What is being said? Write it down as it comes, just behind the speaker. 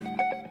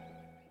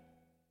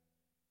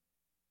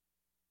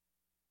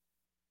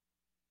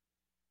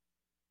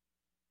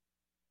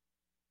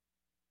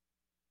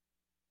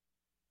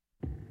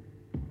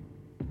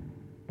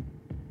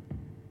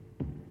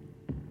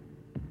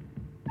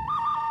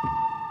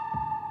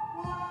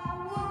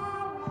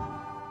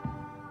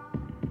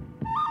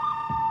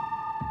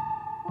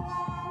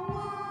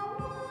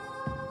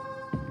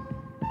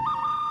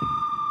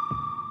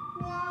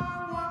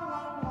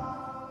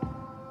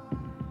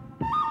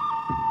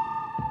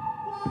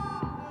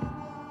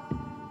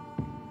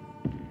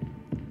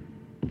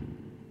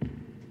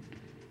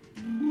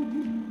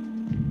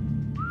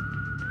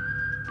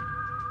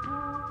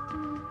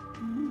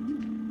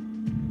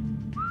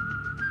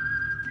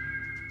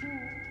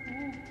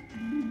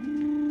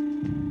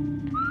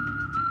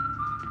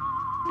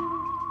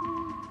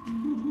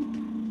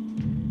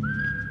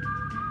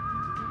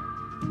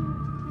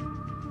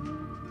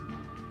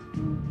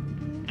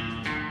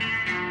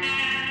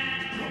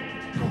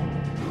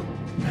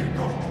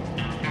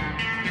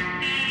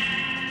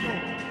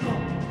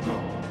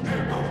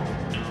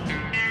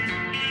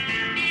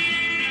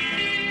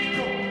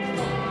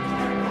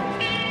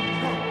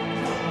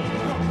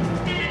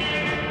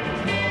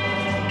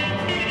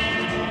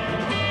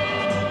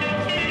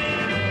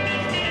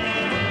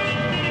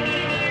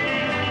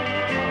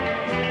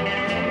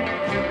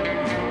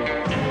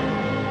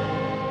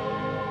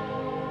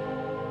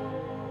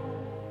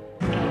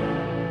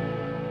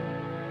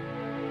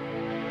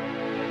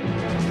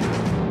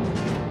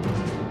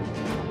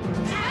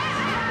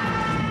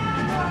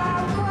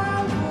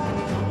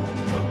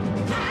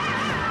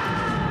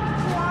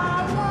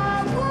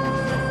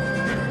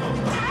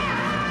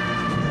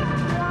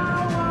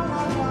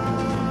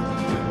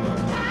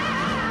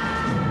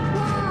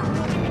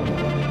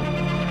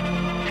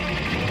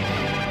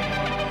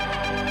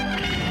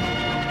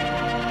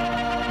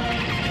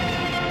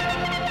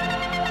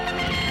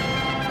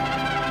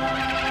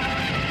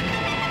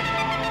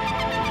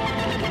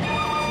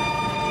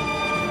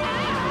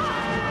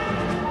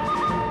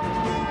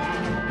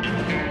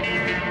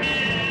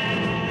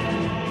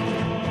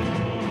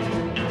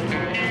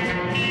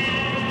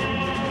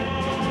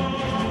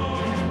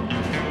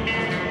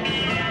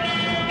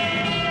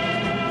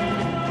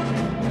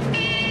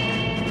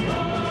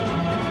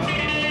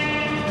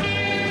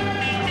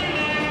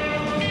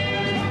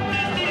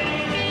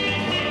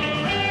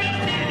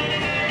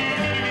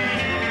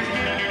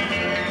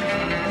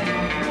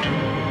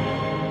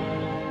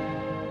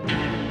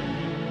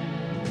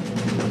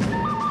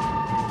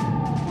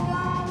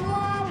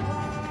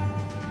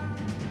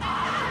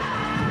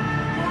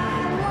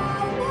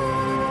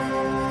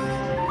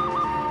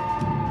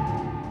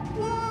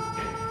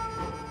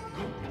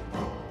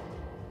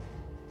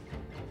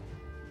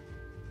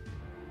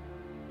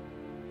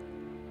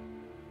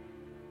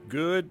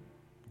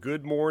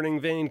Good morning,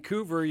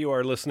 Vancouver. You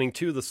are listening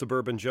to the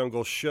Suburban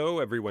Jungle Show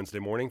every Wednesday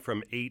morning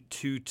from 8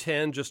 to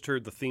 10. Just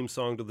heard the theme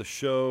song to the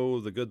show,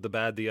 The Good, the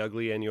Bad, the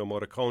Ugly, Ennio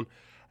Morricone.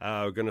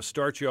 We're going to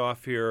start you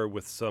off here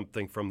with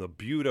something from the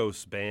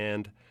Budos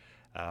Band.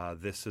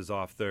 This is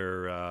off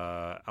their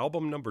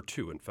album number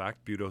 2, in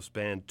fact, Budos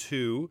Band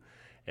 2.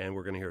 And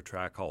we're going to hear a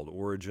track called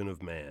Origin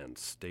of Man.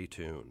 Stay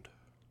tuned.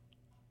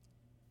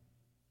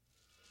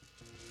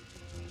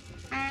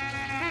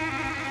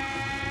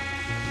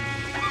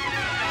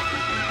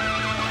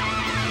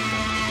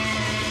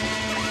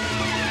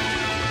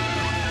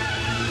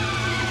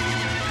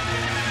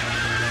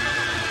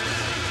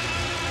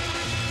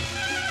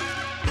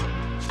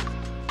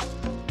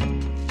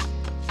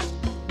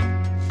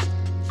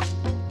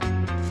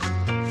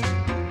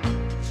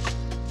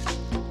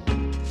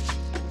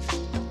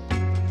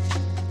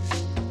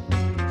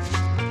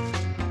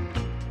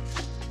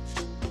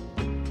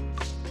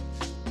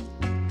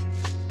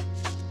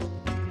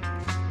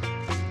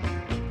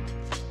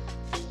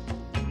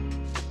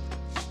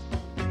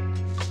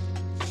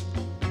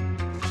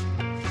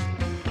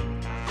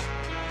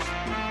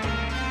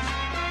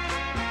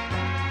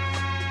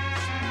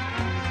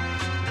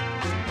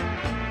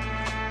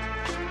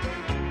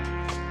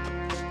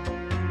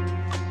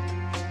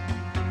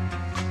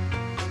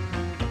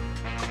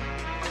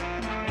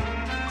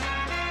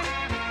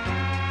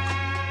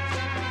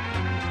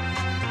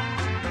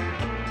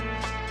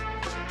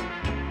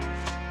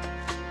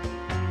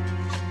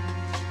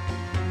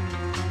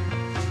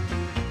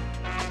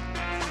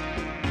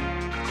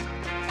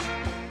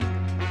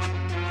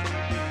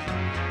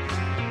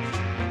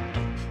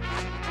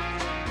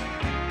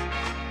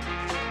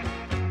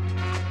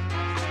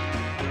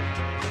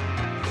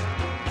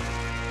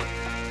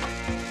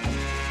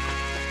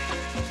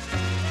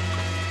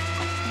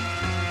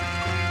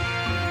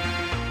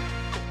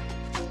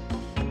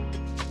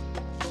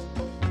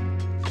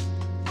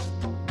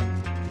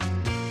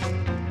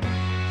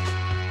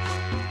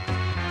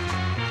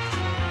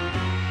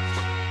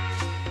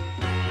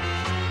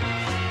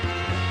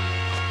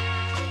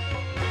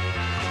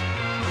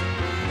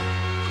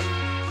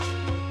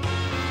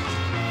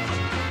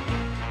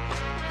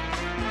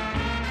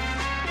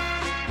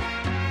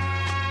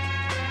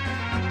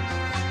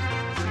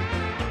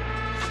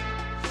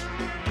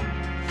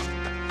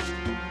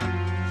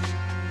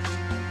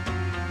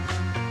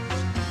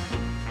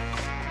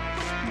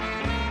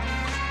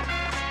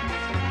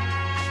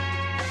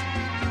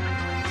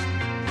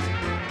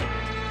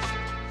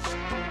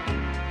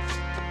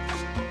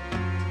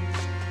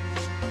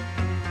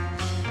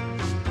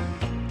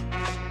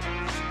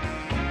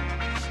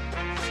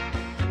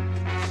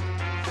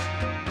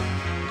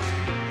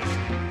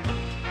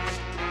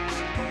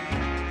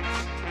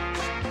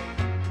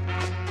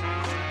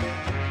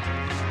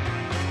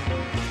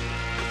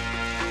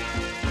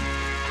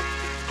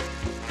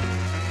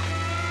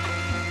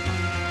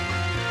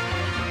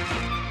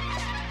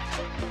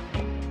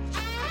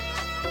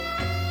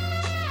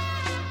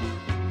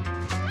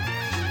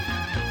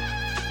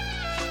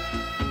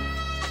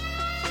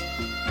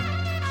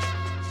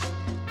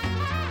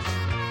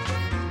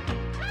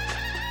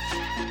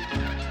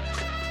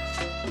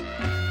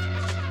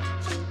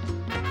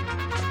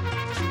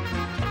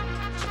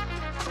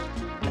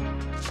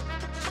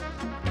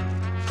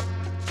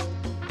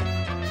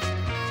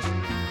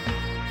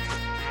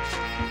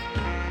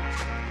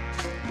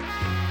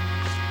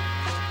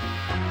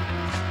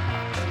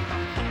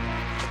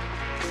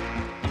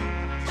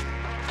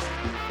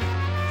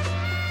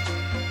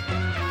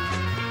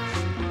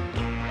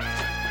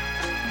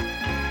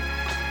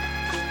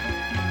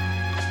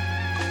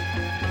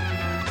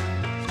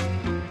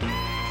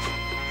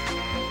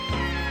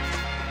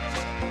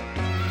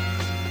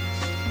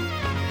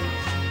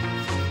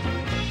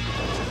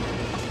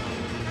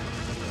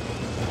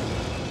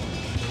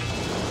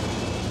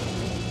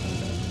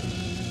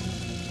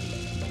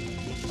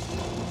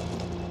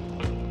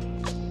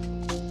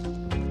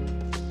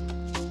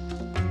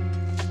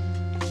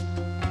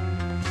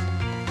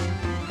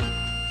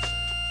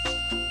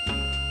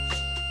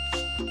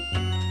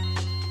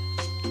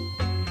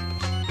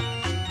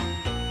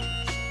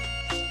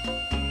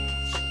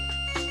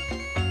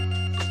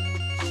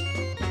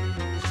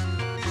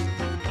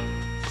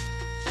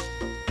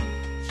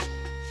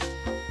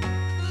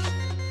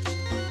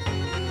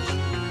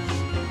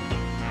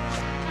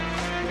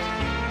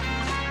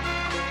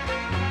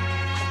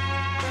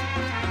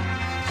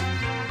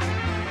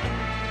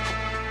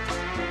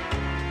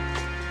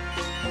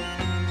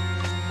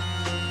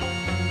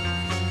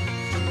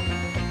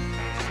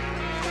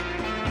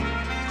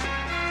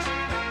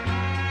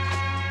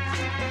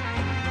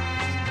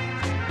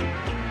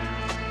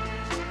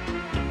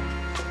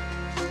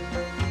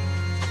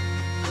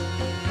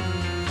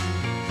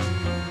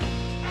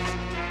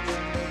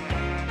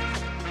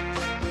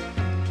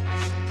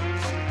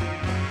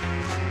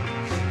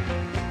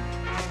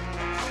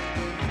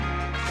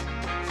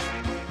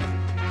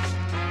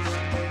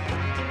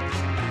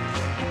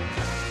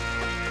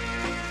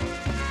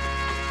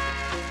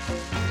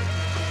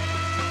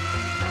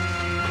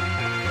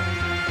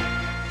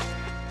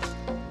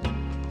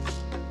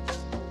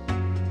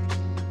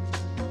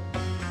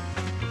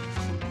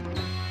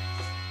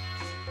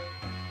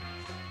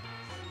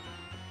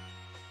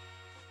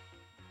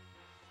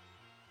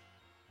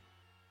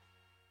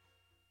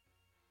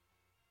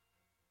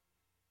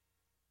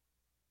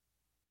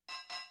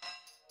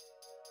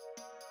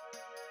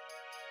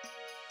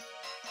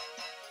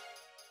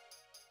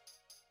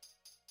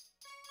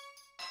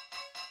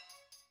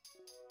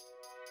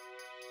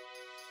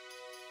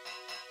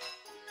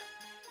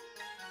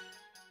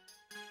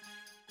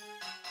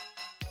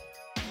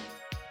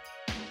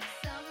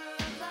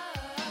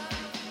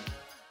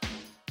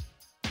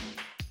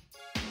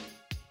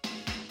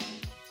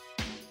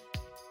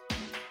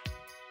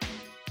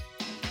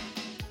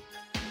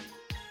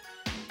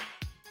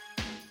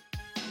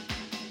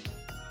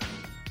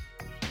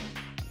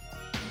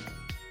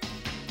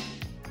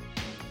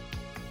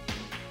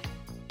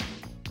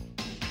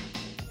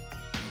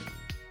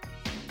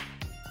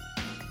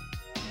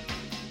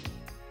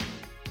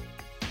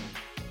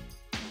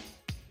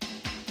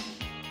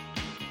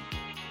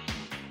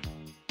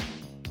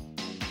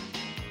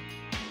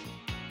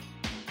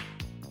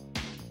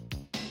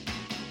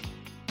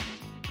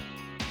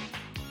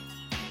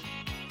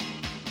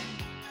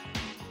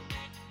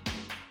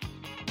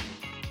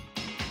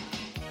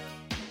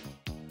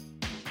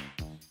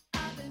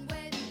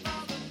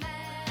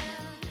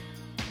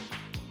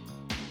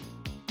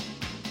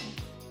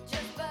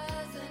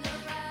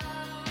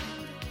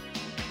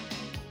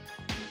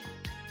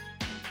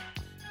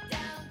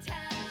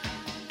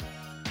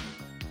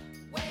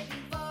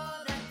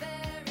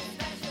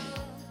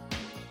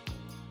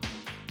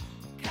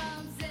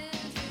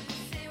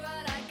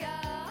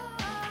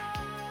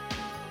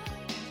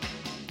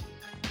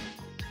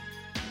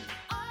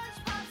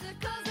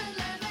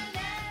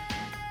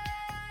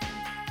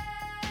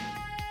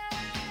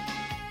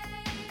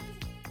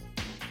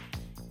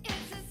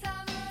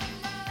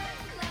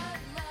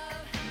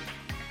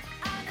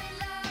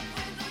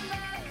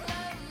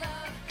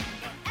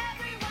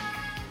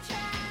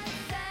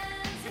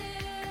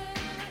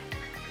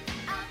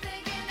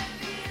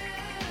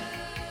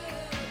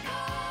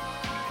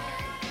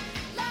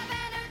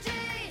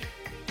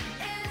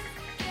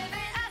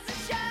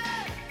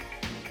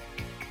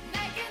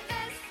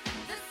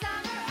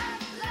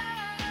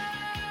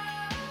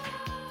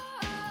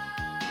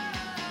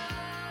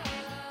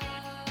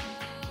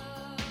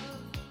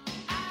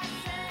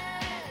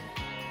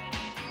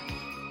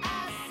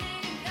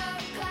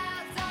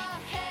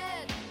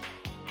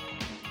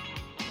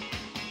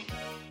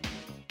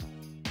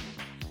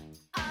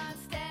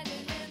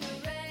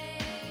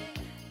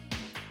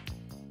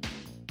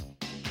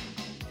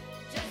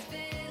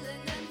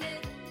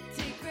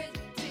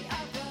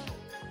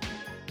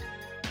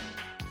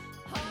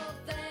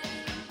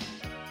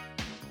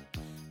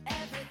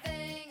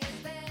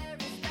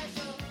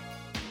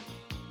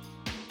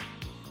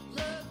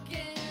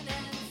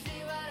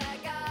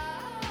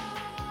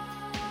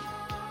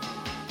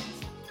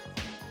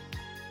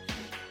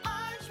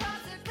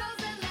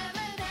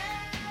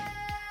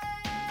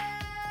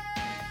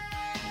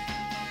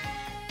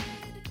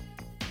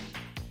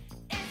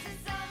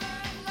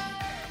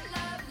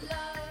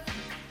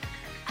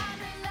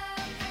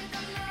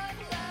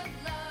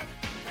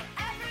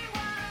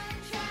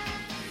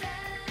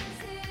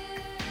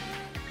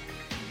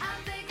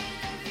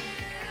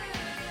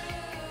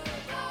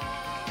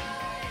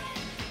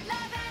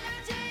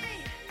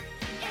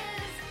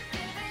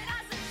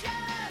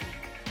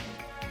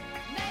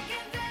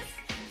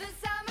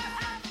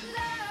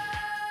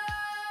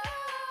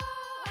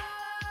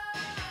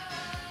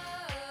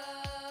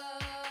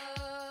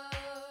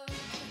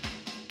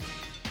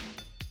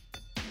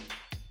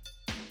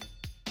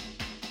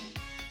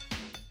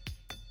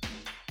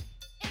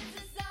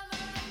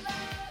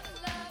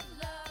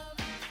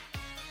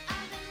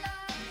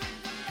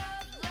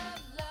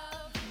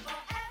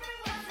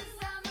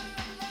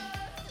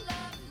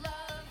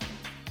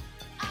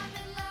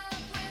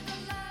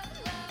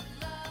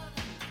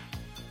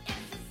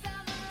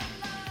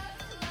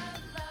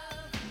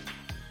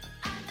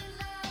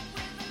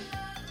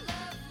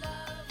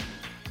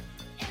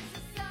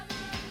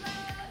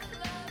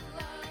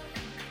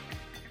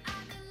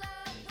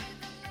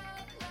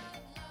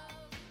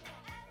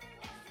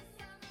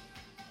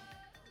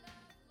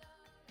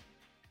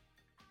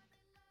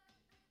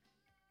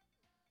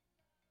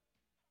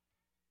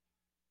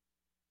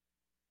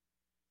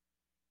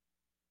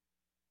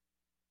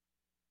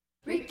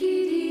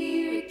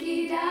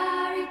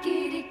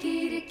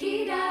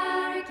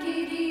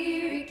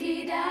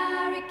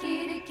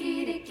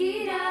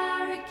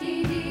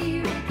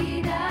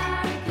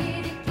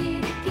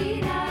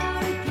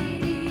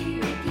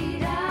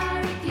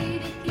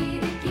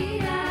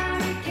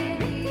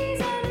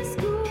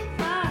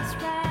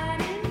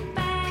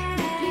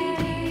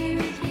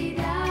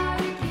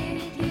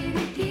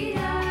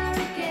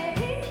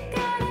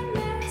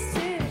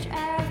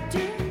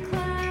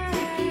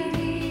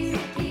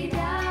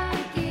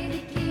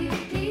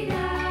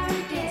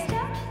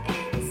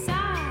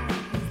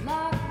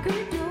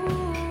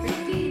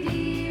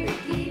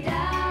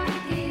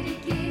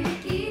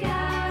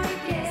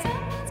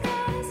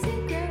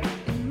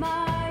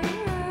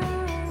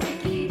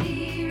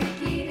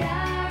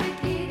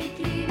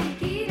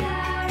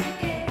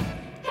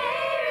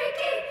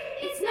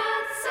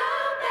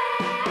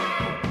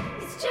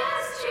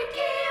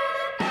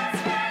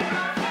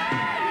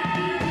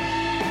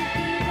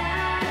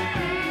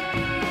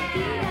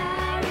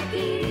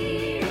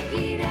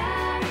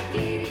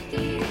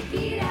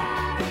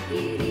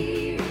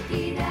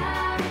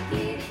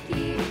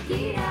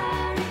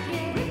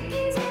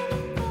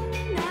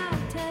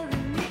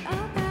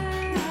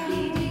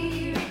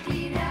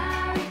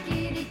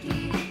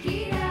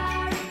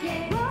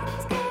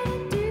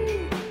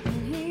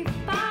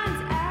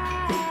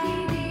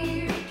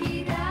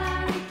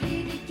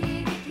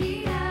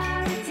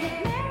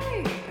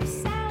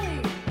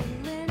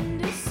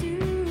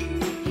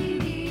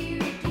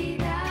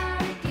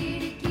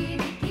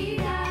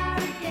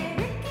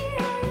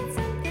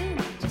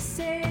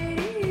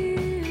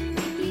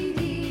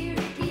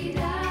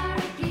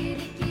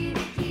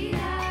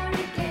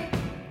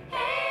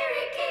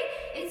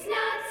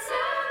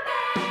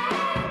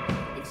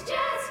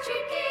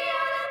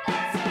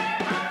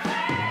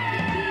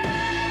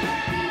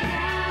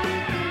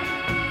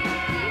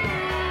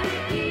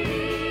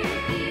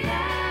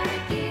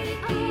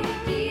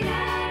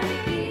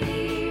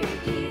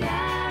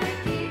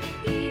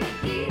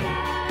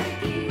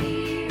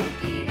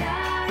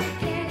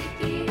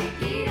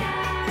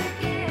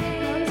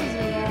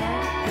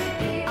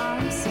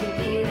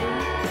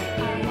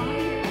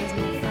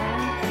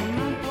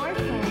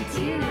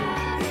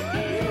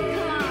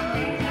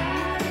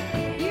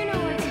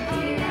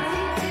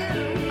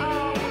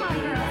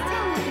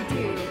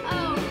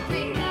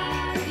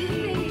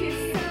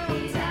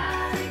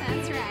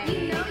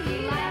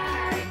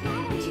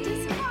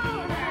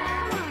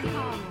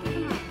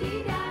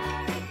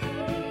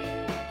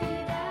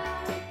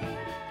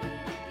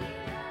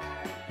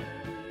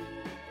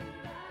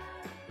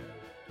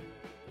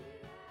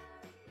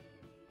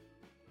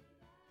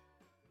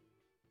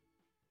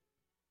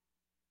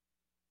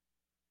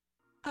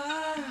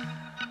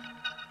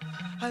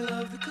 I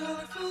love the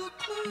colorful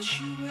clothes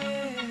she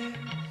wears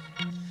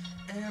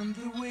and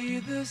the way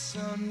the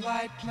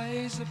sunlight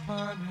plays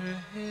upon her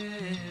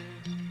hair.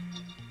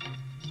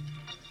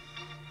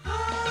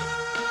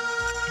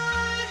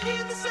 I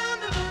hear the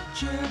sound of a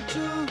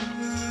gentle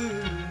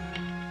word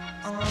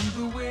on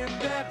the wind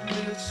that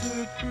lifts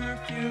her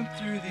perfume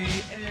through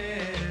the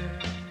air.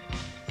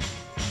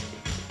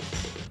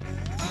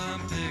 I'm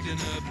picking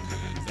up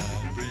good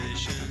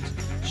vibrations.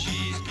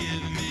 She's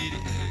giving me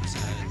the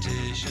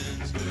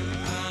excitations.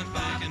 I'm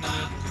picking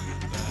up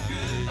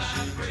good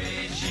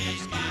vibrations.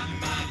 She's giving me the excitations. I'm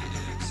picking up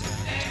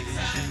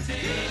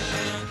good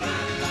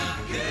vibrations. She's giving me the excitations.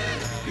 Picking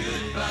up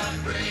good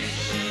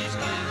vibrations. She's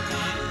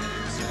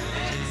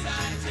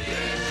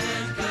giving me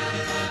the excitations.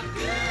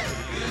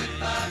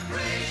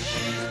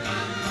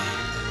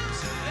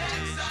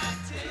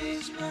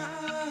 Close my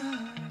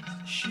eyes.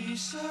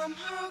 She's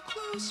somehow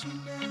closer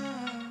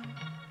now.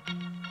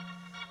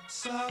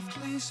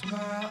 Softly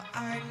smile,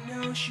 I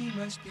know she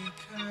must be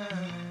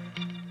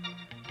kind.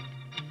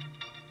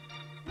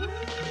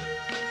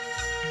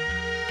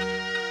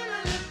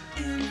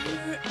 In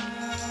her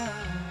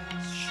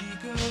eyes,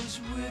 she goes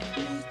with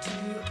me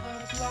to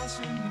a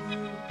blossom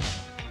room.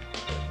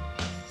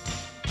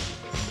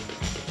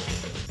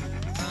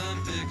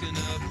 I'm picking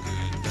up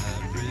good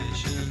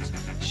vibrations.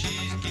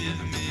 She's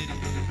giving me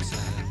the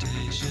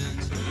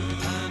excitations.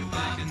 I'm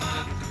picking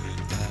up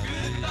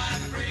good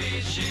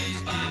vibrations.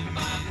 She's giving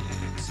me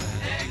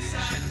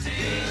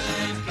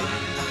excitations,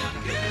 picking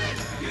up good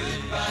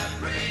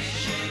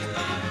vibrations.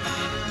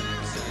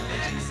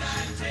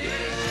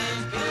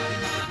 Excitations,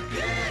 picking up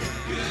good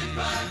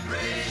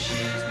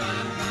vibrations.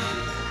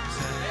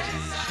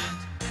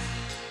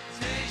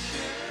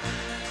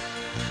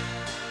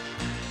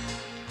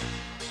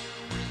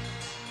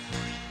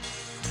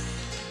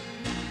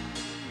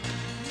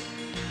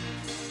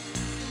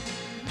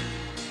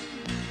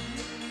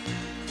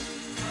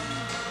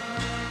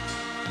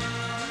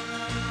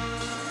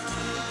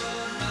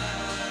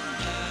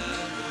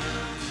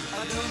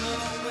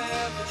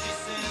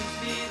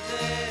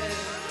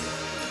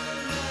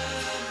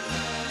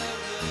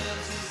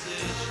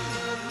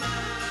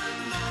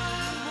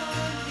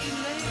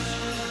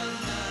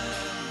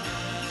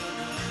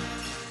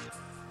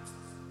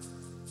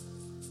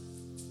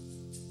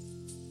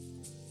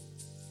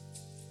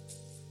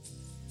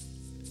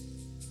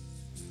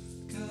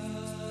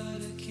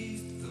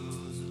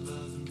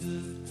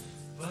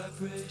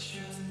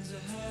 vibrations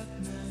are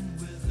happening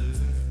with her.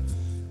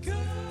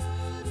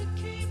 Gotta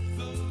keep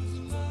those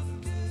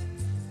love good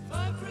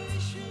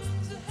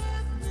vibrations are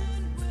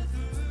happening with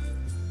her.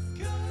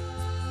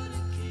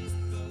 Gotta keep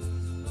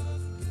those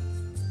love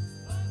good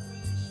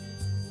vibrations.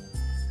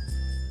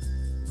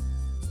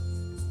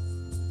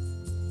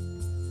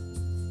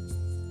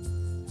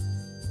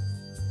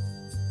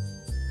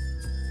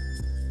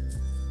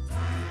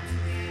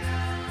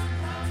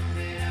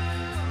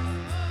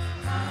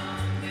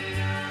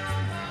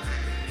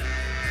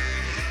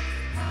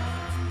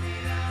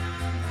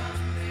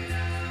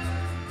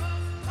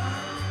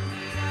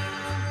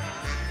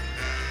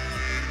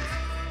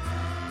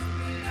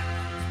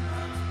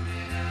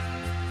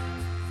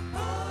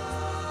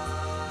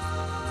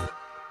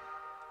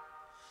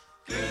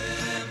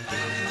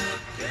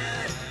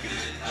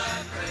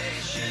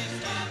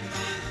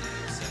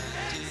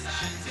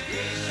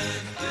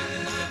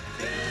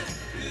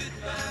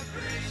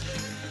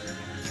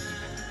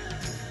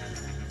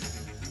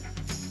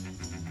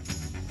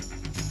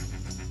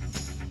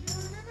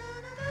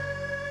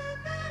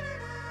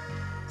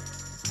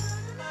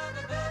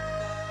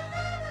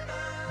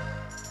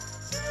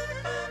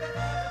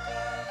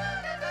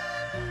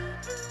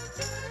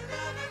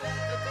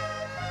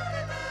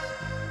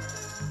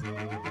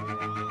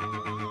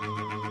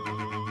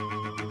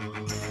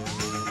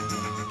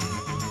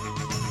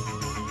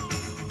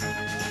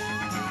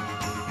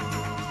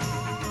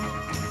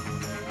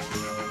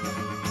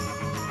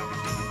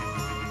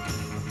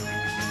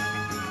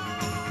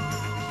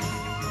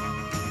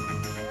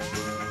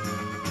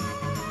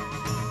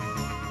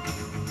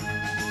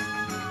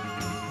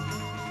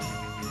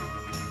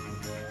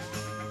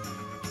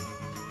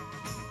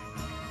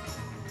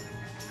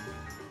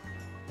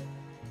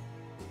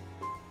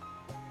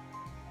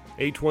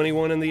 Eight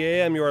 8:21 in the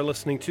AM, you are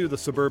listening to the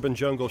Suburban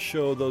Jungle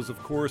Show. Those,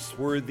 of course,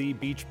 were the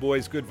Beach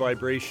Boys' Good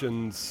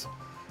Vibrations.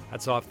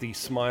 That's off the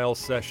Smile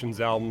Sessions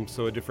album,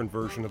 so a different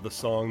version of the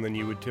song than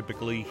you would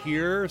typically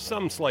hear.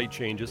 Some slight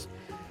changes.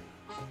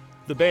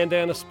 The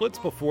Bandana Splits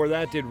before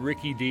that did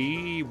Ricky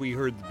D. We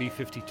heard the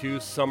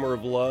B-52, Summer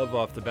of Love,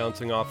 off the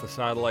Bouncing Off the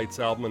Satellites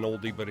album, an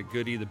oldie but a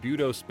goodie. The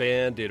Budos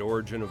Band did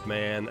Origin of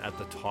Man at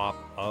the top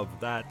of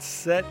that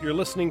set. You're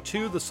listening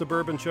to the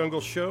Suburban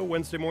Jungle Show,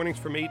 Wednesday mornings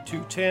from 8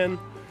 to 10.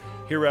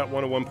 Here at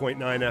 101.9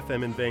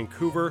 FM in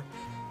Vancouver.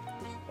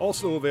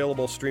 Also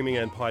available streaming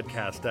and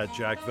podcast at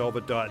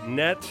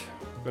jackvelvet.net.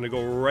 I'm going to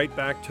go right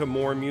back to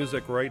more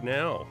music right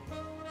now.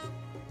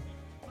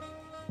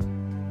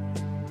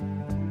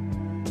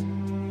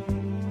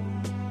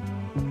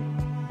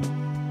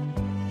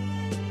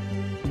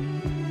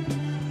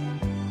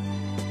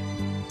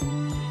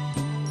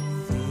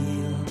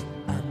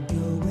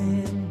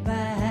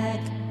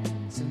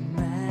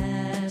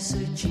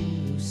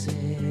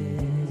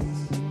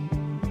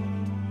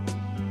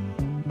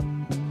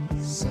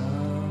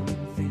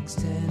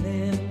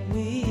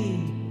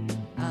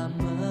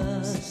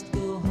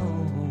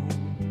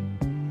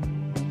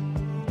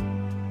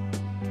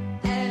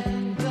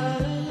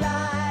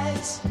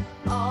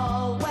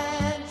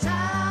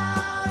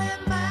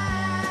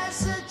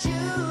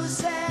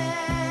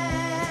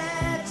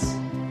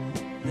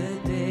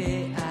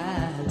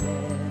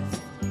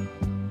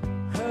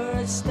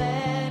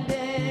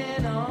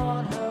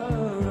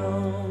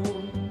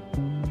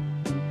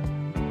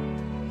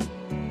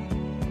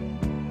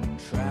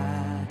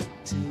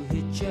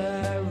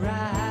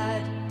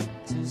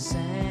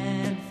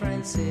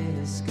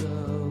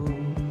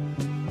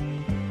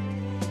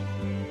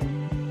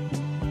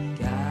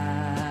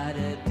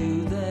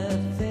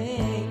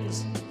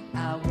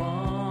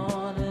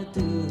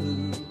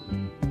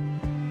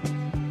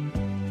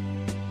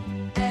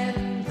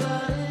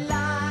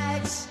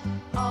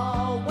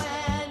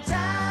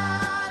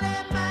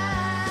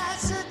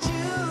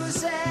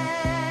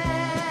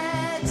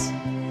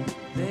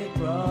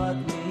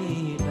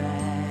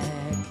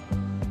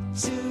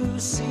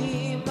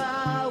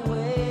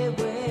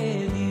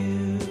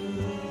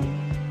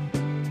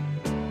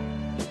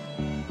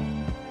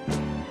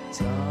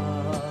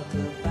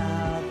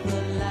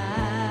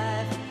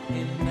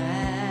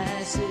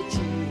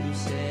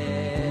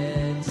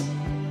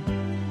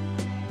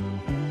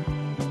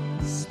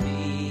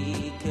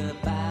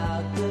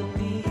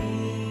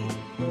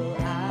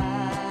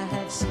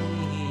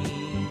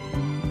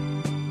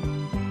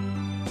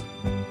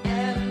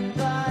 And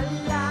the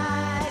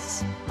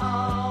lights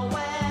all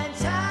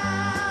went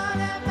out.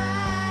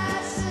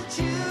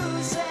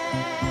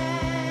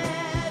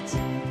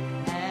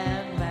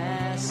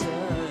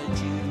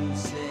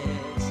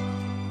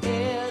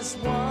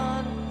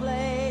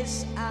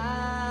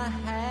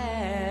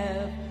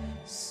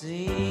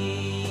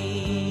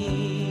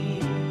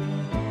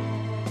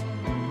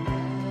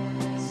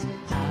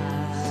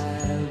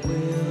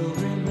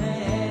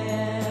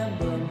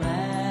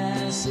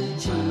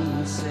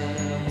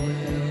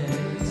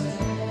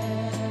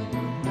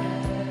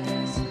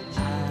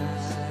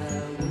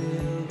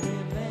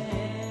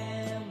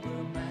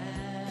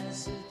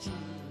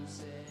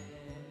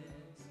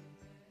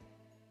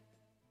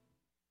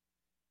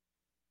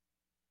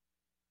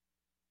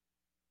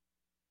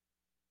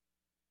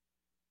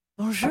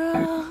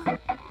 Bonjour,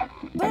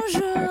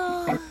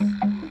 bonjour,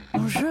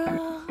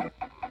 bonjour,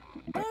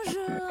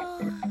 bonjour,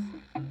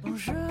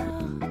 bonjour,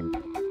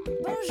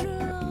 bonjour,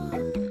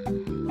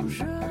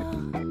 bonjour,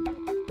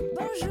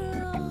 bonjour,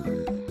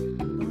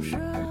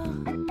 bonjour,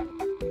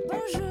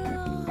 bonjour,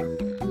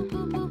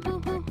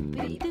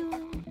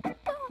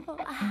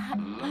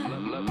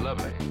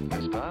 Lovely,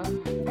 n'est-ce pas?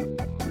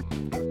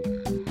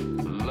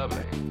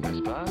 Lovely,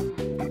 n'est-ce pas?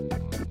 Lovely,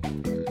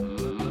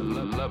 n'est-ce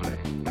pas? Lovely,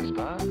 n'est-ce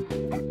pas?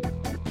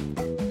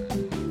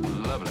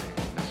 Lovely,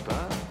 n'est-ce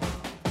pas?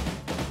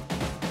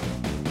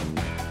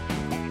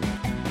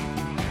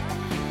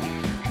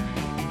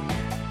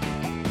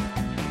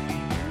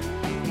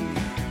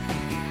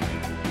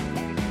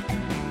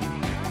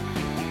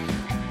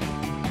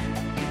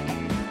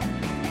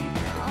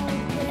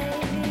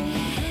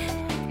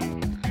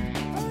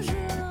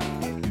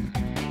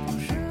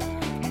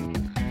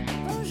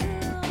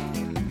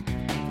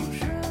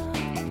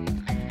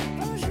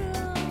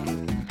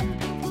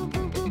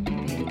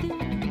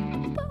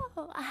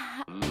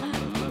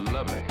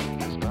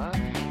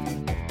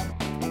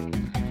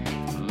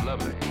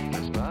 Lovely,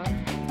 n'est-ce pas?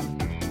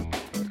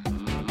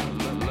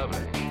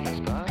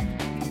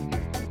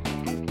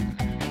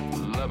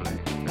 Lovely,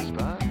 n'est-ce pas? Lovely, n'est-ce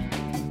pas?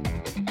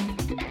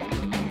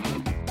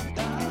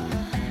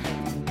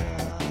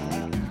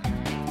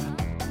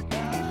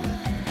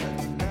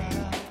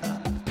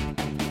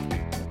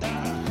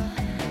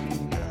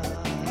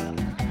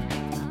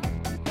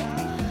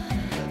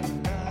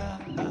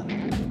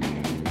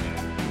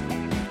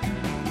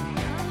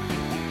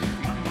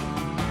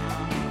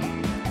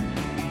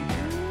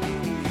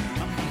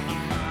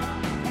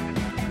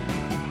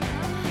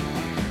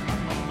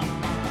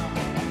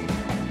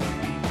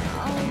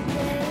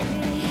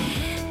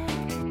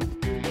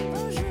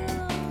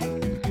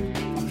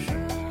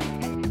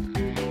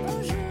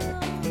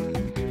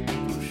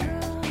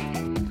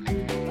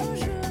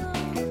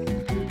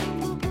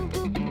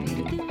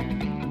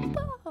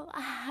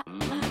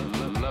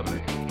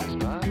 Lovely, n'est-ce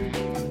pas?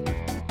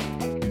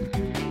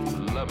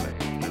 Lovely,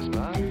 n'est-ce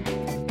pas?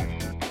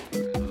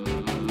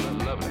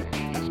 Lovely,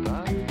 n'est-ce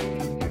pas?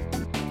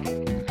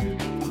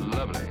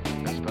 Lovely,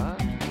 n'est-ce pas?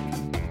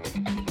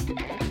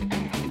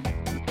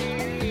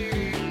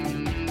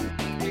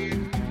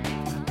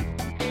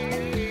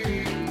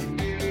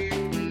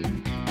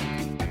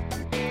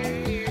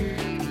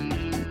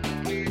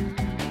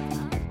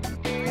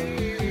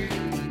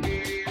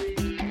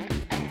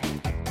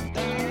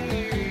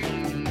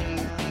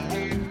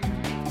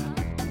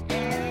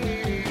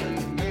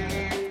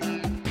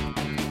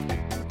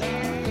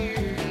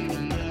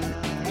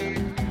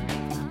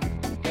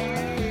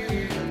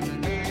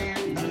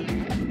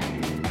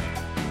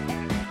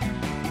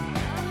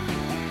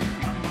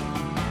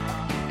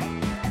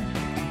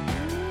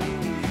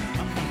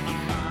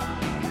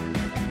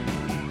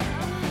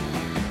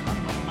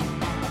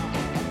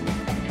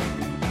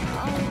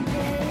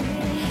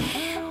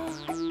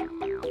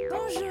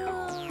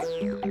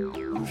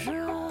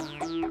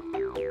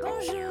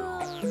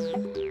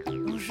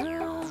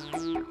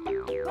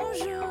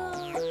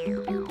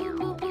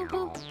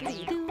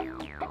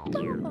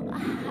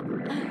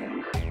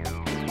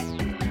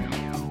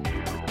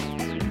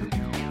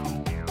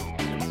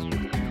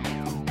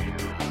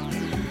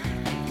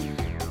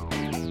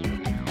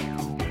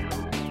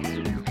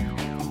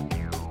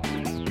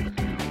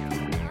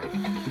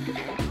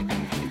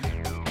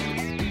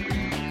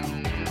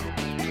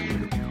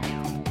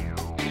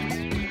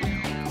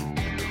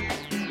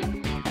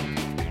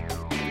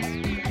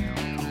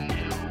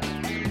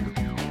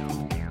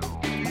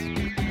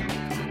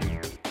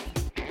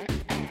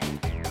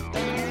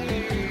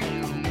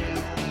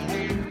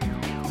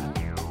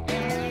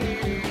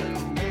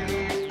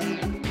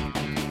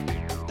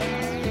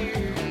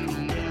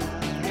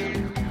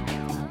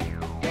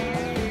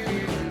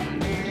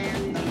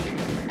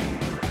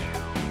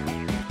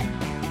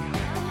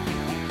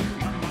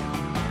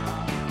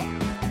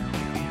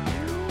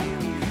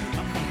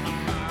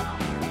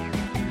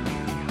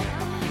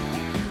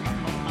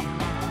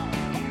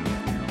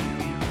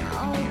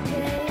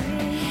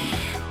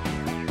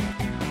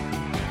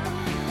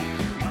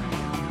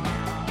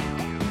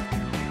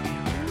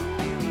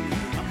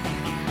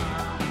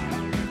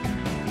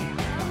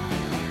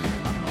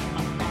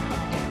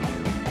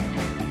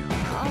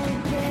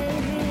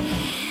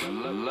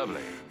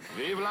 Lovely.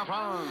 Vive la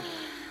France!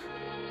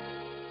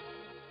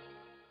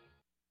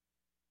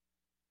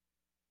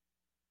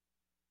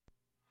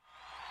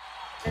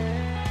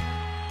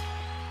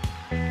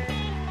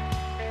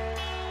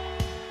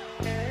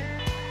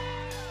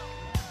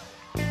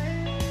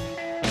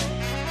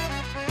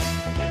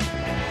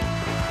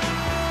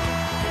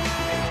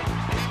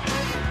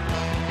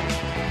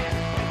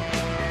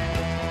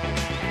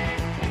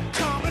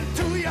 Coming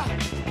to ya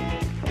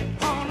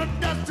on a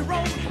dusty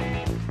road.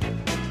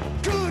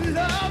 Good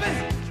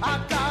loving,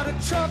 I got a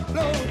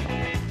truckload.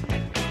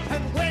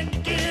 And when you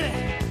get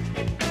it,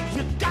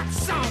 you got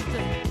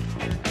something.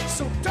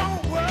 So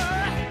don't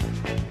worry,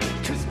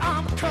 'cause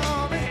I'm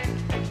coming.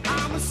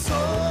 I'm a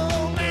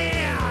soul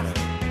man.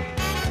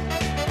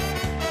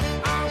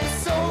 I'm a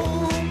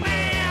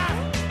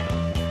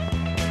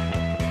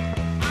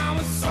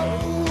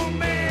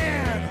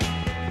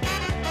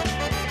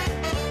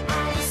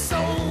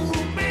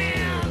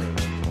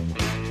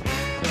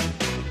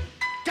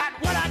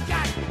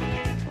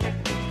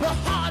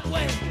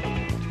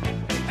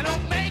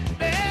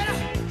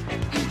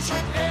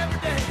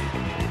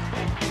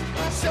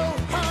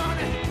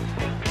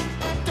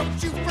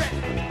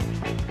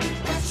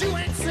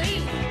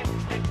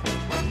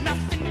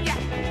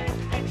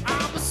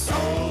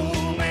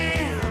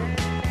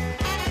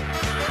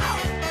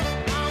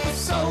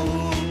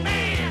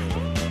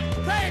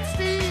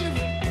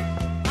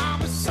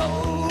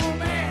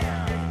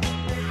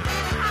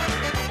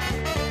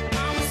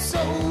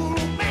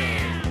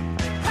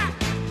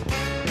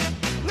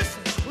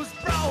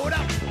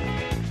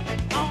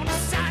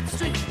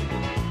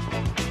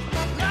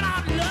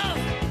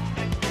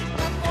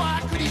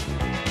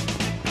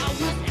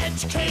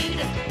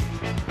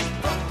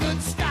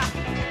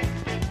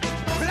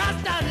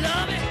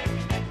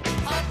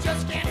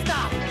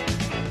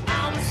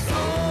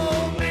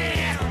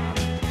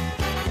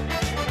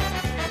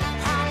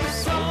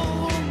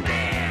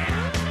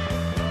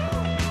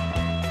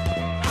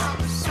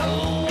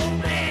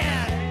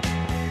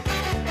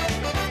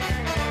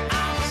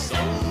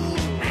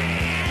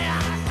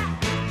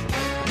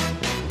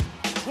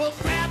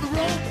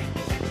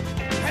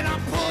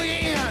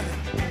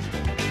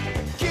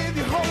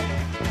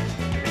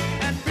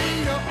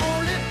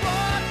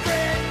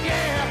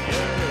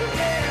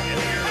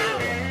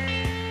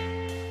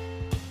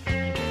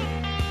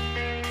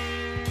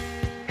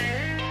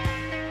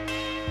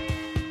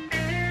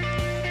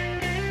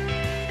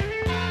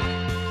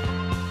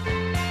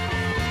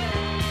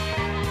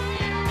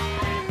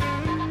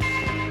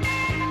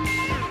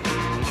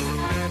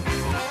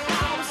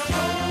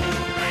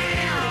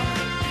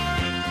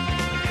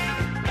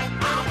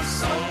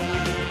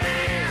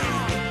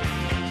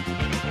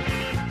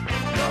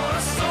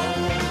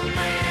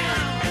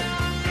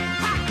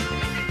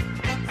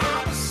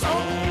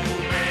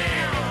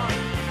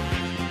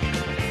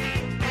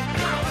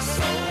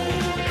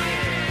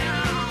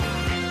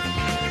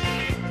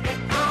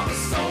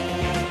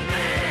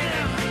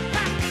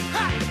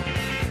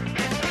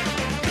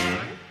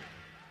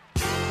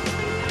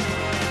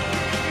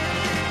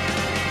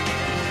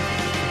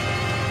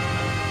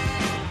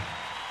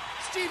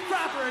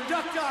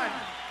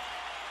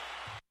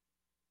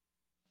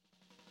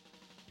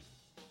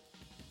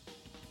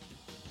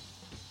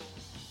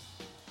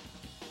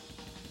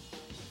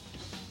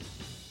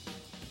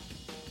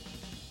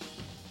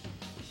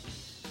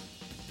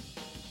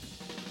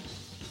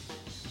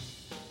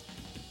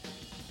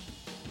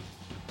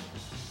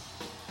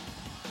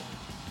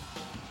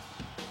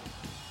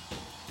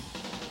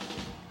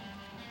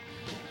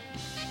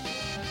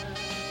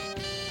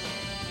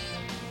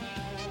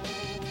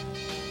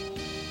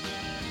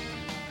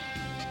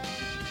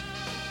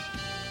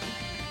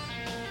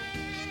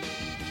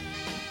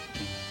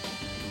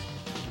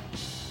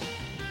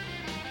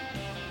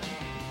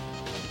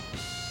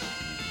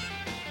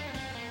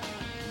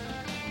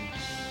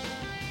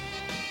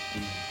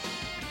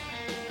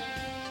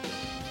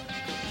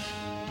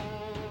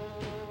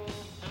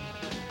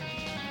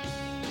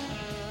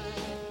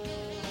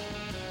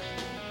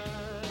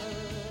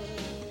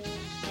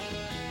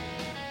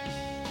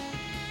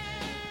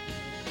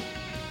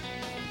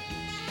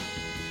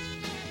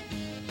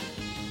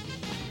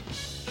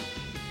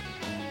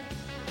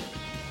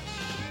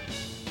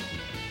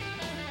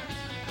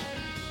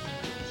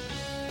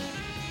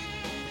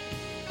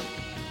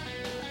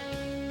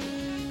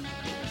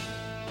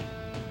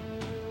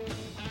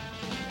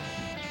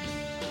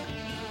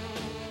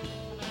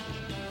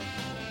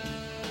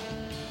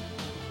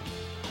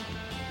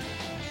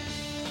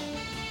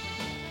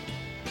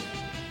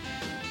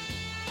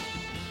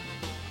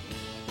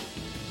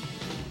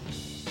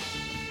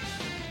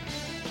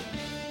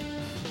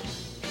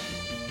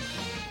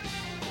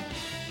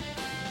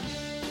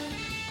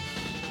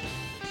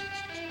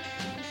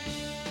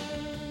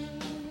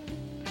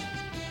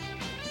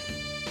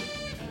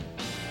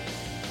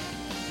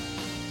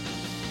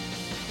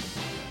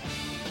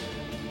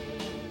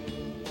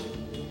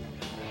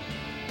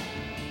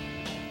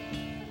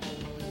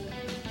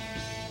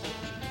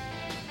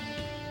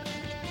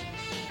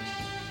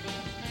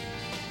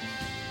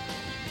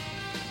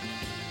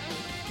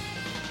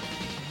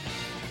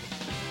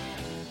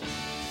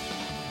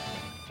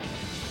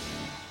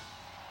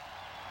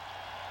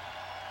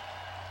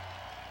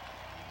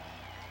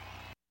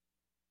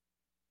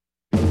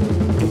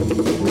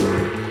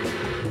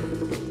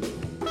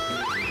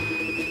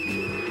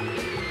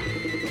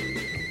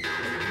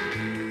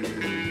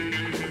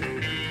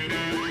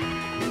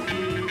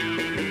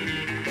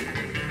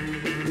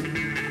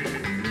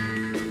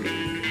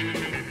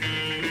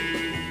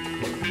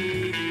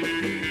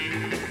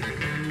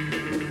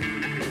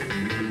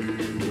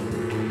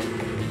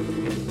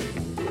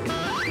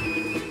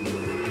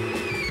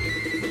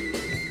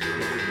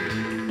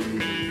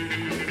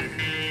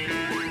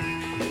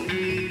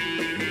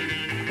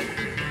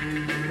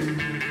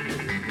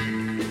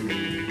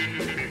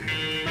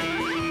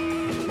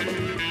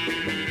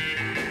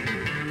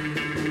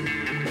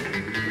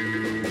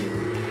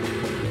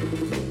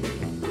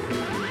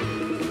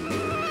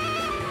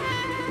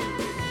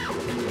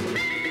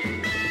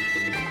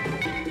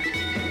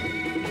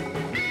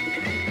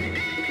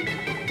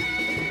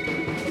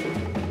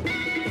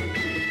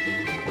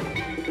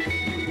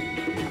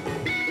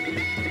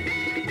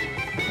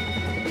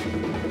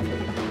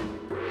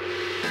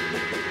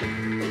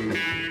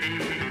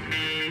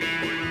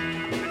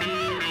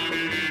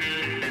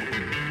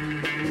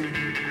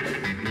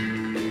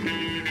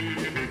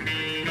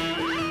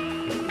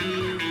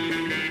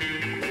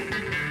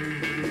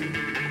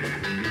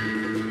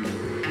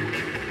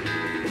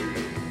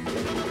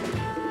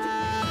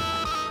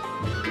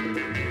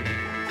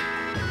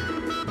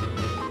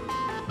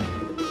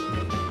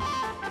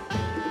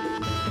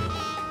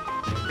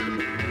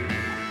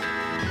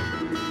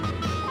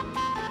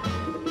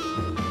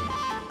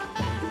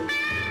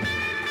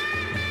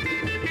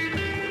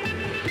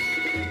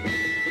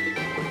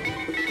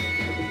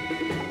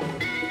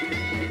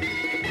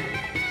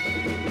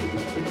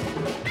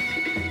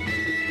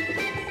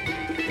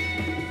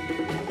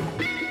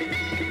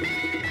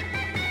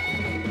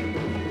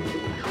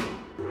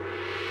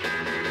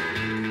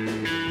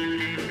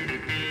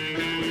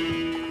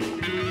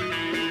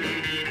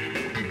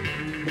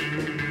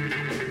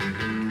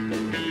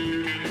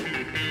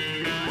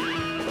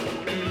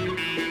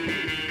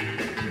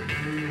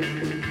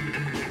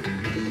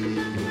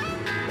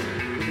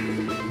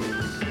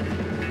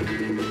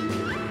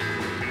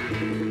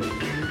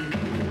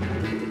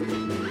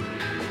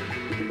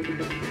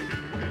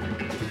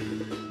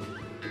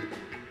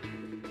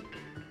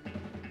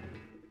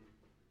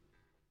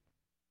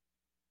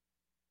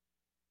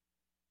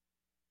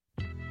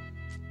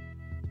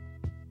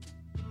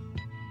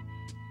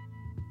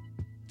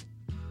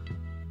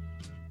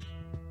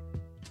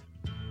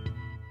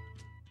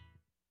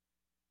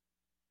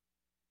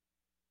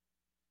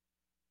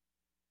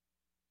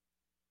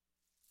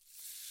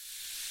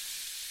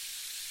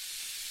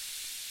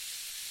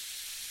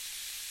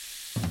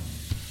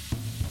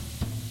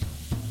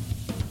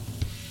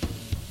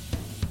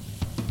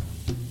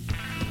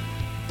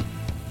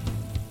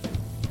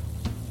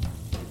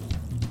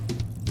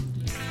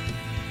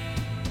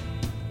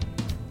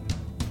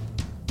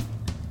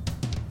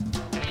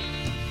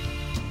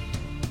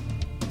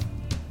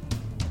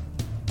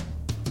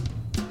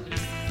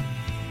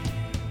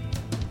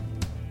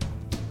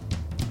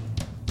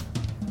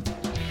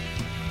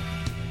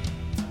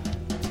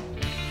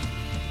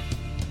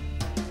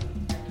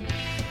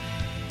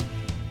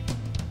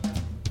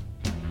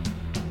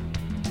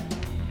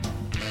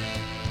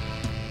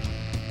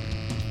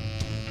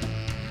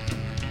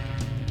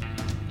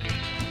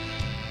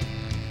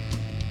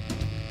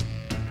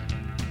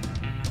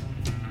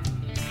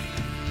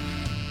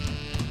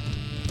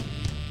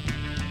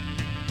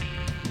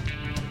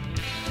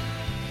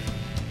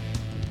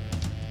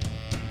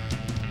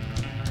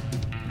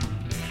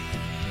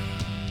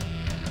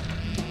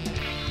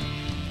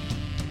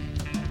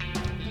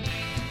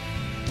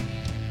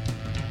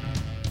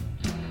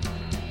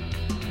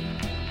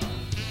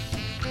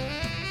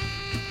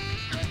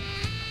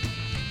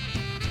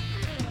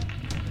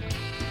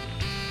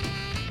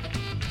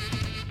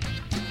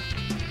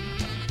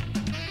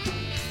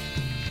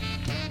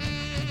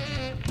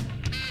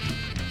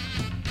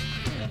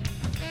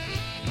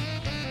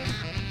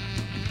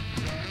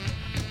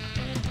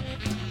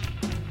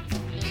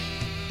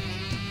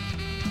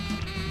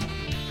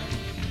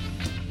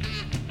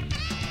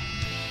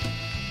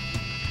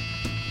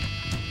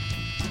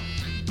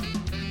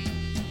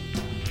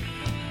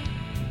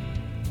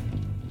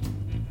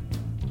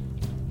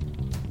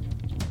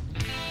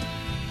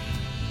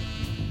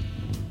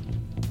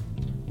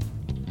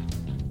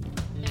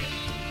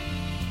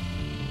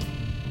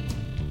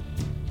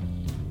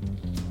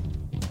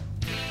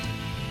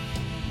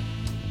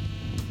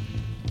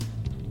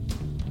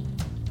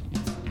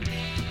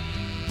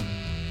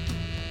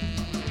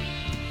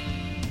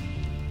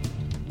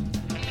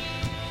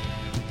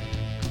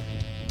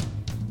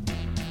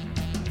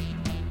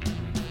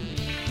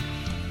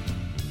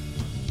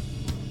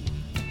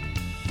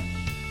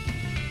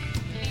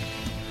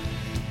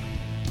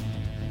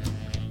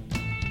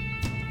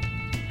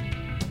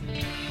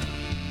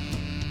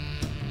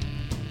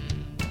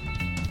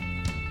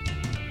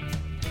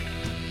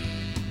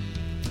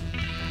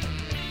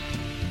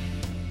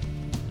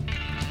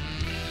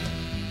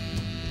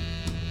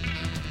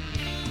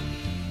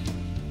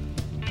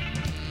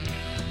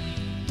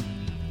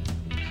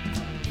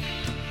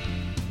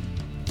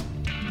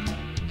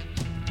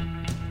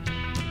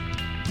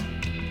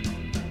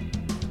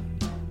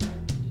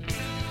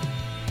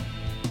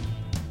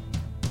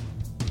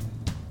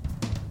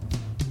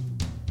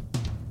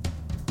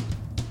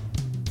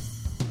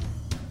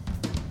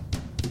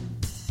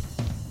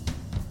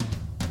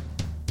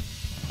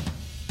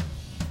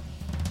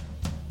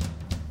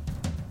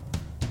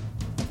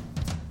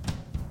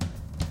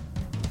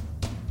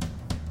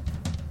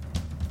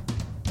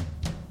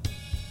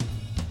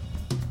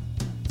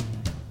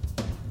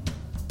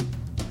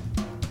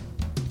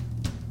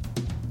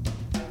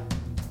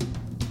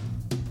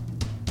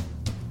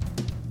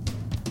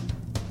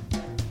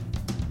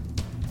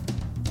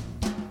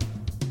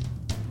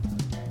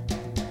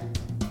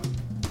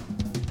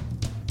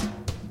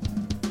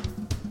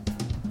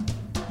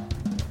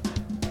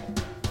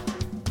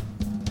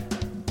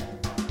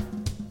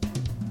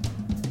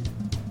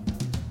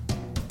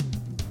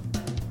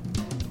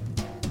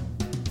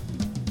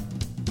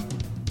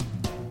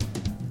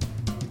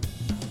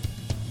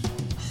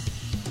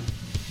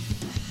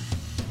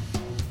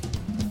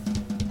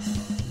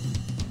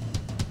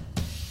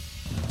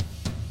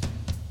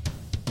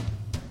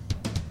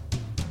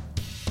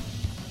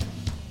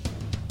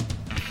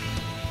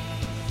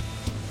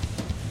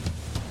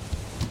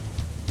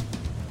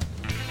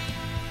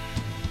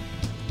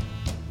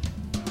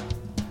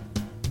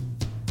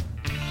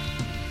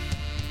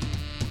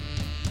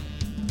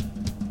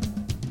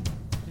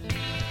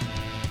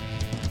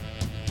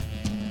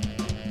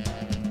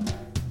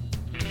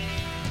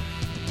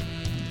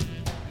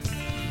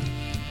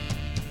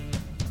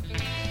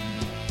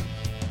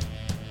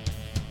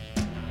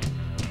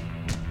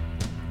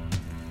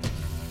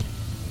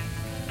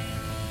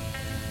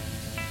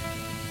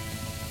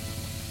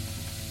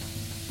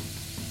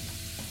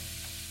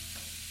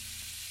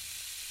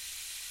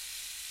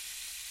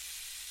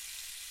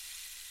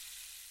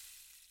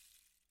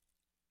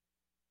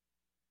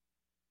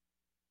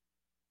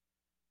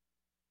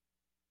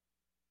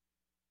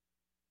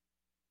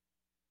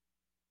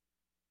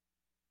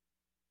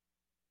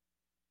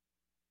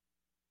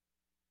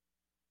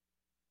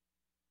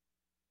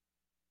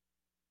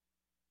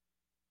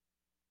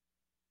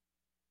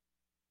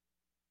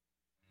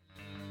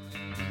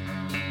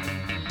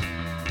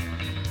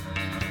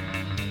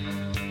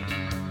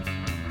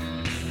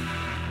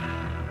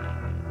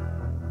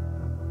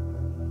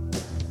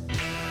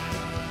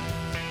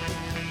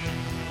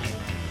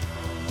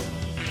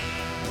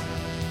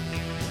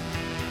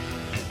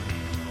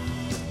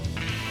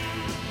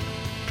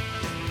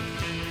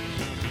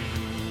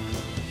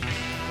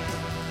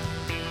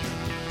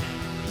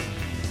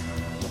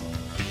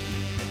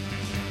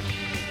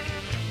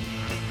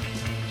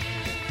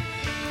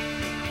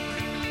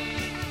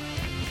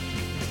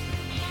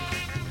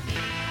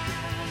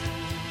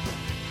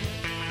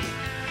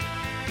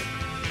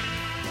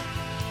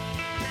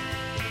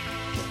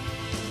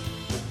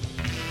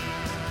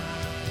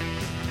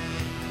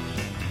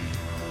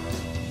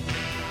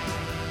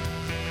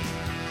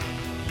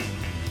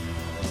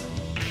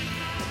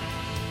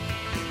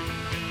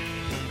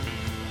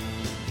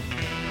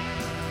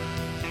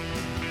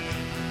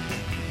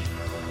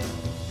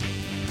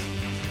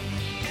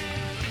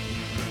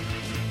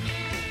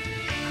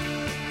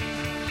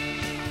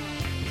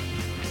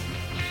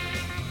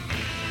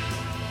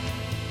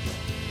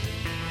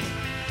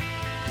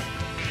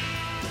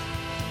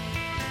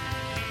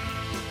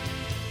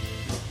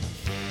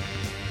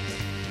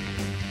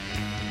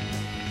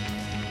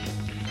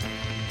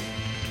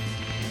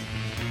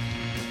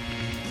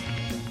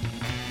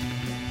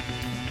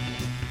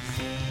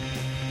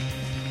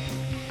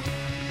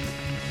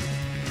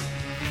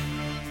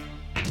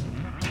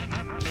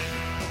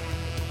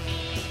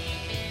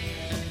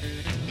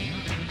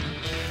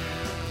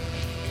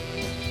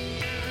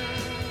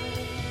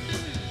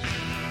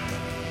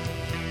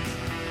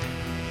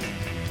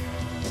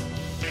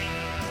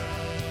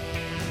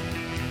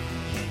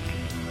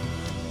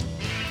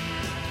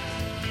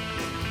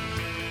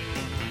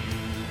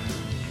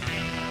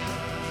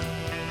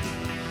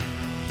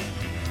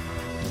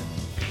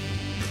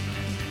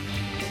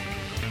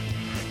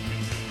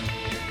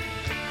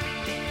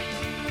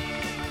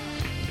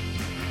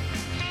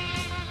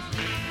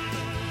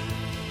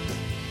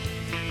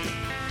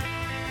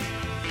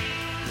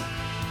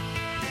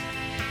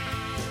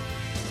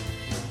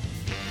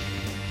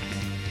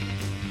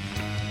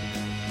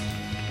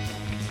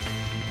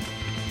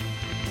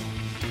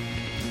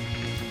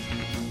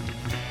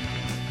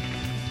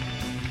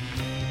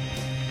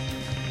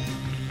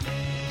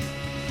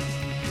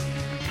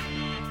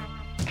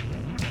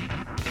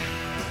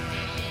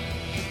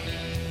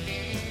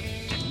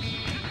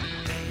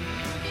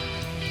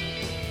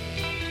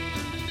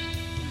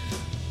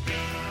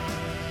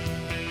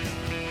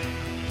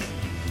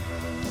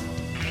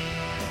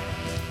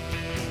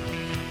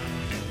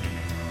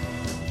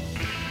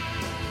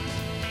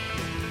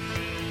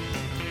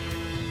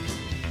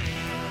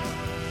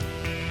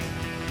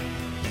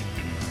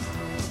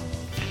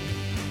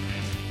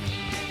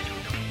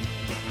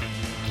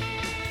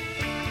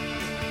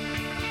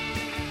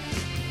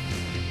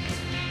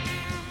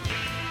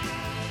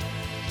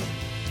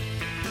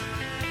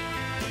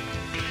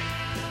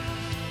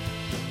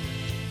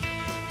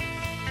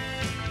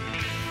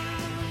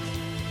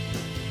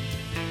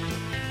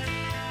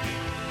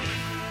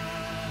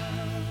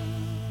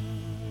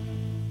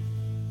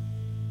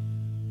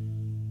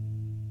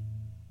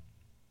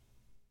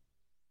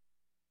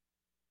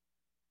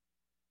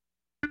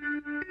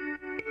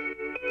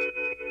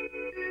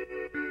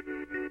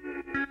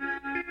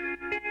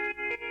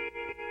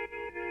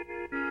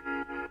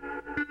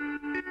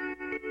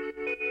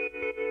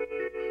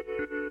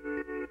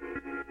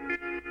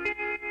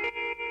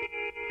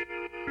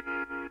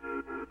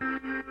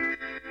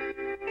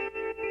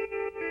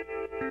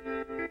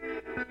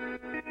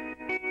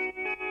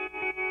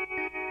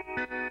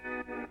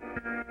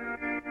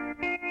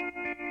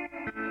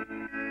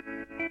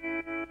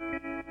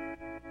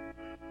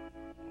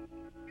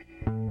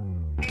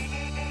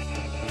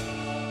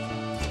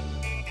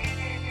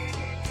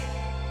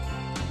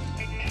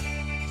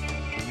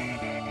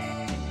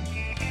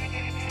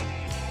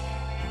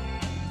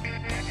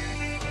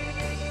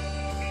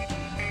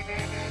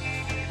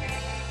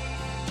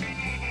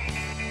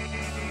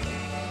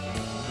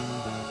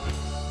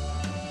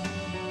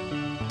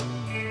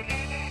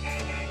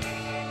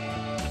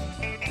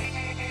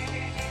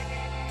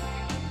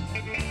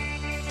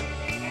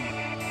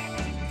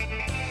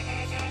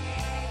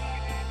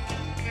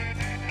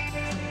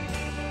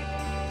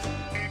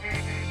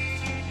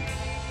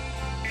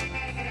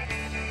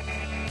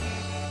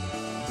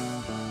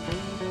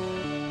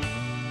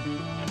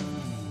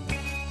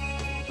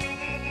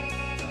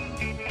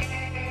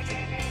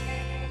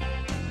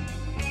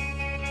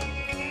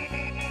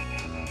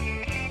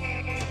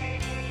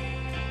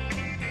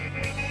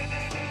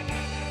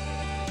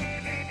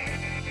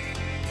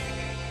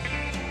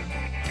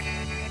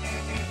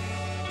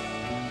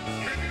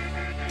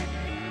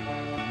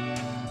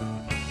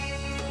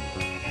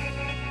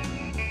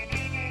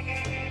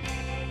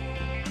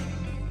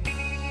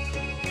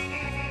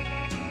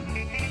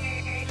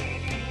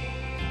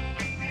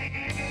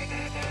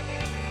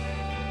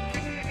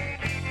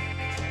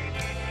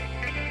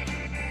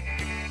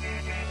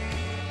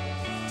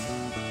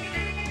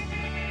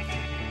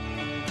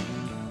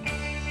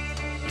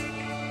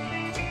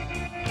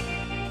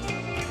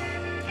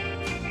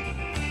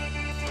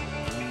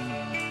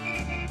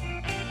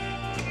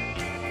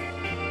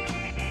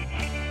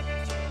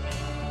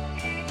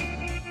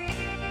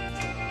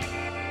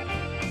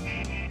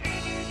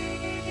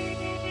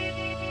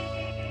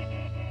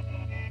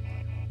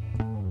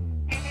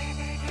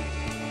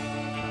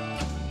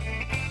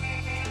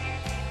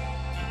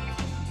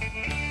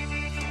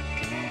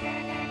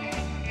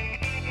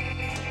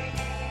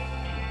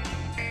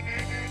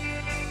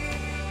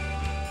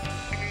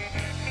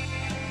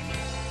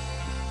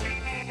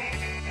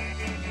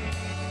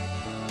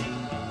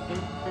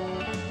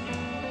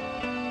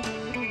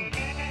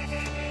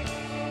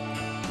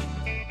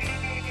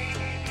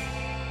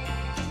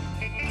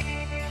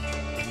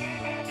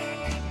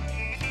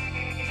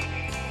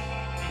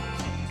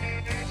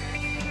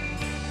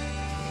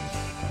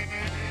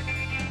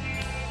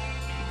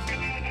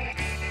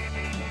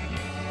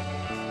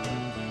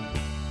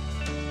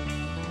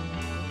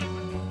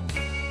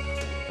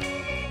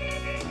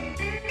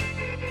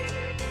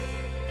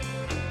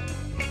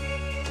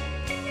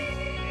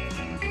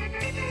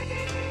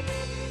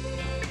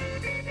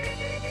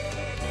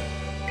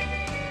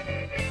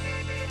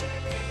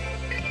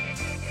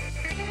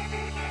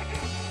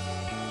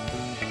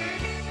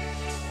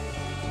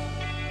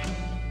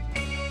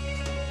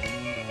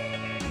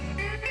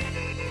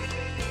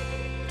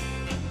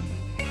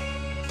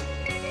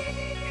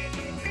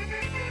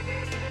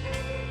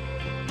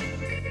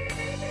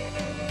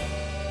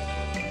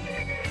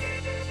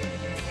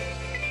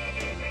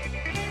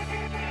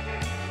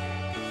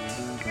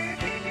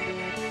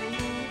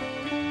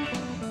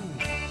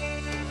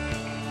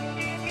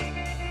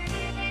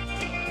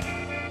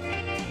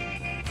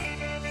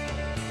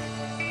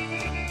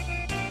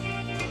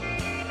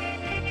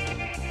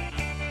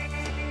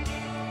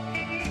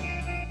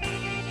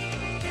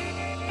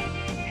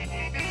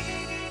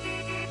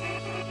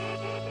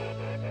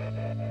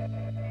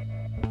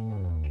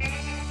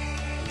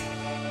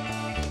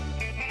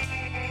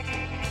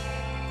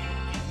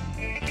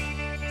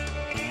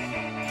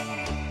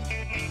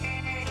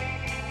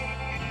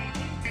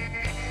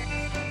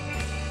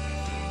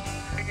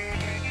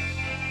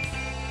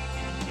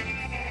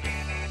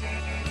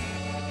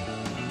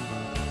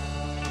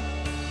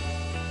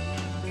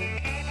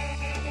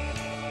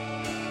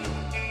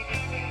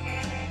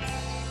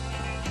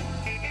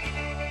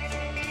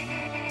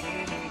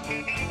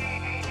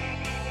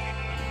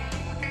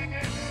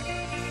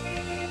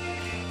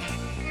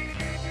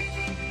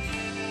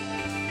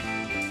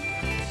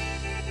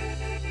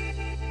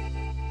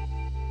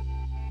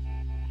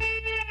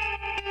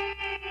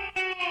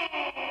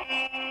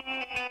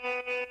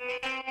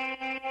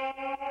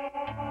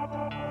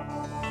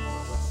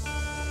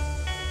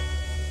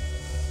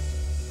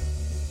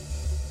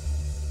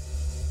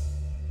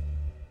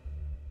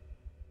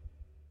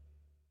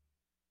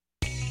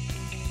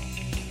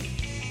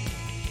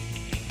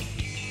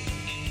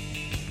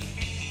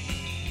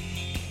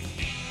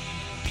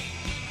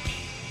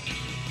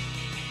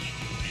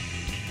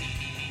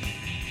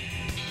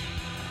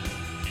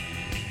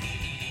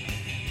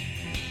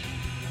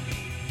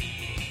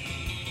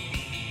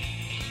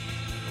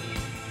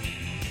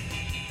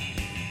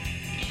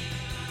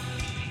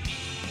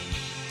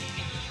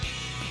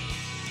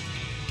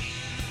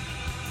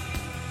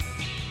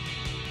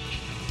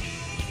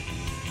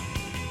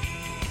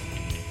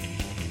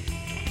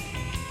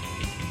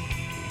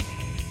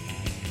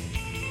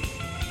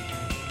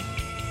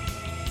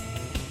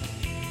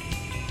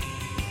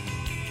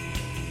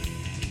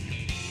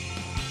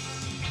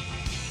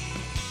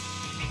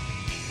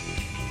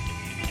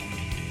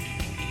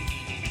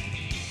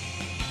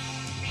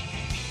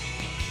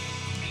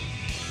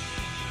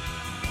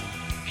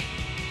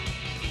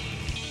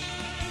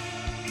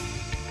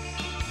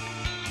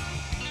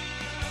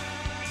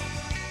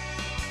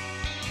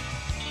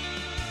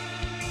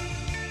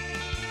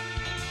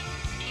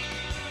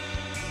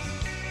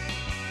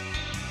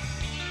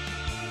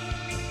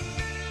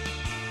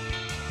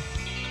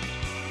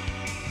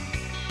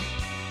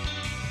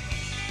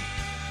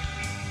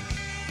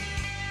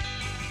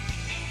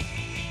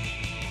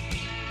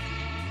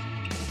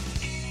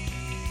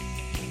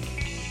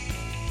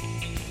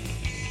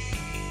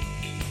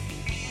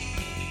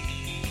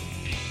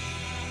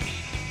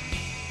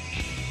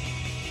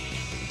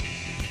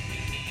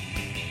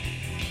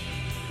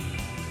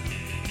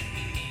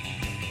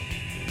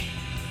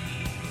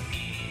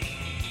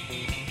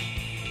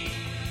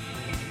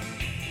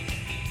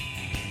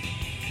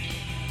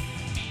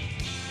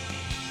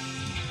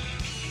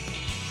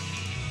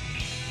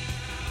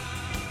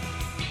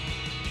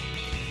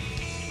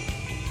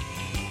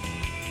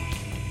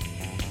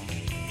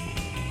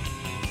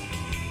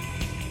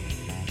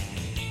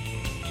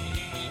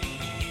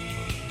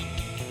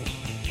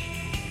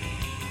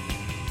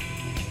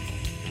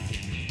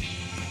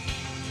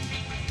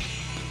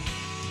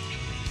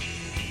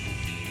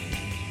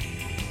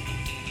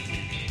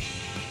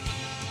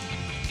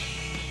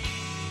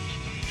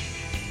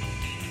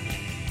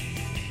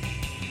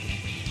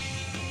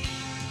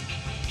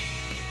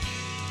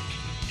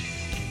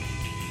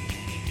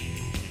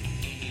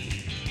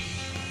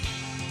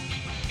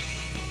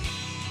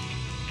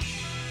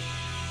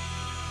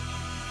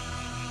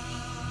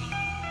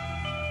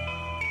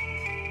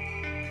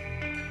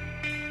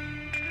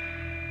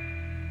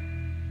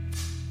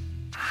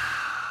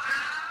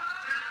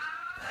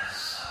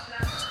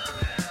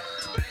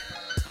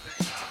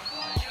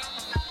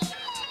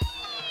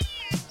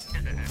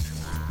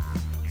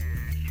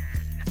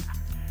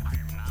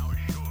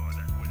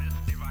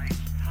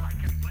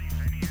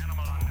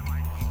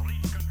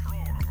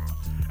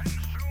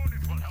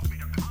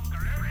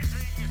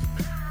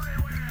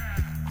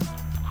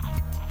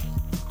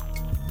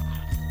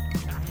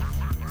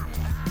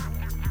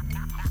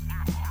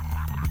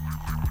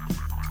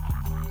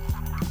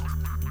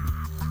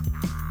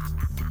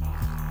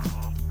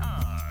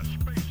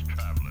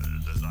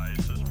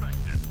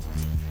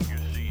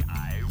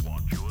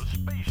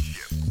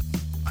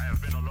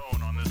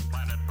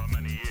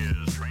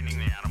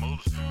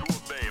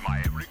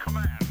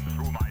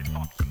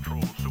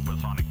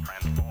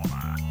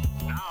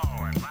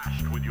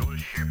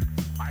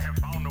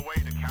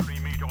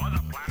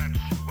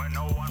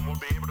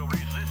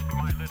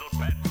little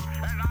pets,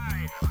 and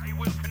I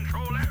will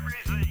control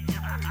everything.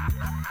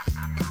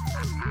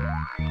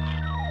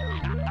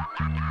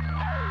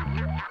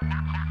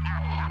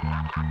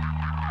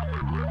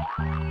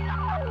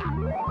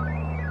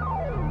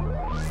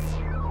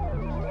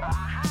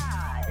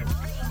 Aha! The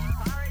strange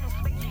foreign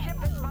spaceship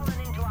has fallen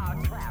into our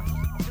trap.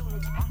 Soon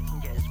its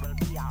passengers will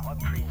be our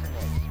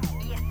prisoners.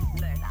 Yes,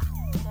 Myrna.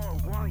 More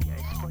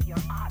warriors for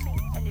your army.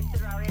 And if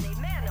there are any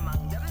men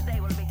among them, they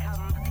will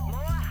become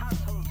more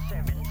household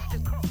servants to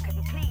cook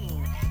and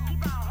clean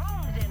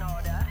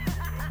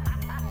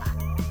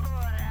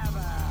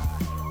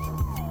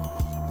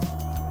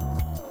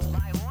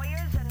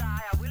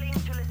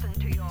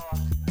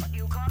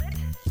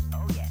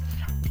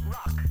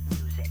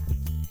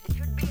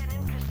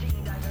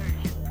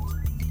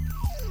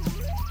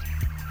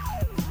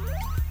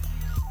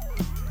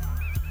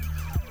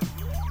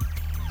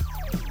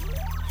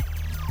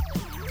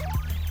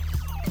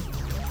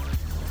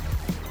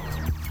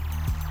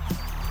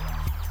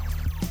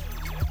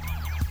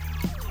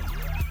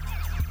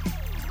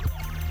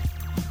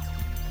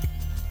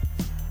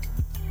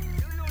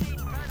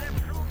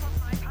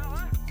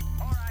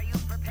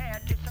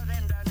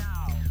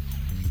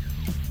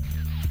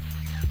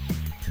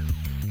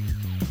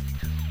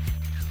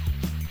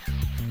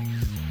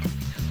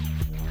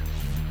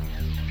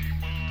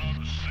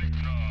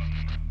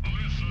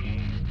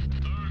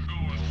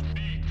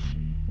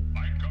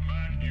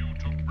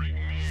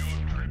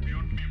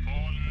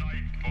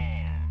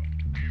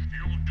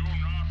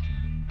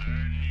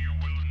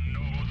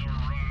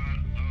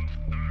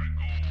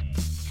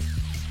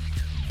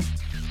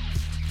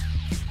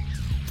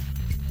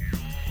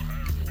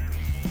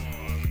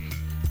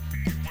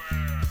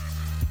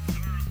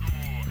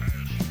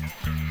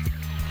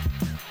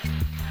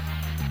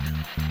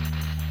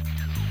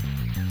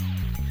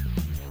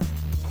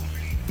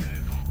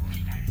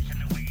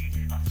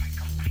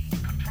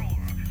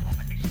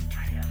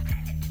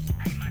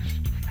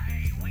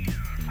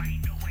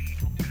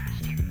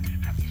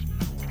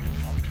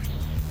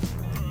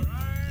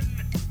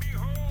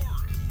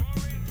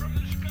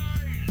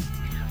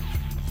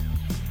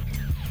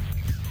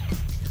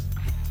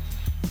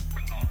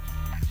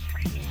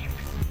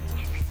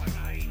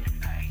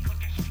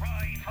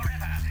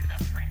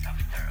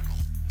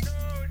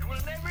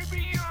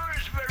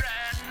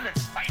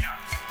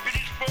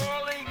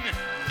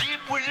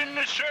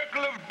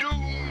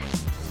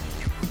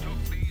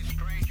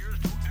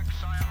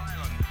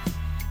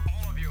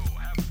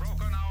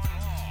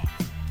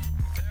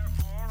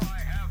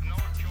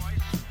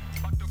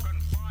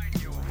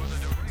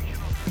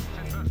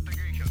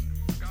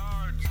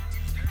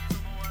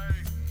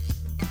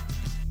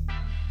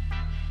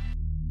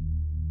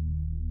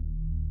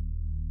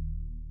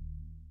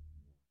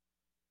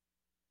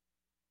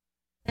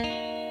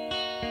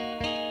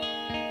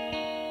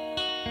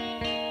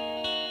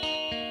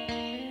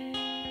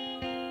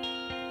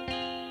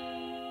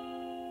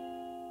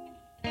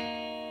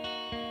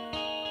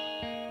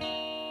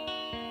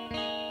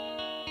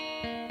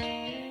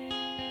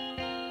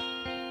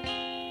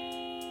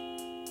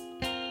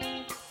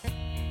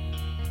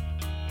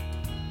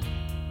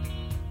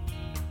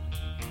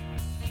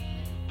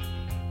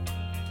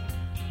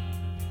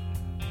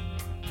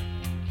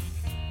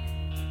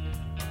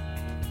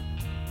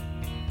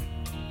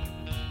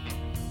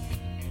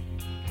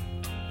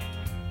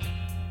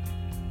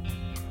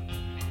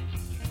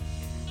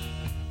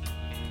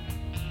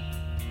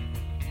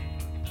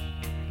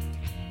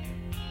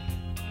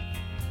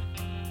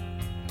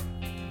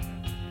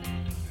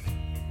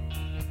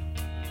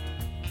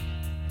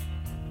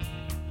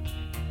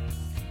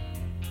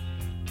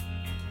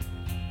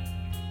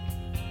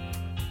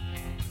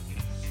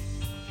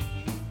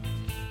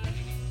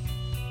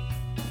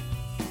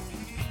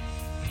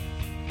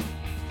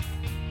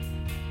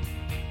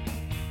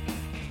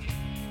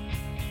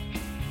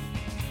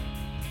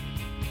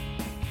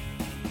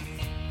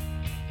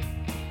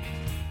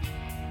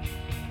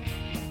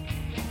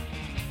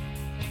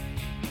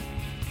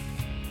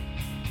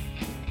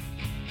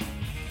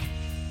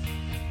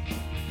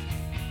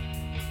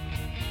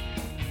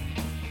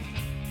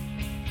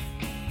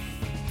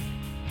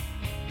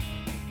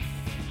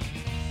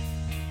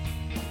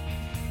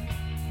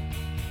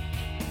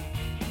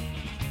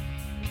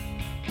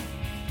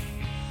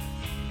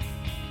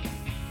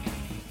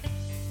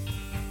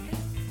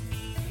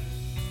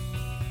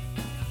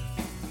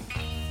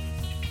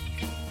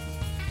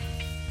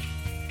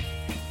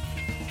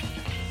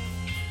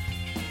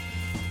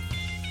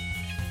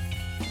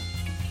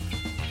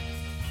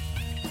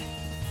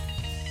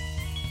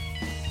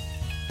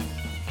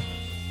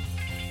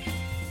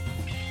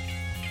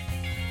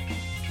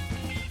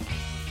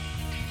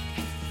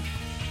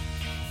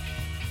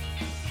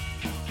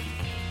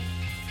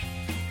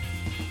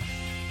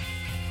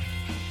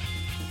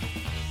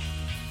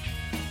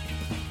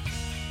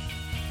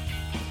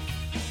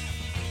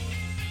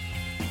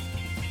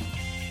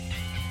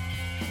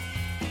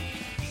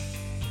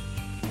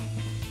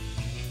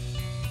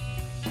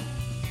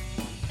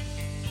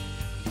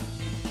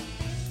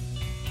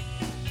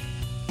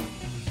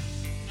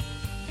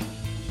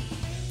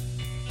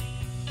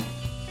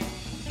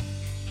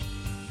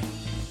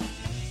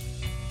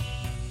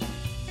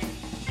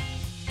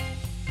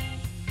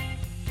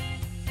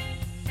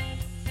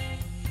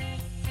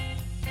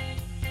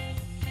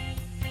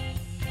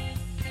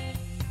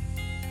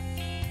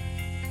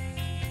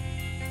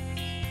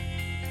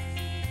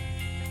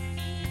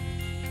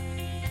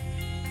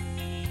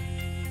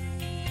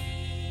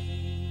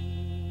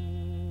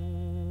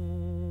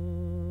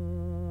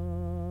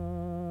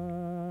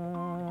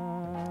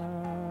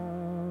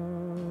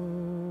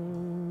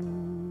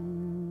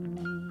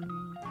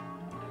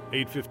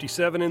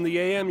 8:57 in the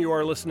AM, you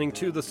are listening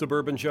to the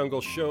Suburban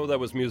Jungle Show. That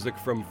was music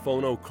from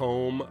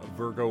Phonocomb,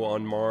 Virgo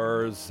on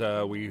Mars.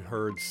 We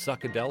heard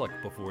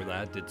Suckadelic before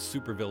that, did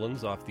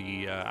Supervillains off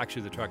the,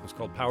 actually the track was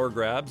called Power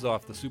Grabs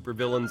off the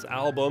Supervillains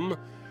album.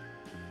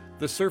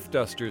 The Surf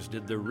Dusters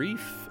did The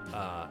Reef,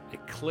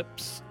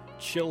 Eclipse,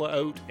 Chill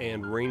Out,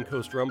 and Rain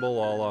Coast Rumble,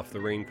 all off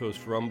the Rain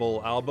Coast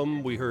Rumble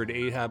album. We heard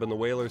Ahab and the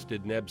Wailers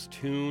did Neb's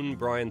Tune.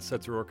 Brian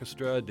Setzer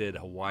Orchestra did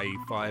Hawaii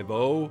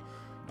 5-0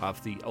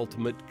 off the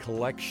Ultimate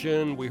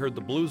Collection. We heard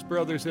the Blues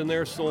Brothers in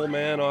there, Soul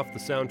Man off the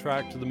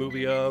soundtrack to the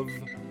movie of.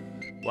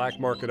 Black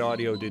Market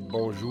Audio did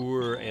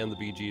Bonjour, and the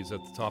Bee Gees at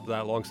the top of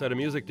that. Alongside of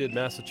music did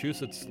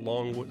Massachusetts,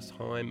 Long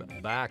Time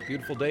Back.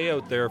 Beautiful day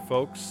out there,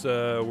 folks.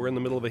 We're in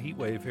the middle of a heat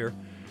wave here,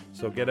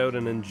 so get out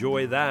and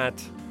enjoy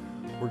that.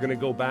 We're going to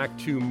go back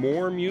to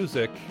more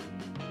music.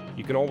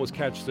 You can always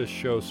catch this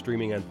show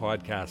streaming and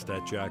podcast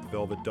at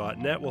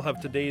jackvelvet.net. We'll have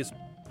today's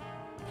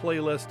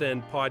playlist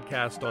and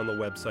podcast on the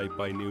website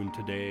by noon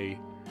today.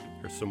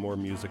 Here's some more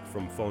music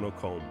from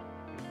Phonocomb.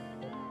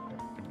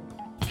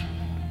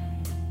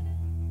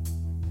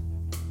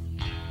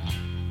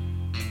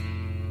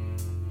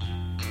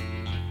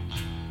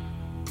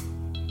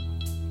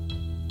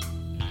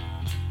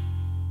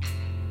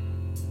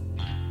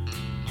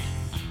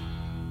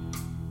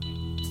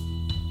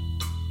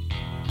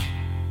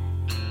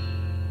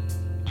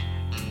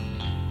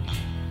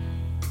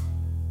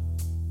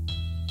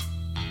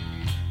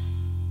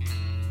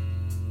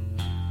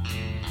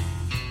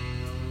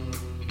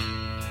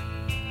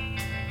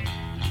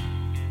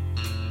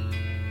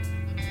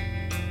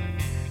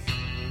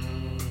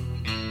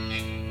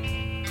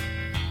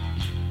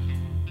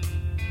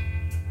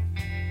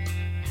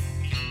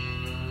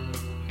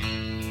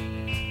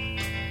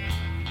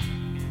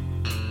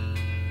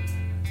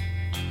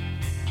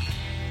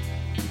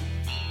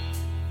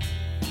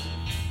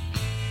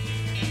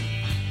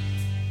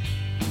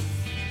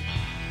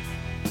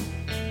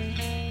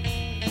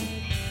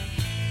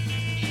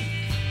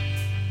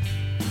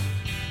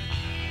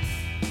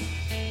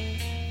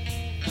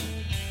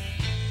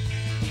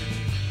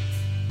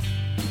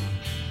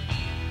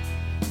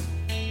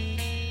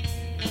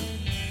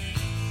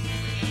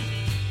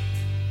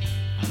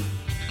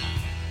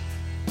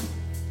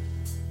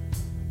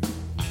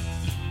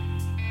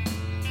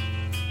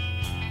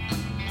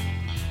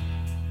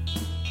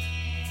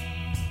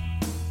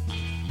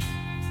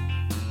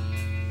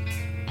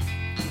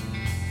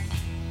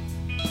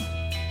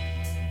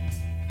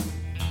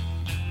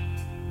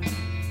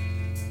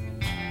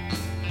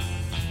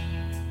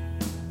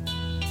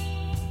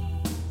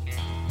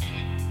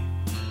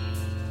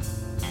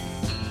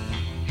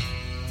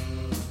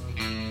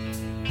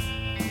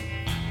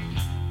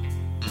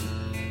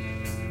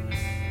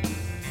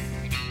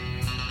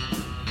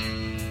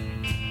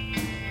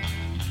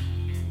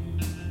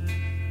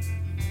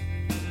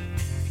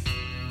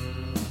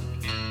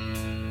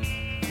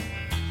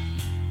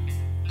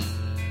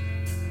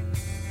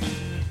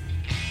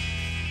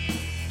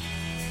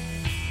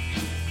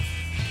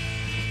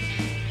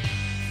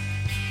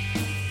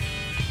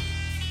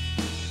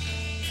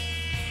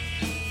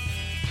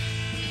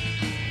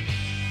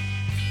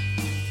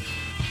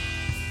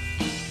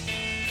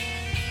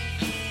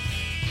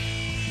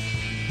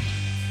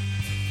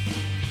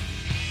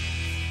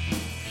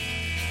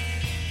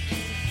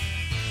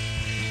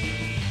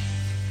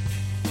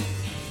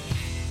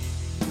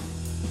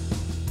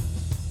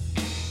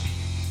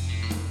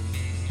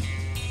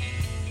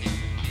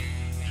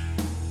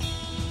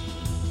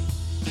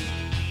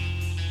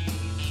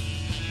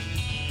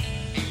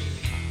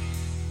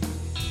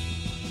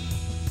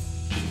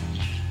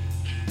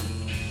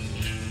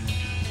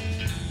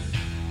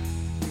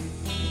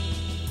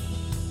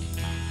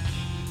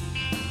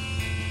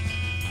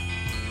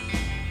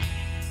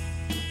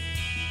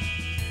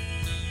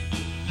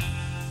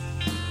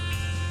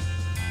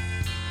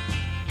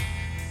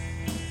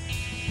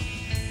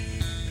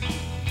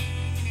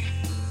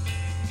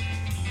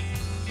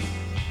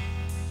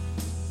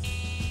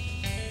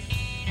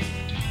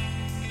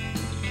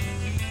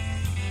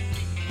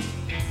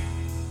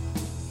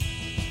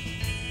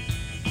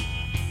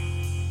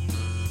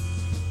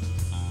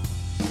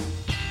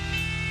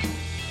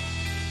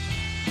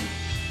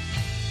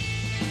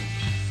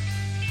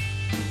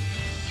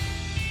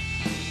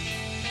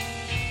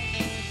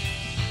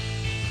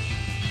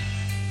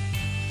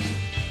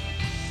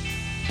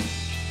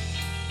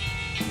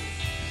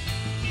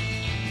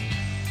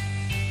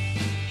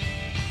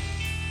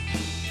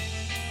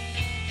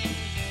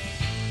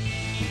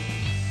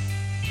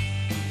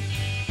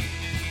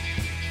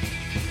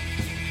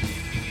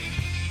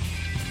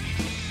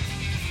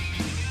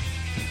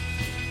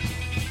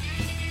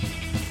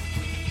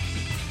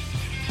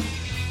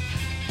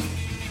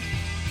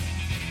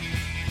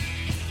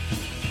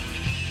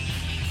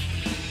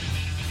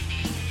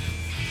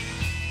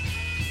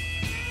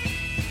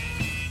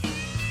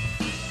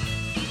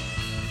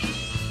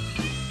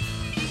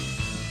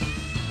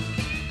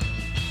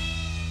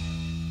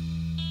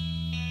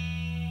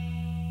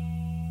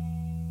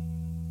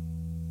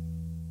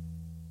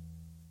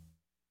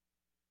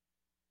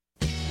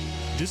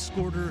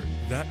 Discorder,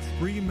 that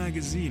free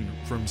magazine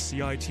from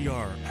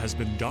CITR, has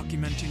been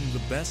documenting the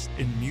best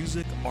in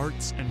music,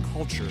 arts, and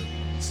culture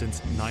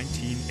since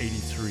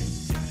 1983.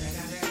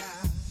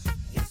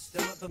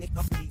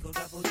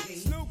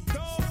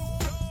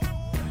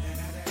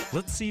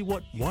 Let's see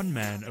what one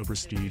man of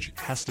prestige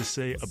has to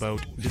say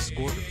about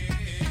Discorder.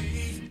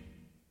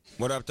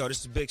 What up, though? This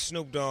is Big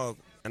Snoop Dogg,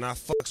 and I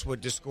fucks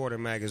with Discorder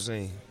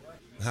magazine.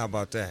 How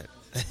about that?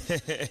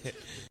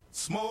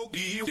 Smoke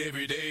you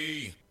every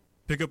day.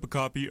 Pick up a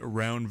copy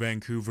around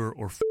Vancouver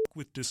or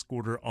with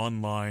Discorder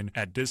online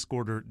at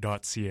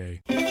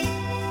discorder.ca.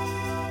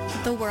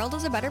 The world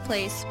is a better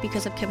place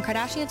because of Kim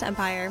Kardashian's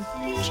empire,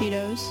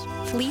 Cheetos,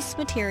 fleece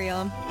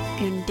material,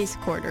 and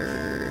Discorder.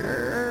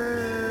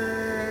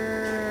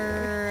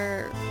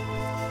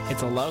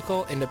 It's a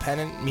local,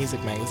 independent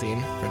music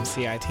magazine from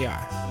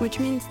CITR. Which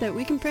means that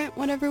we can print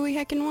whatever we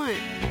heckin' want.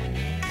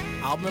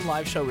 Album and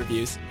live show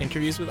reviews,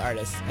 interviews with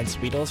artists, and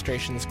sweet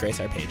illustrations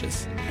grace our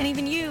pages. And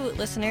even you,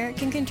 listener,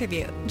 can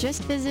contribute.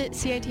 Just visit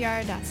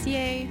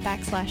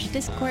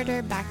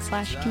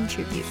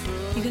citr.ca/discorder/contribute.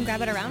 You can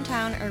grab it around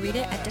town or read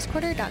it at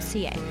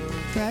discorder.ca.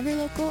 Forever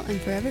local and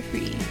forever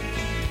free.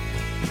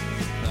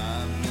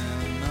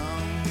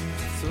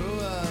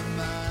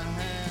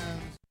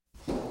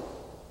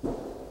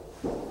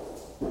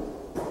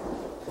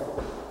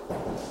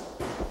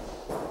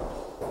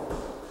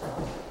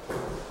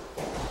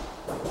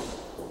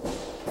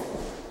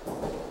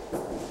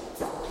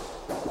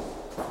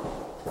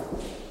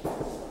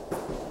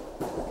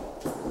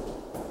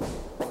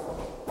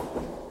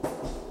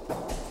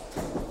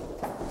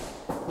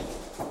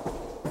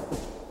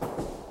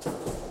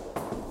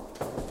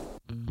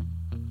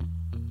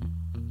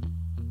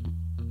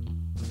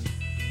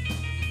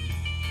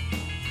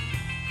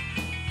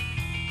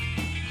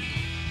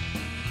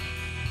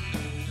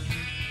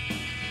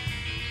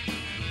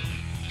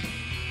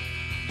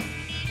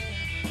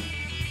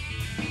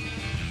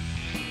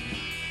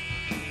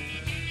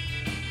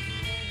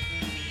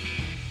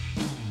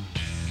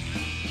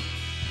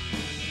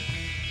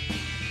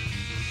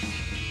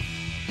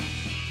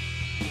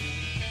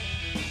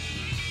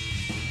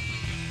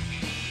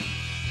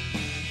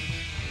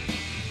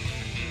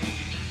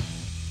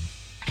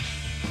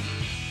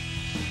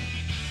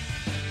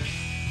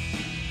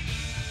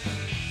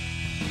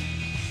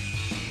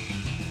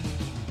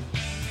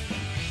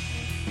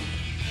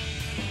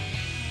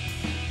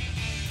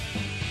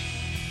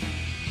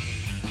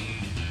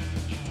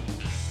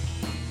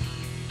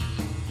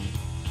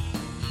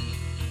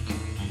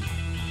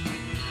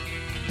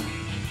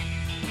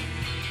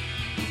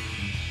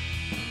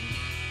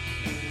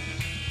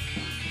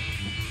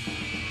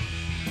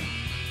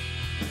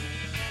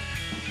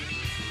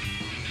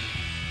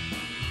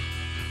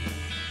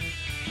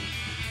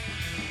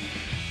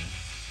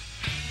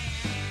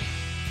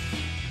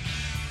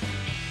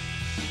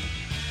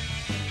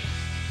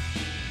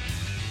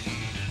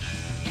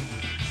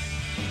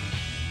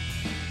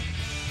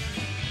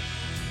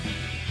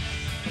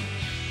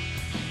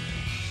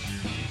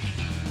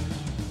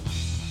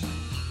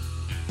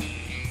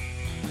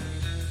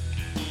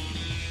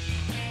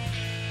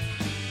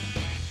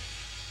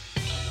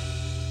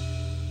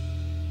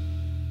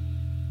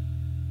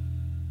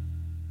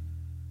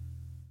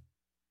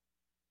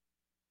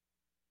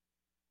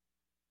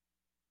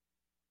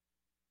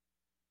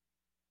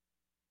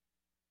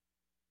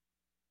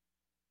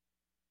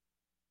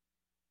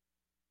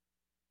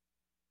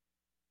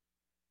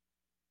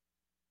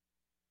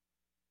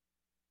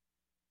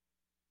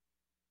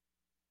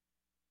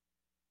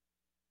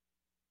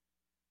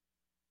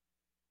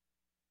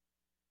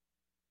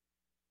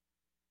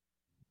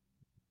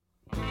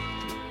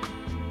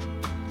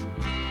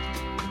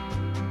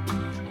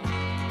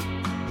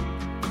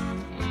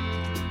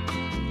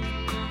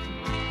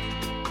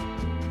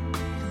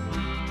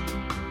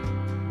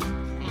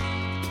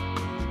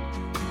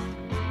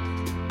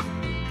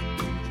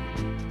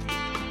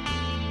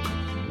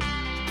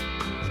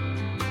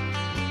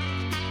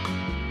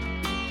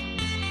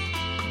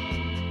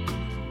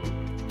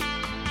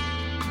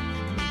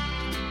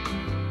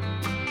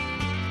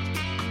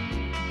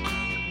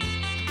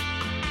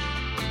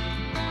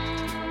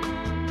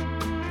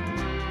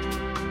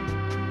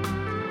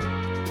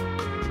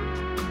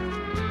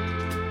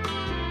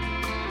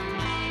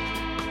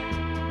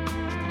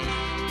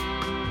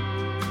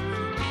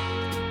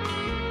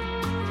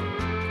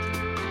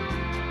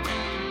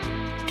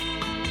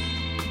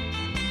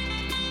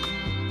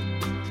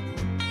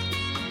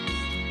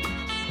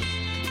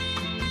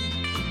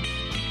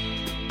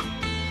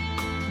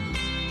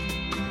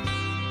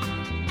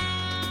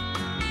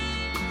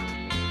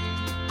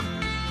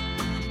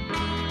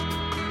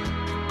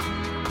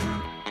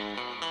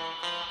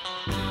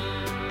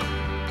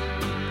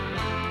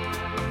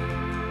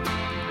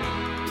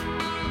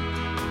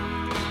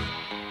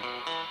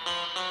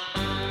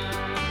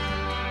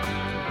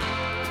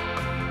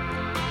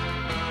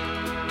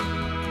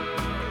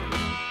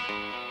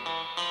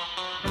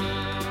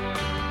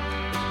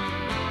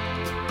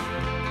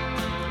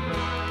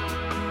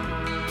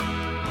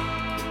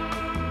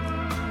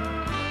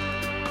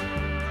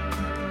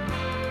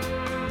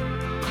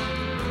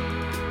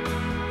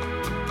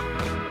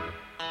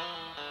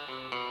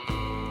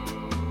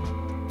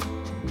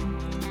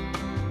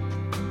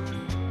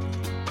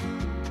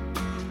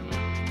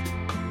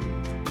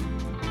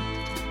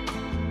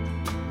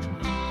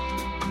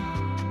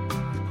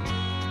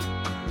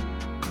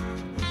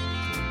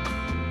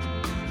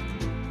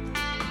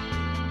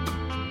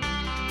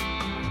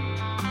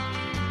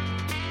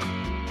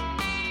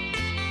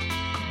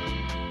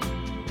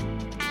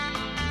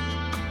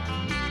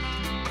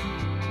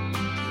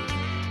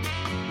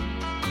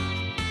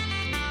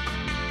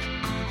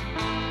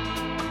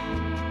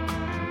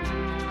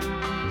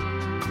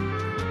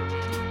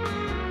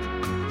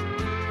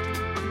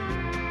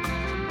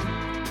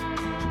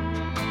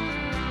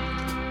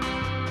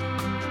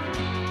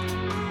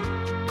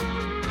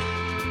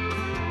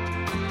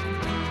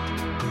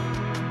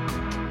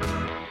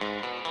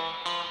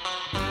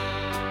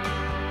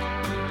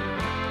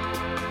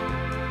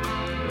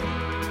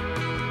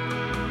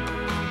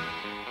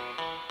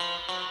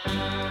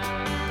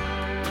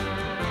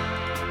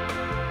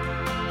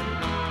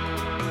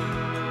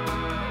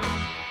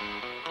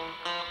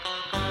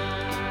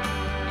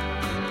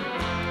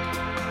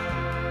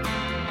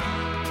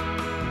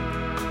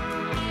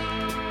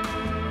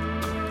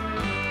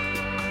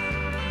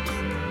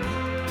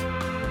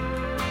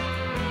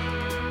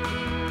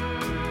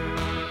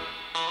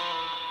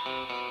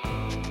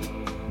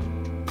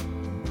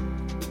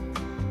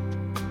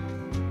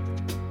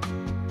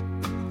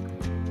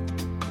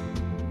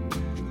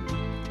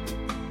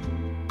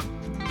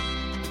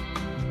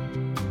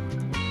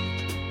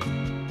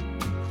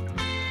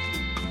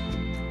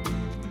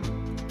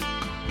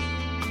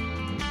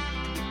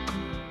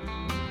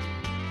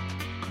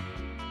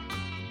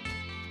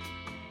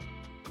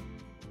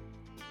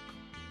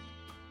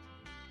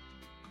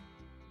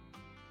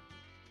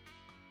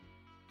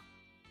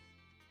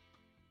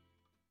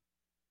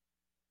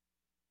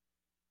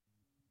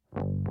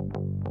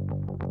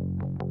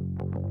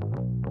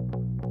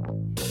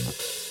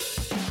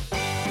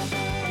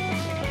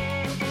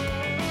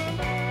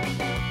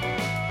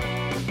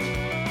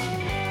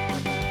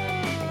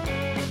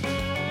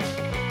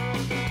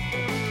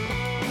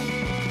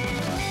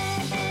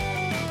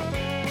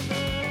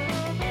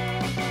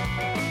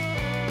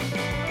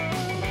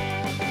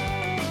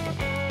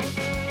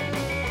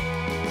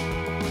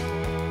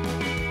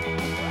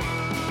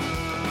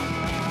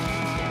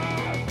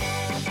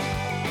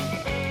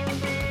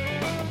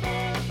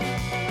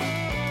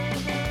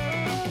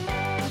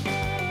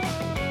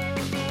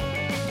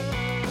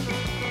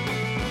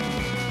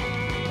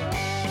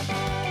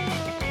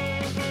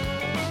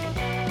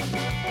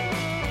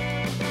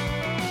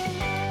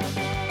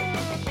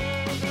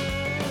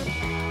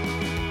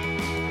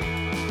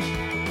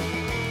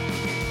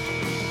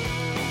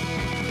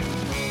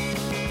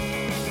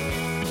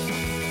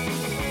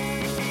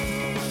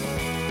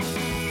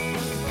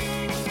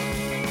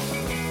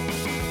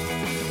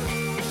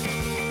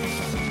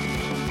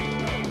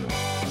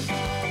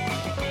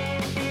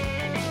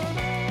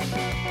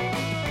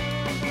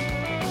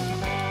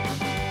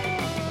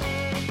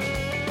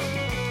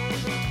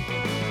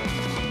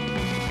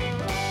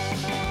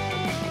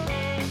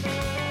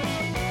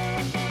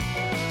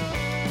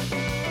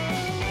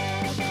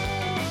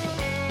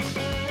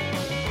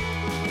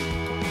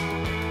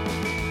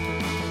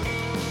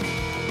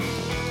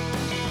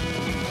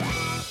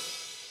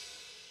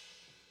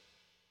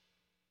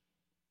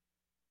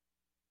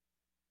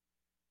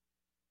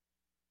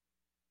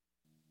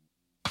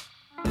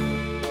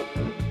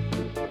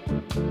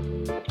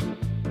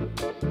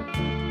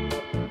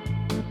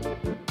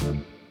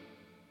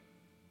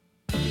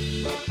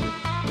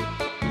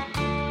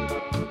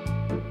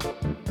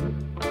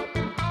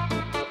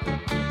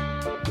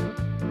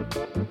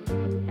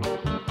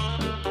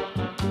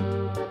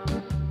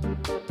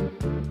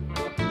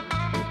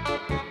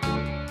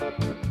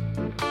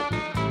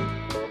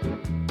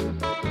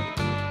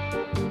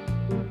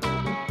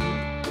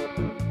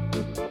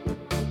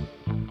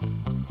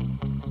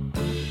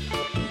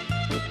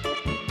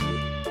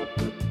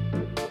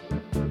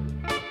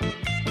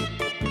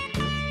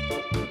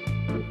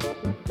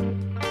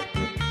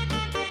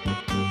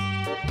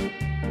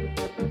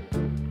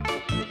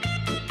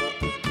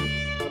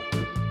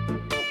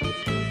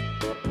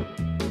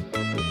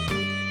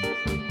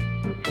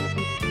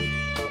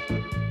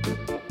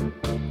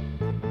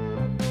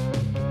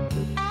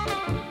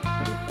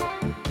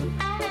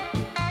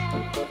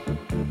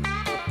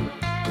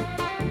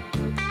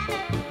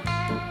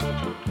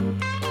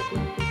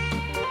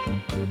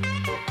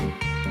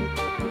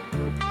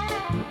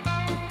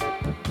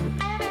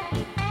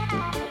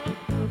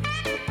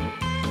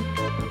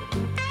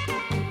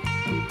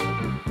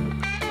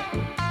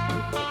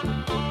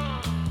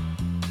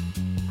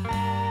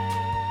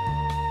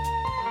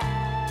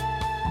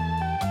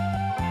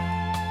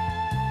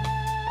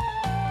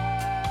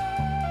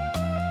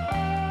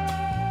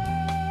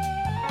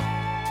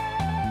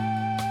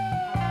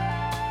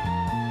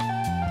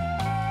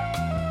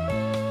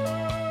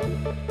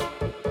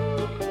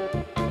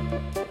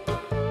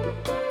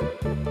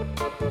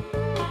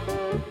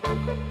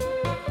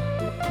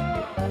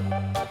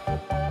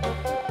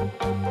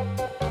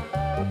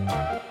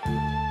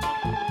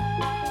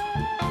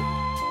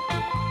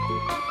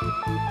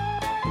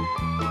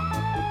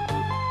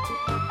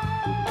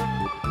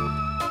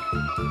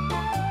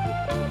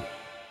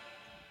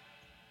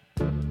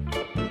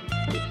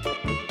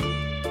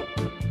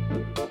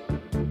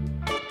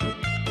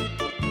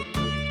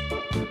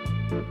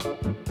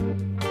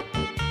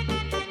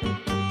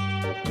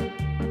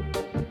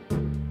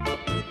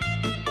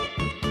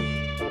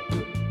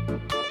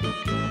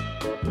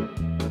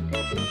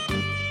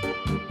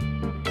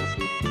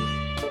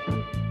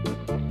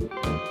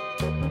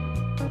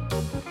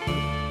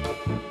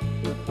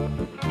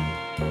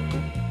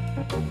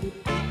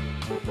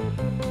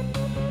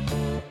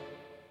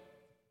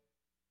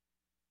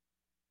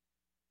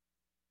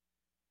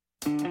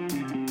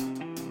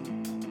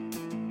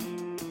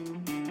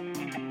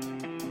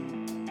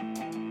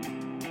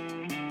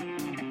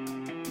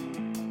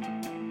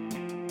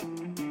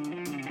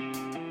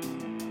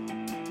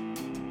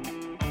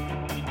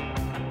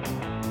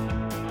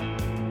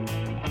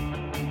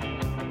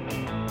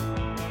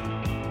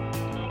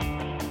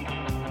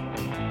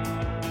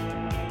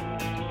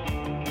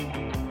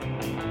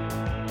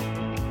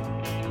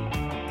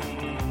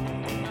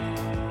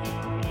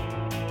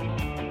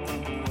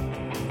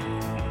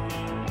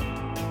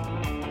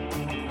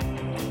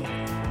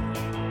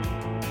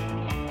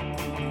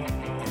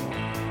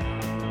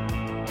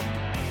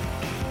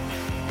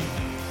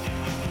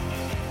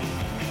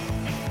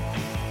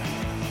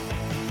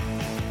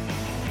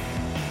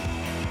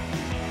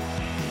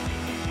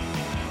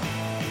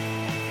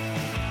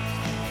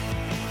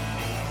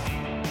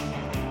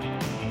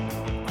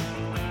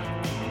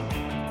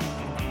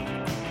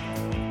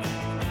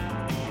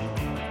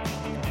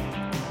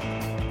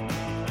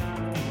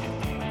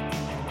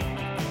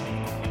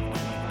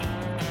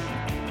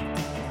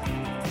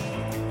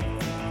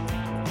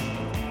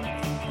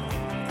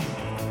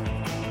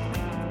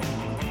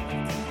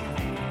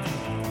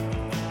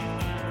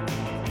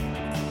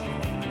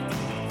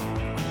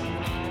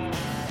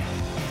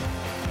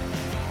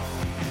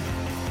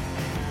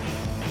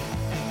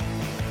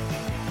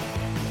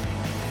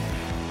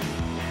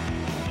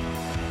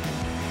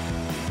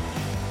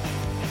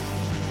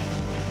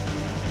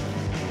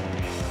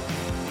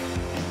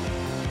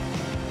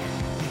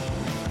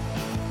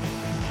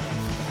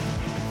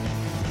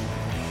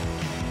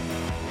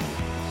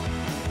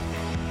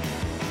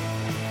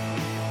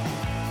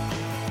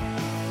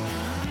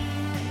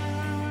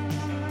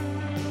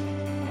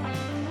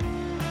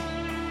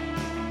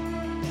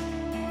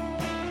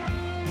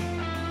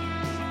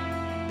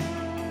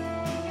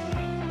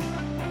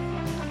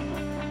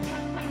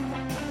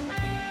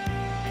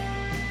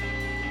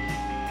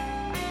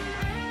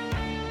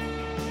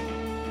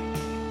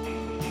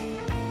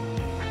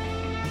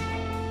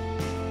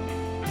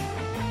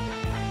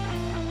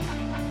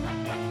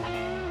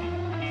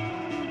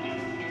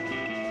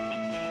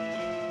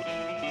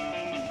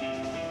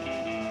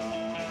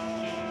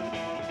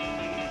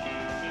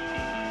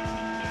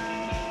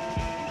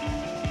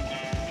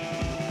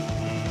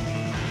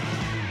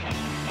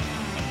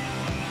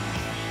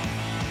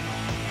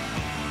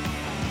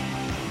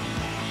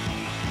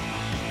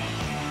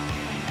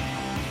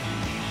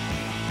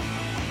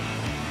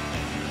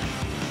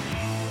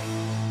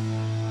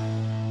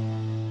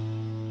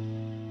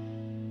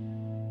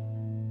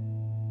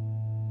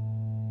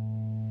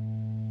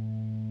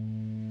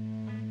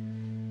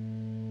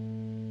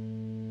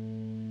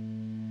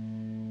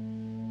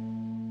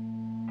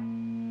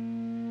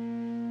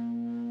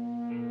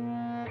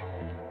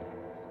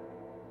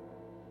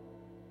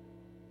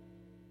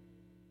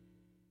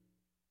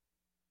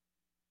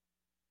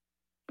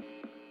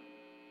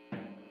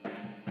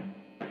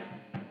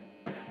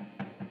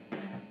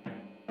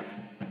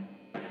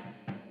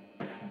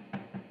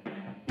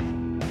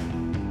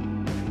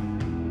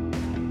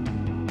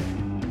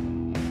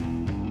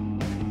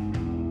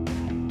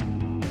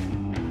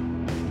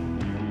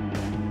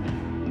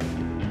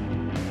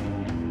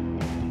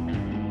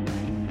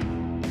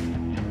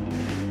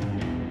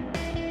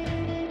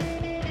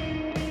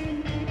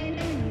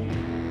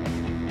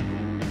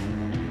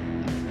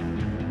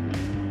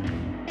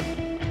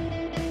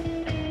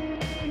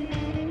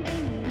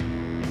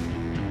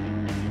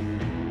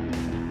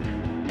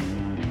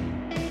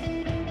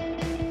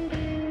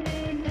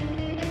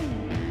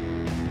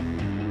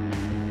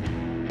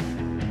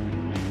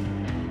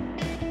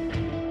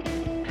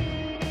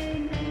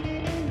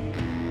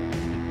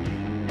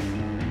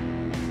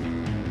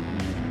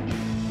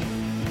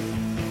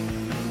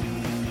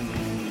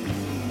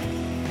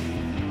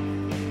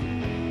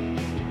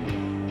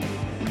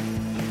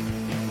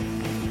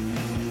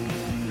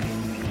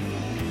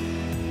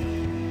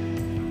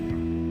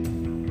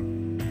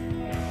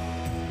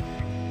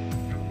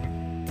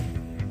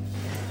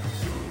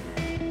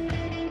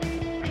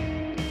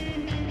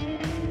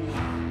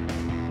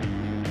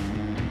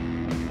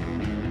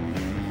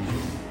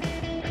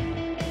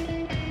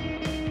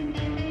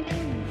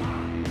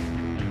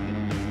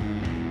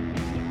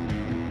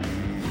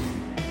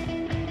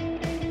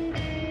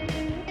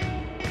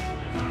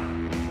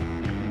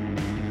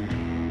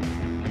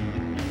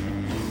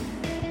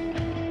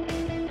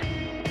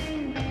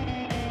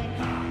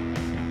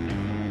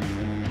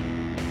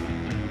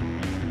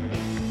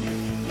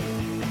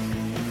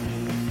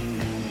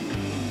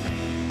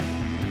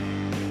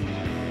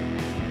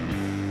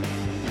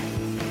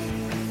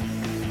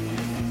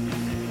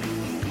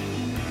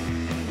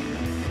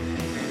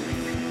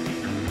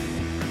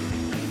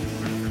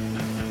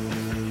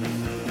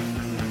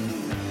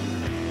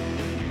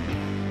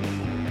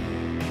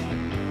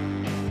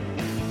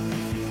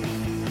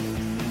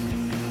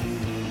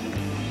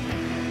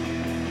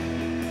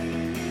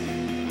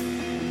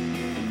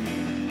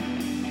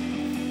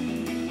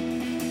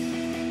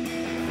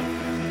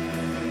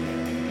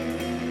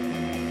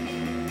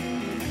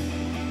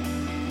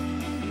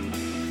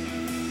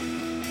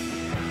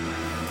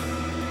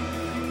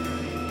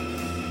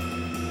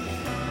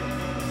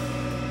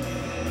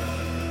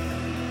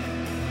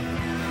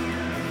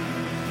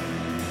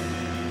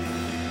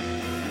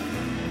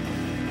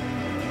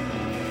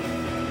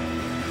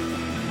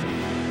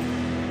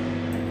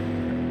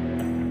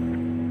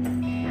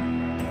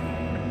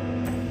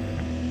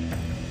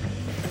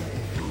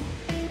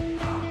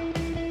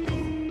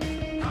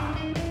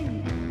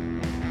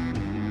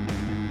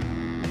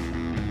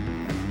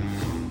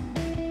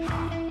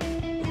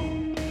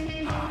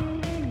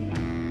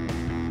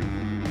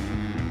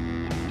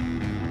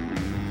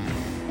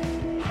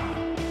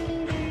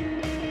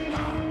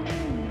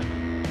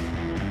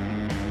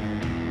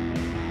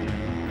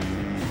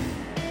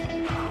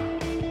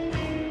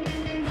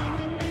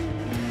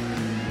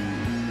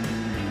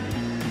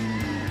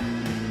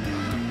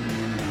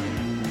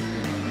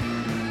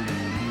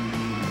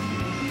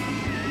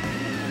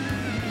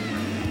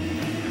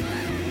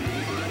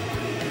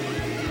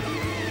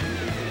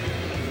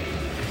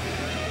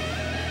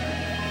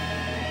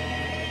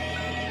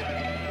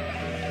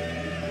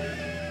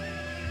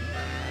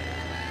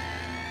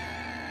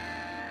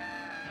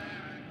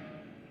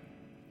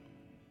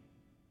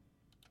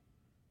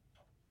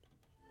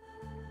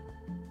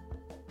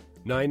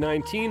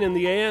 9:19 in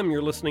the AM,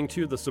 you're listening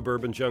to the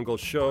Suburban Jungle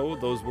Show.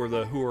 Those were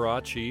the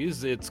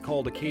Huaraches. It's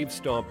called A Cave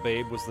Stomp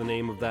Babe was the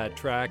name of that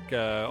track.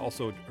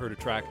 Also heard a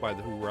track by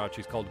the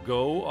Huaraches called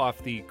Go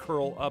off the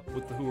Curl Up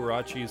with the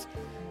Huaraches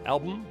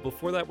album.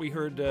 Before that we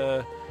heard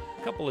a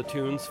couple of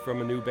tunes from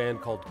a new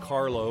band called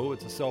Carlo.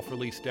 It's a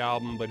self-released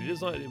album, but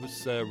it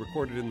was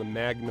recorded in the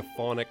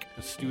Magnaphonic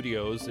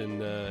Studios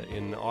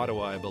in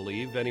Ottawa, I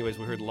believe. Anyways,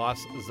 we heard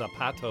Los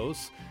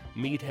Zapatos,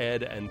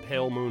 Meathead, and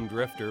Pale Moon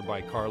Drifter by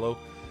Carlo.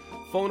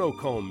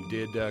 Phonocomb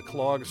did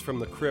Clogs from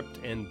the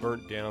Crypt and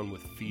Burnt Down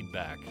with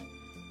Feedback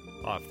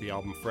off the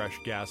album Fresh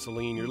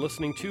Gasoline. You're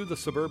listening to the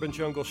Suburban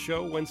Jungle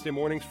Show Wednesday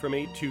mornings from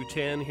 8 to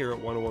 10 here at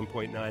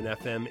 101.9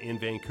 FM in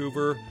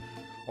Vancouver.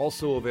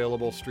 Also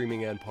available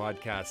streaming and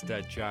podcast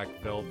at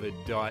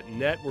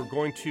jackvelvet.net. We're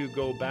going to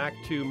go back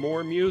to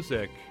more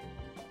music.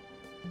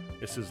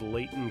 This is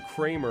Leighton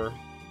Kramer,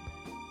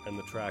 and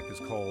the track is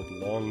called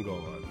Long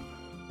Gone.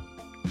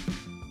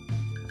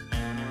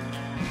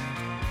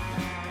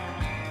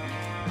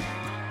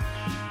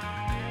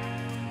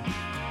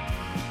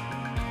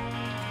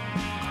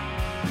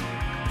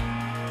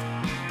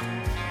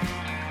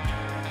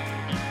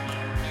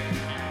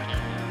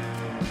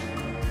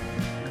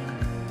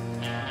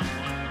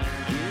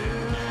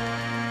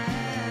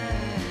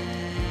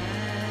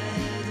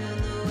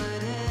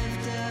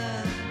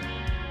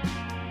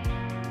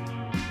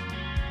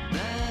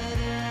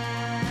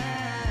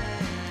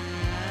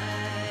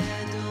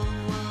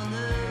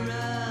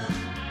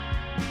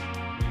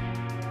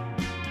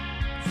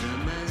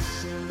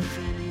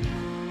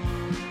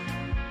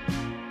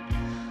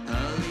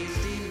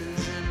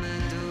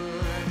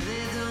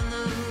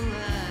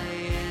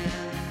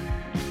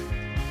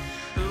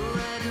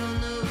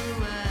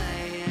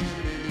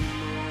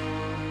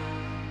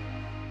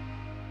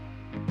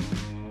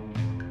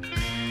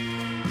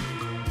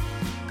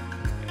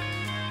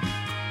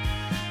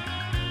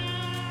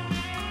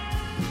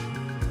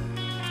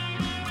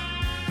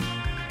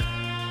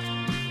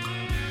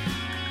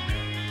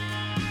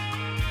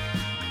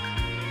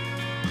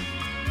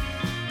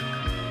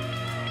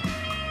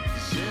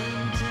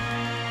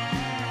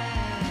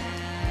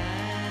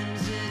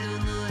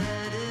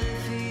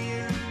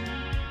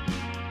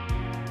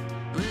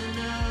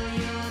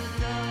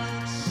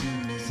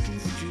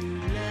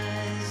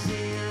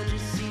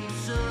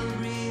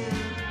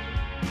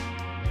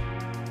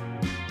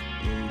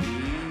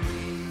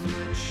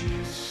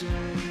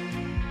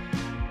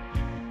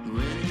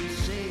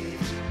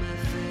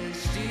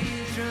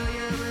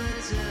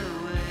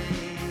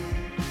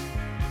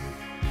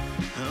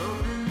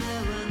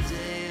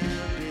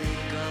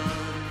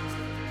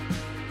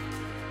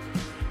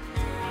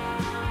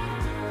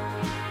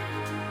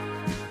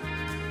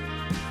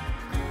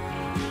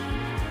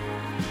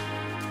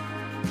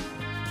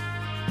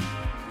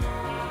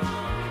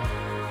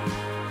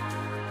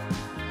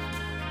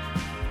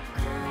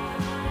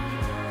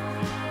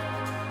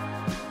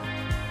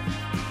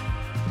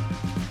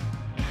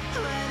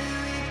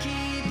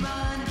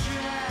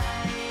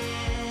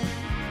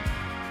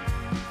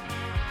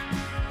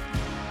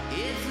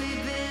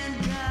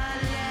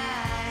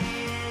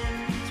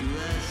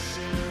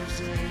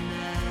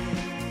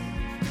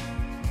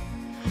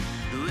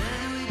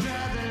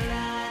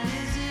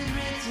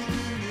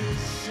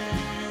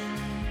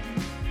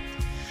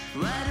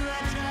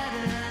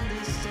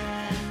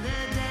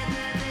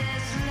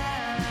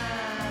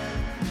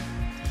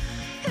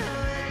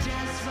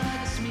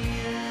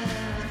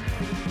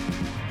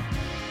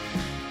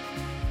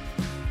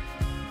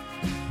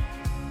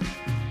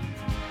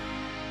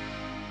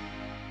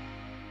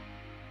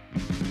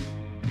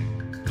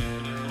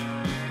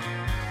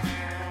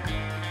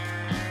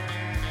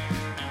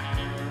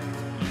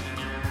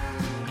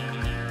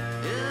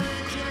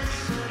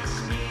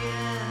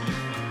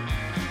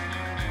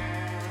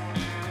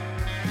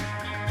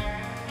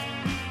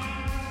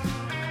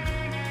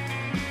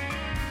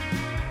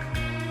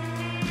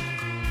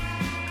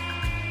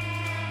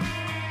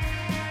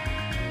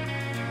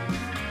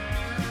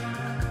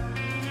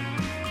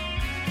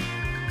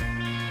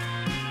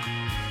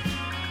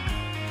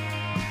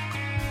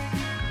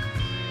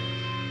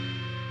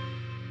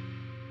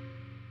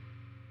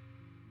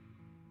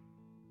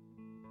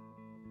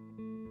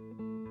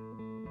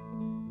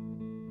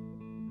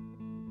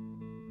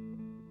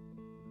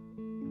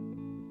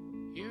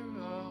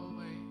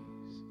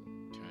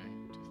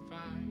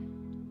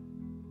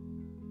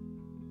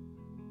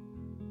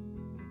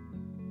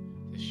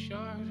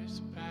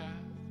 shortest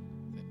path,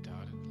 the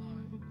dotted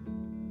line.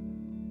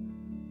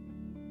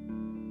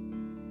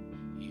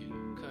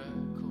 You cut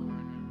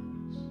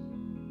corners.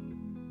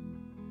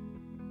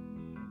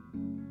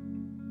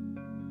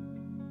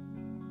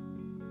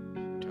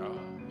 Draw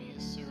me a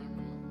circle.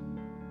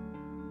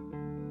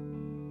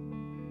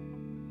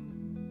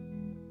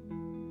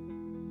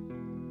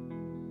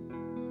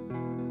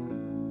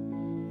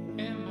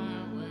 Am I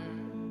where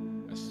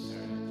I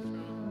started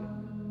from?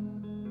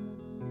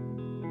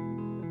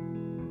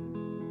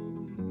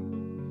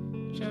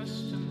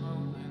 Just a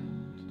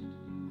moment,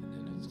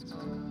 and then it's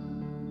gone.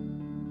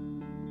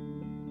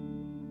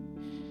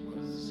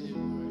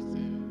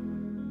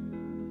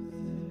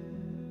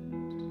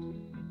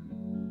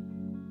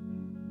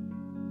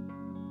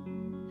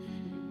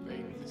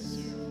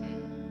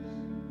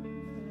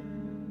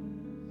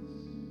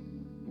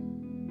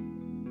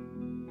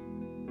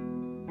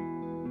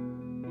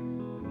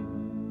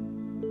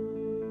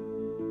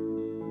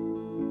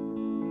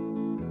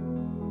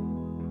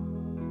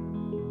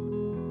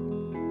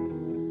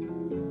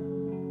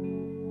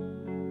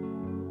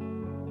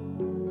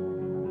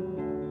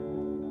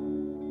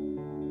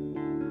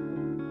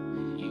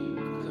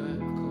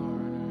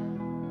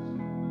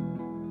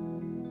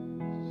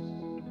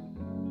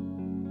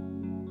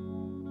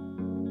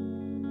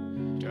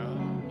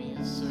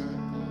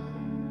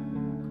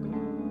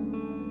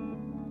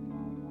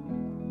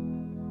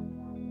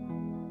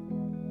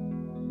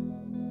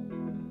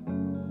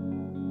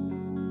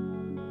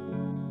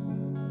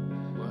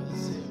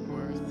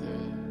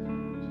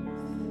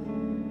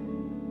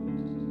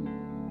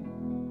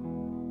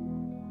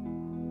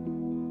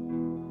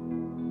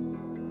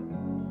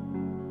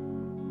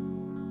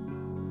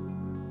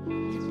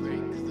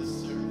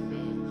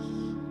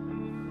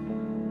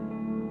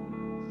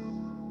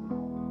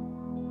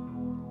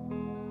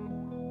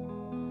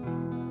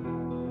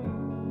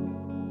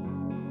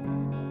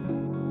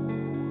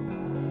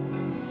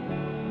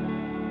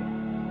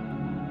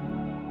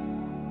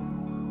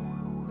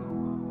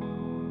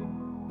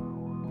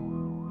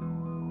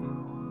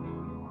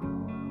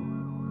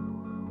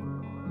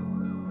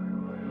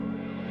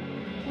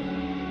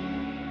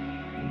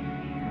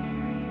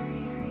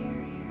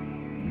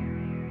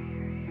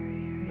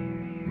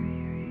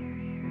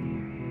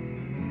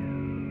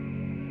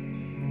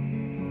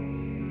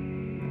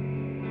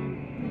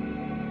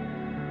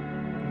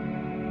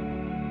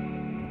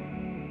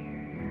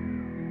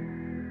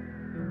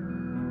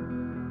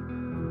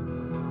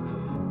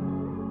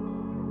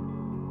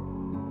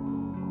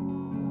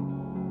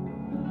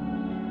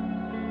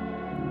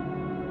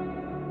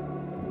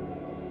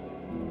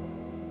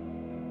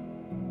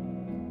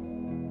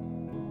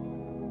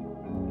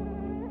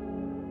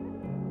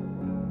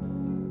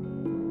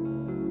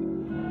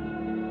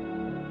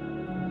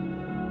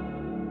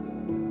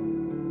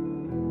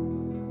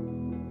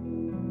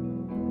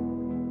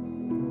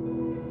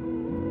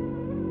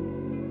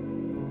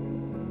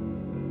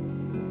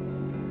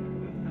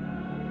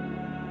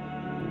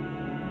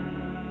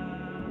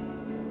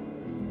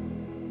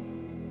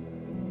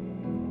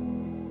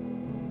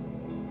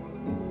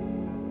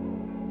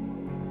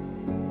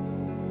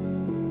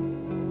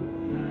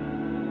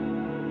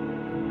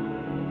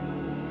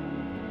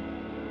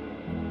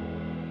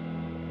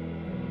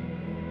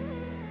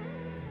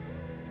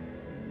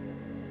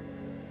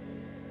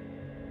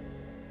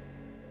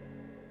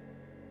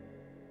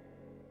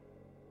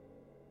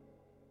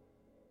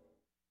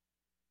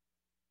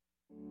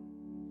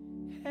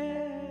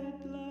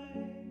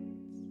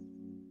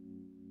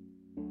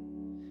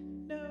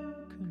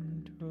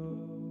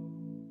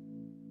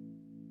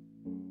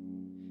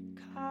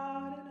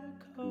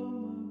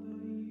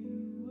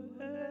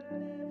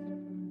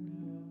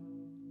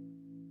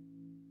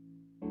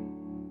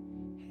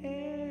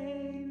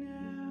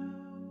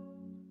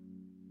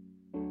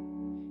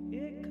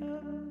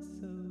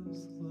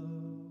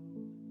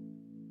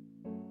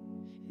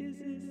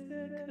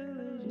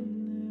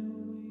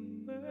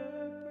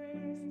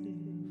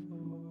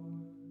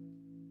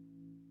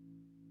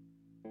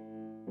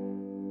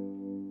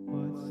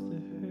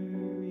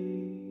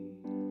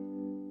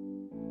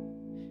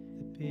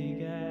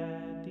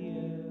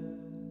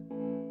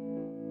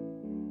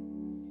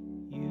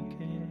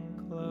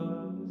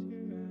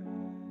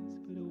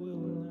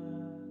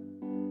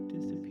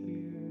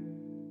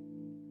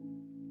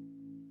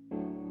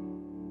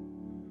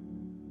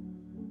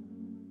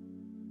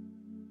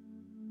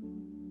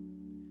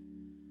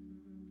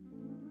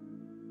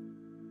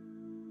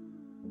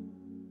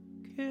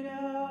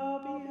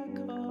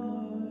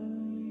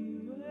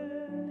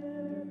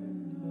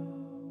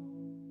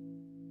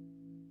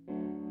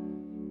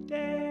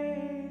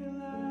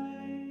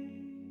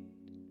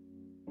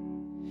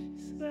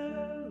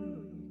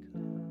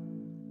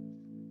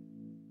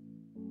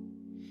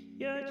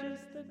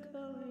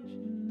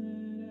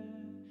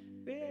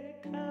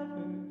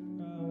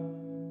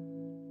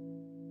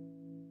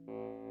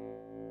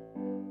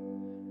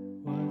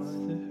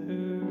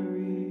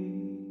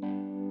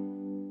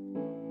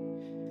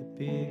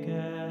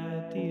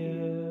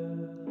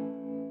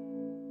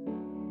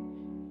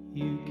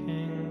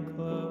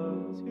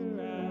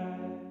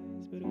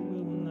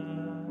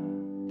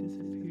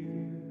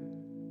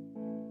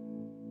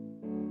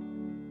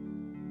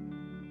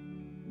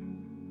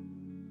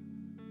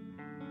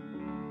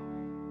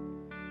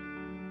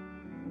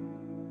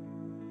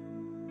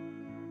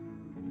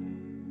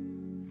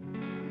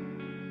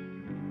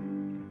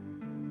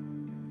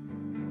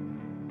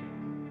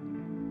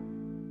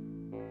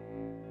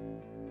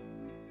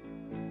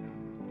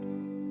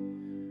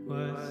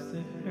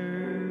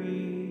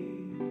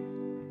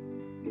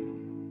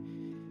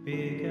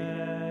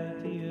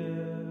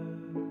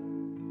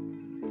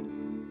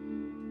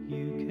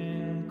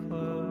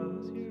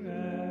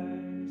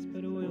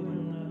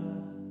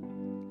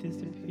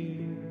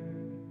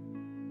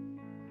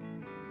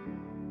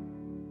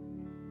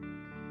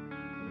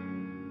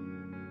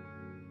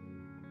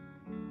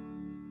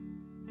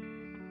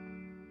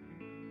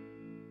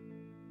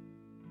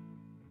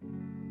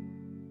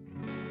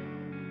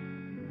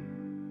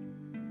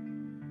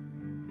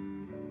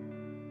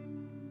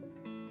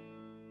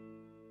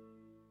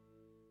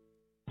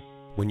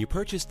 When you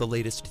purchase the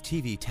latest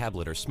TV,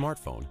 tablet, or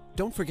smartphone,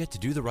 don't forget to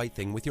do the right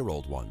thing with your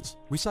old ones.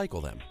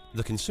 Recycle them.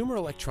 The Consumer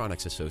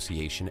Electronics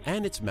Association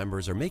and its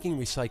members are making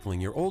recycling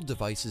your old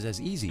devices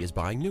as easy as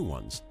buying new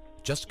ones.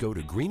 Just go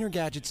to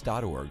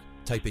greenergadgets.org,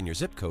 type in your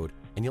zip code,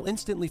 and you'll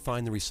instantly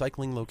find the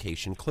recycling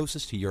location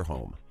closest to your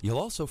home. You'll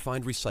also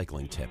find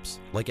recycling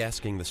tips, like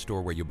asking the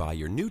store where you buy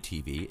your new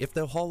TV if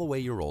they'll haul away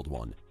your old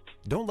one.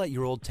 Don't let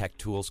your old tech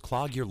tools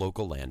clog your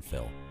local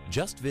landfill.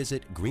 Just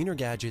visit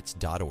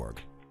greenergadgets.org.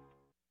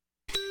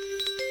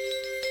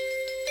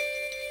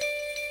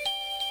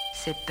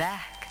 Sit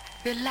back,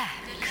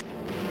 relax.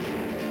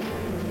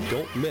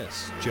 Don't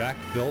miss Jack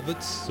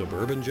Velvet's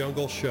Suburban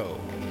Jungle Show,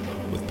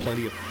 with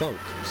plenty of funk,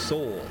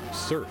 soul,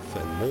 surf,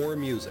 and more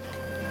music.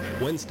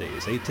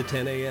 Wednesdays, 8 to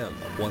 10 a.m.,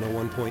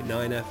 101.9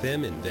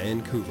 FM in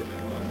Vancouver.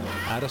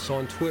 Add us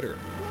on Twitter,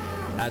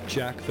 at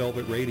Jack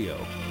Velvet Radio.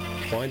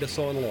 Find us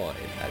online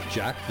at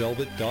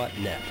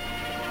jackvelvet.net.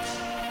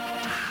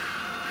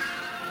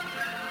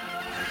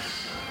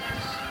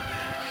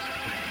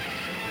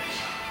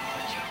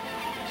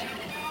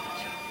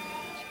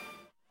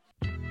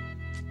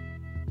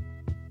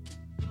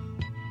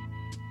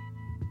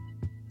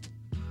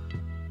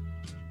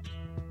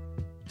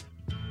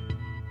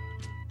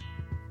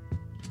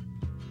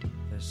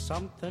 There's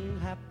something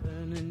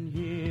happening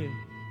here,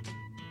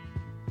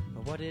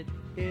 but what it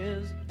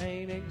is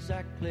ain't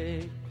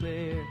exactly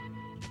clear.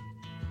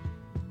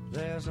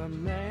 There's a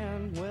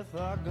man with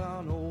a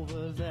gun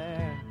over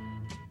there,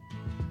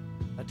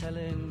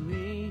 telling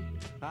me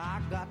I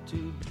got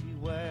to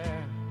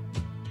beware.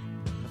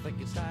 I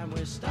think it's time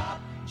we stop,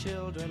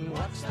 children.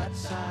 What's that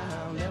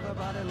sound?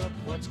 Everybody look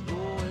what's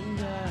going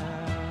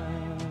down.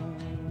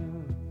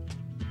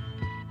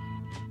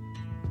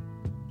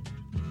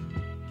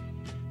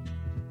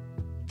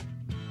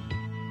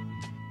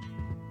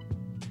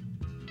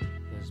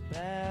 There's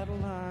battle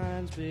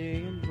lines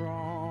being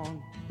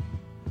drawn.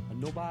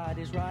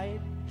 Nobody's right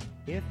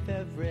if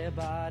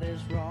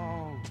everybody's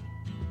wrong.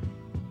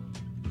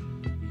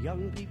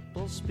 Young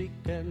people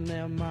speaking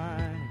their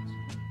minds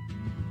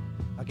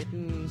are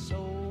getting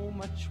so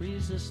much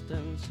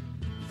resistance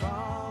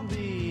from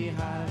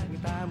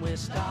behind. Time we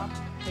stop.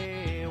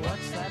 Hey,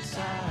 what's that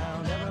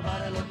sound?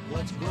 Everybody look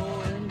what's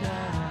going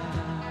down.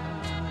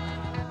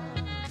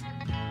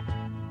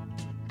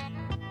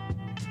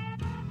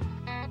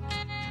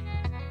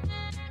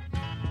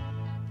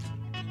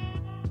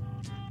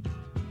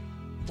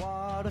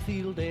 What a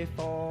field day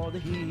for the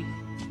heat.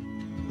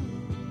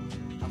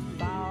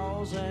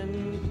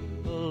 1,000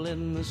 people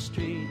in the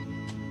street,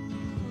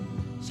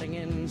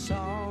 singing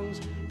songs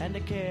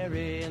and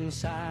carrying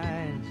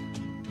signs.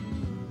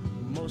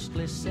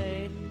 Mostly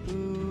say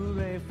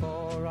hooray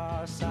for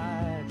our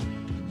side.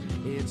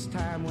 It's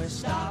time we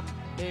stop.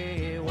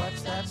 Hey,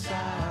 what's that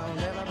sound?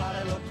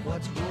 Everybody look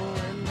what's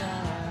going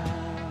down.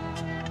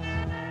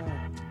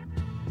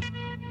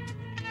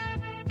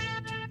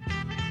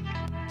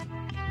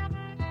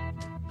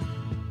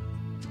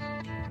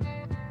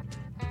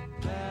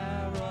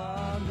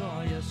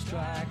 Paranoia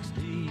strikes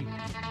deep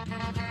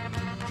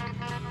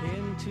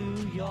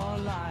into your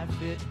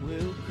life, it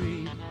will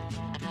creep.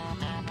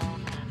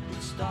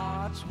 It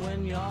starts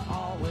when you're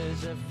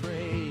always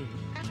afraid.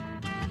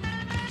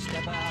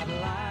 Step out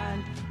of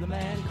line, the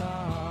man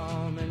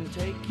come and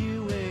take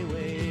you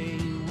away.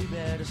 We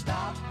better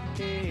stop.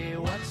 Hey,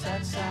 what's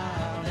that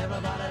sound?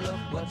 Everybody look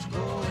what's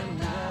going.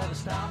 We better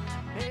stop.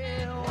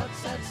 Hey,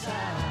 what's that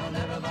sound?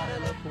 Everybody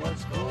look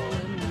what's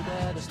going. We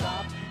better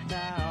stop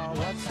now.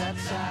 What's that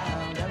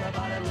sound?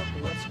 Everybody look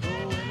what's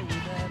going. We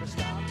better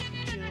stop.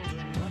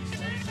 Children, what's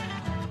that sound?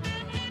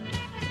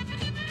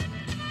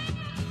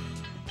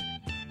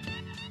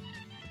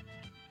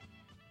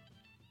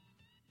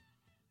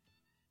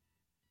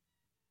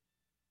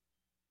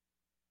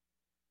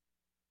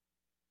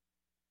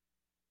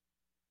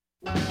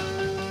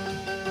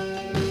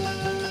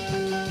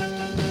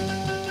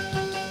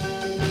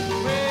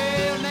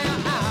 Well, now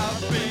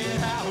I've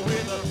been out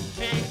with a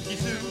Peggy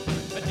Sue,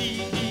 a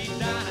Dee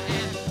Dinah,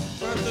 and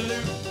Bertha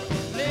Lou,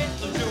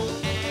 Little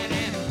Joanne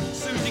and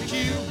Susie Q,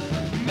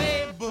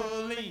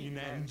 Maybelline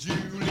and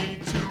Julie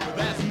too.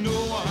 That's no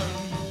one.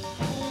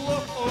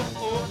 Oh, oh,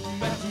 oh,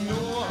 that's no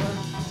one.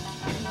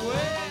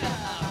 Well,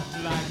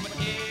 like my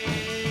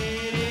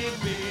itty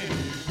bitty,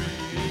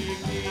 bitty,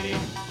 kitty,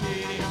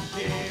 kitty,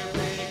 kitty,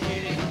 kitty,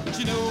 kitty.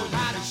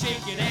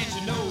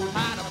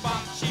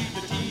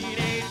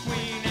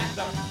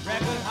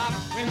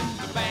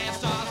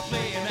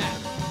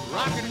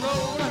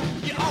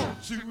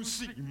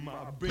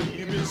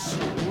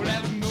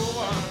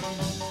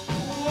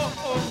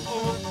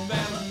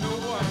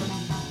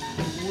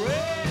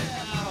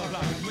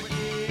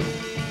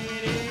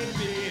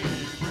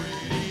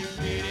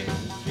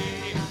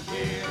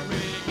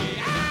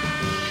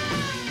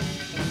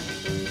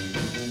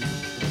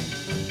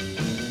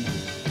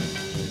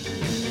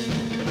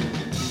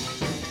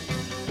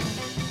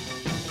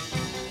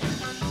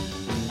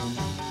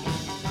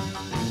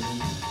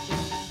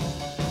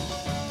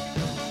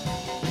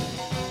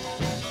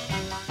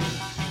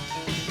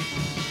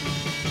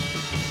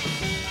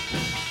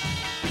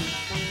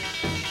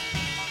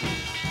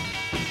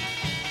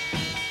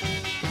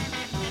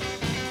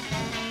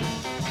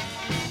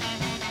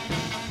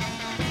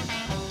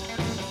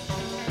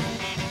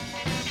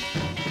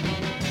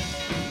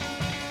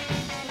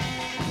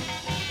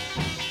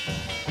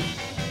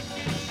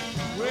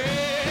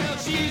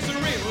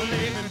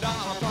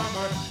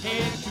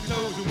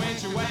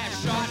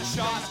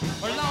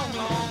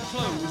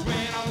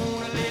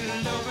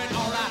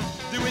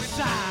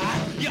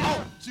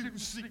 to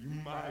see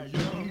my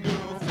young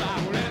girl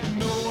fly. Let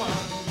no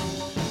one,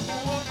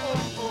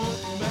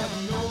 let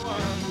no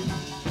one,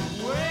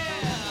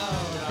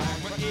 well,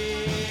 I'm an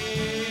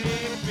itty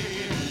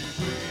bitty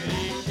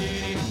pretty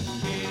kitty,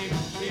 kitty,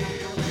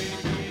 kitty,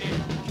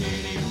 kitty,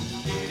 kitty,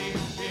 kitty,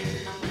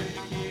 kitty, kitty, kitty,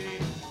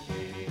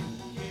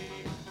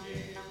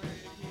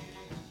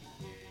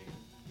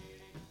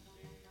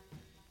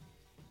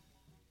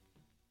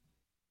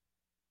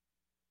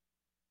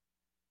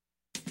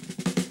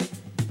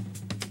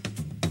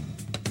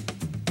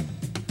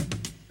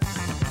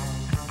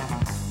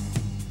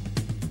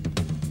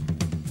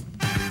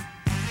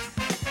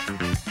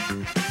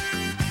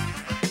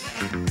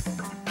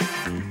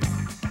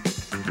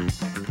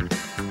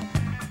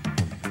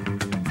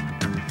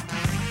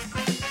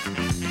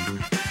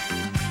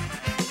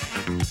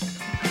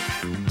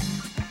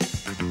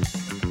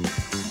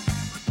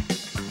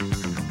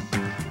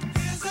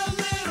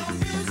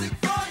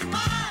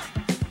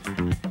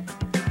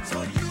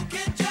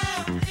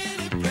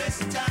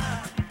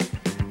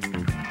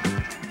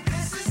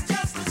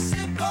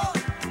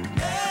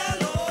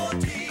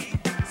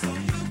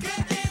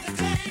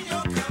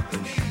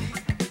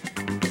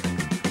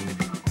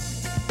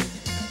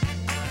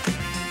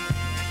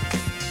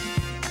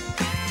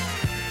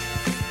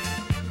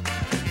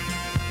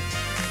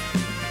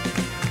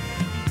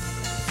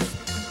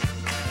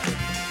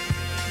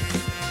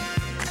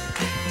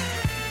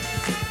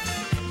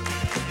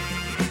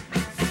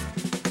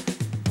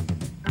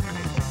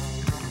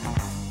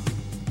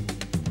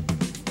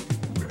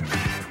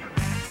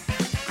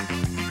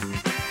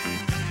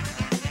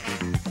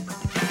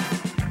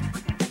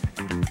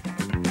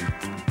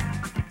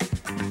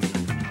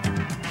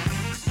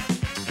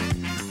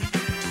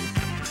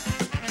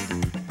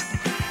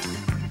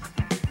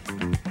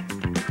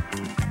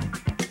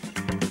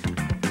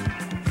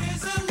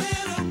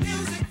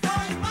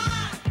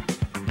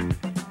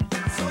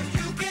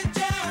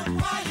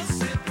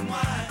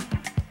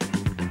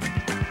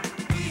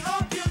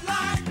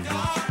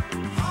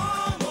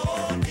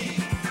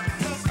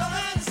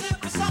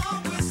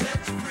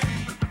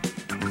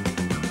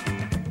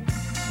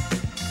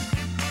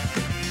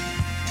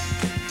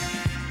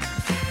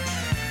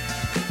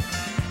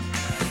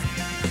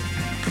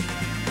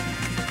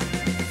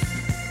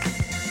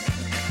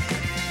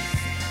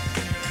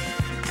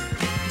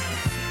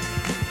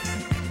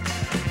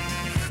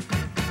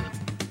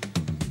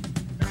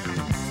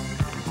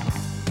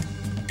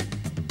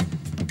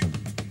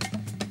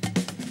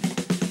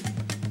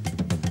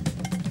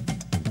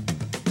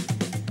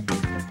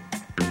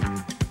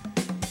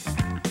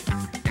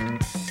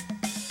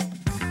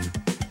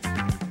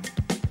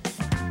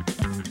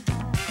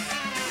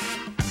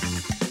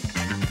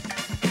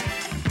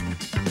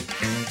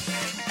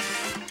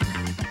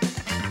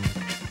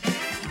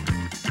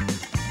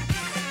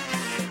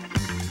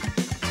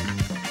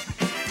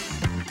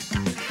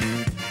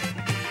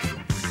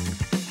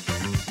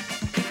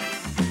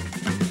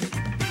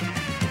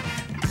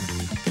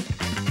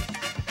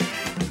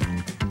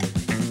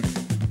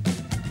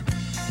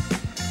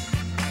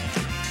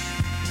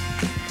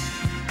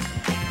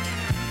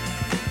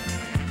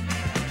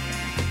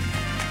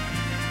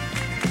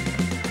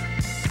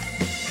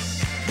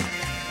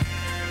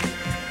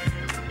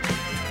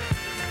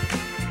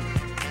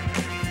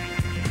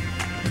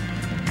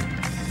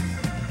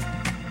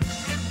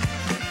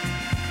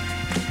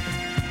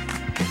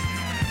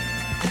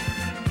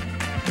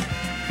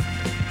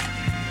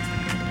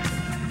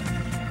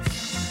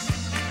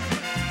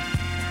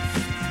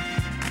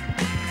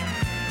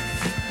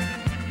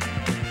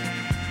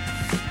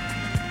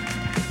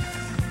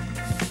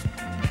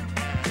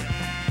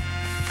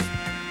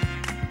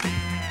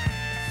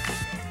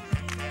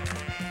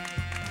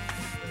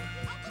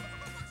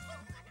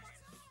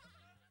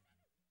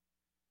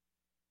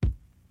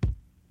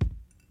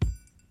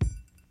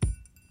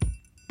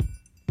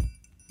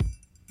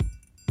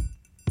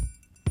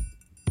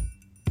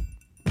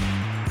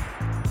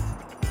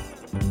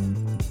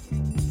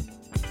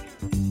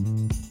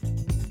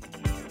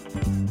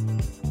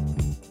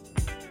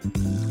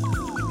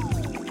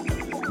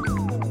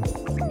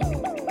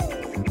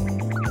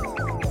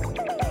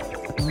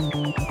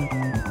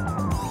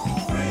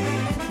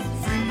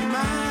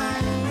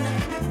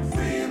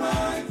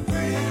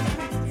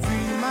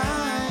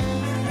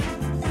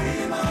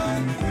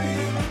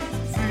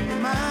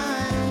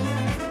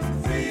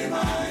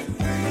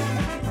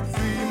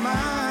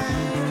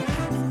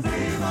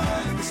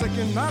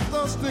 Second, not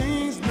those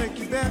things make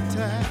you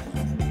better.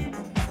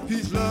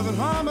 Peace, love, and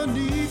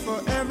harmony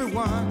for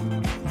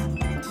everyone.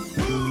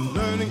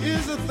 Learning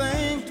is a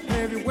thing to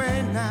pave your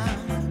way now.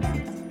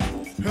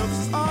 Helps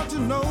us all to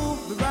know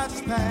the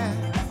righteous path.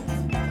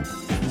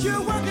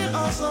 You're working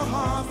all so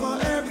hard for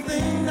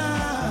everything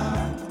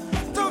now.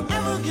 Don't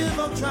ever give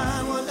up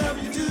trying whatever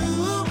you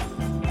do.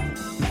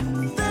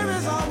 There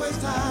is always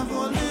time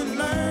for a little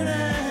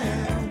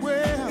learning.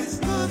 Well, it's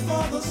good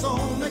for the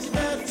soul, makes you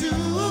better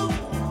too.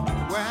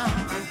 Well,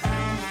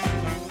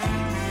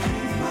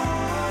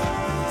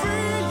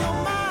 free your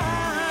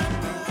mind.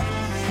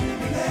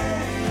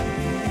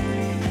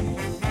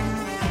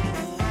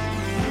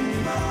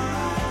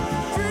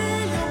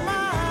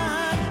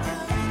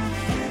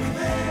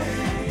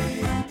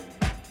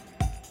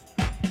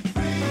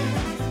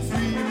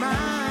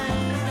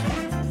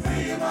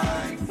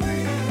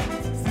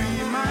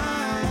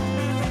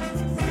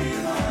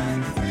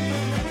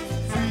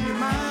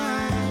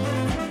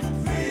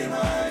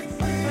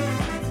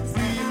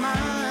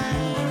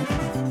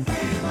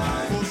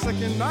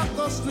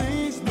 those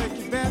things make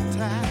you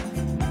baptized.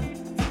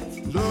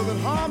 Love and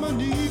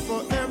harmony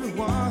for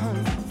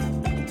everyone.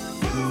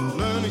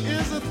 Learning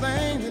is a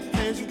thing that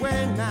pays your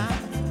way now.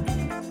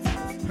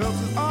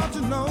 Helps us all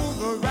to know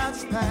the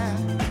right path.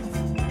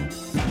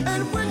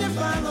 And when you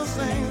find those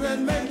things that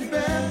make you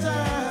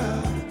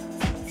better,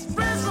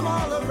 spread them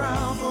all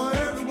around for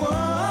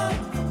everyone.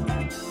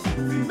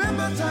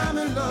 Remember, time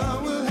and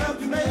love will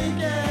help you make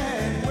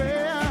it.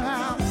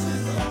 Well, this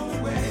is the only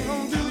way.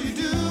 Gonna do you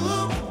do.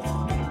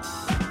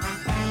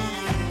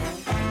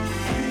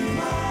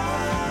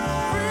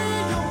 Free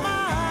your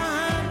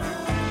mind.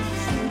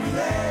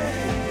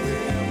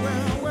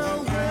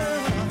 Well,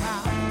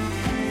 how?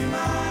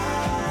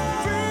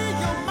 Free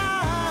your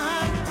mind.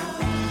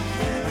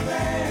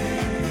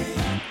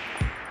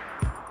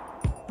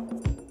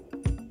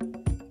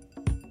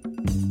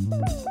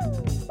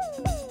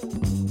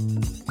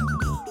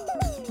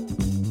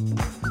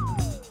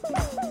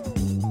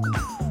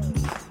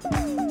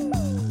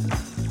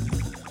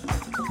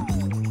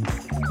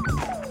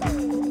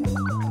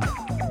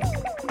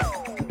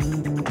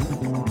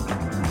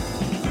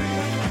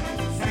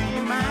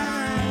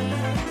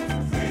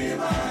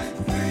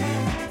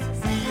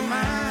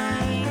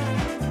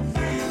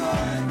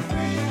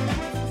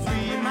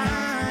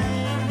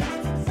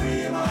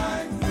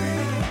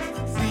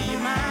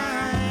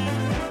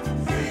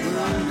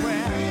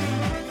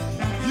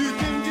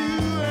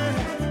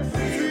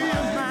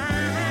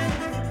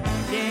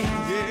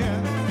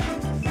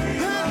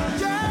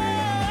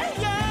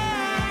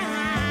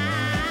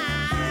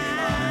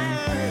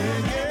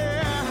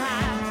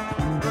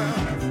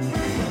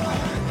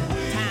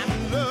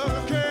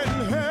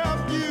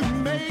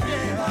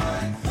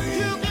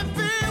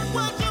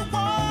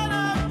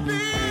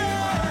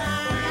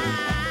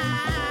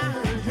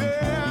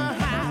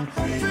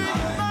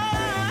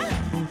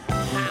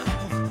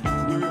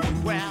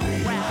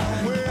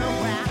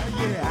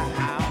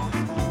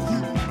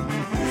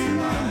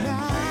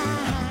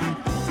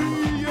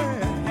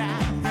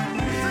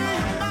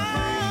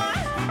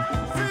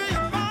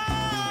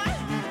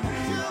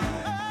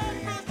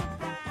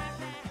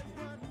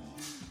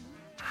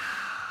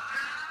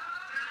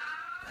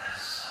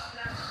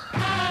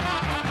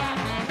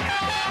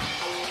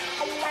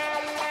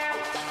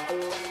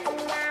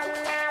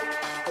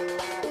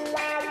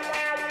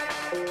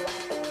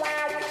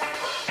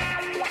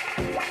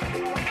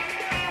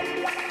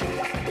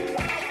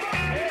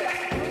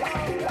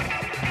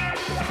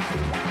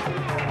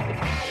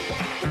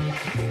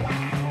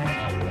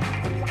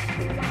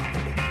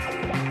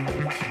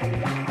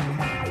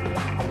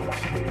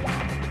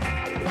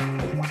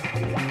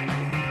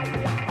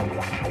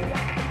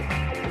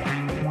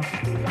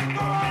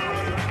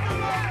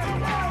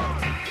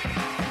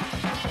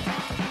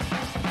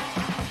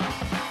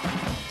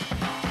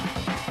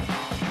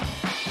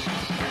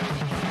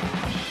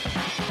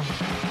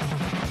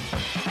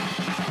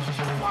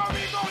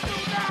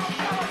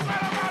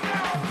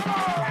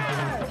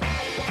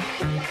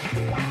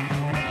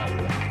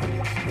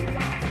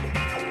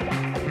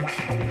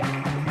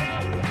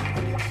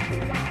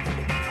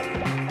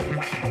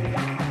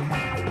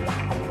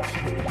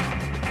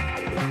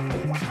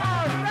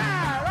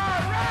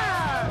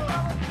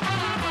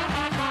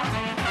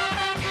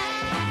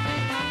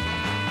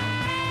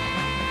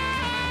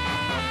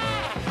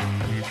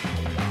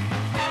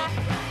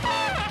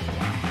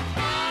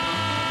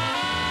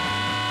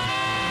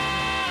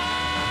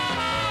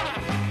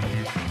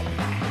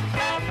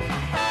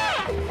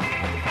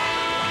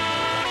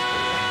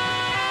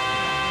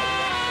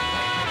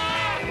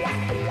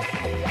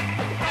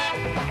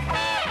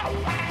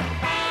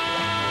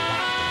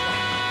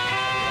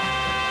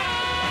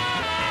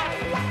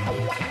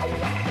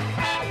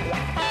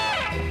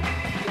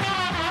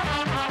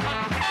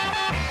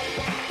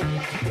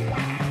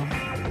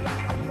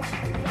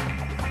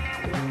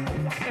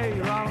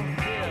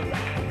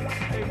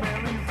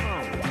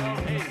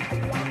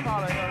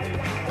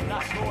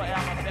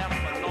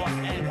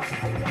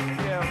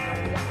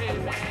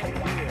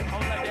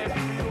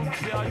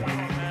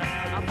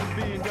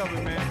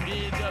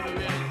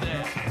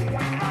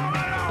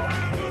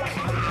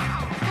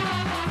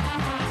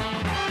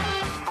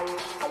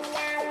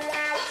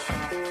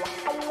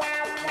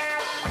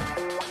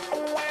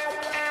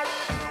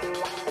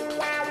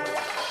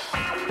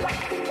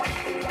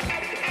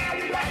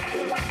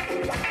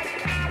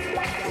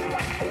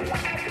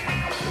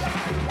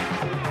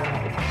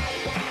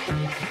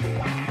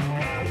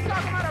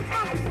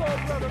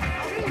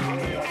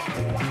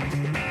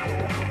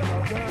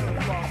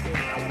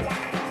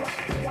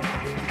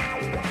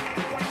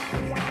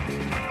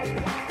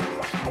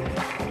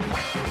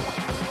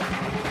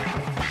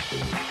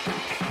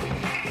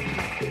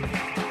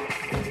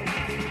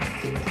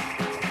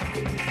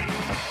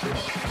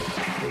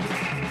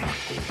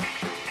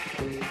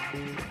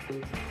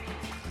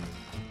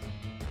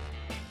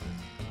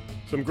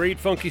 Some great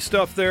funky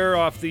stuff there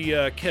off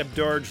the Keb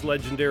Darge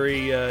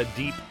legendary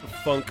Deep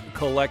Funk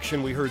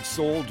collection. We heard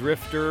Soul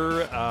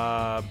Drifter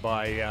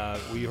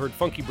we heard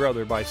Funky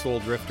Brother by Soul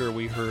Drifter.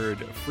 We heard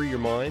Free Your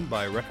Mind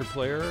by Record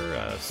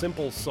Player.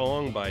 Simple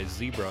Song by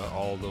Zebra.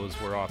 All those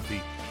were off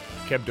the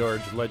Keb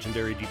Darge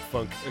Legendary Deep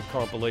Funk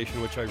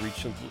compilation, which I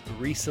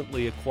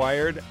recently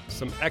acquired.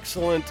 Some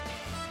excellent,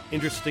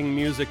 interesting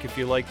music if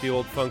you like the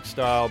old funk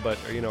style, but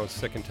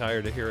sick and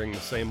tired of hearing the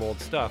same old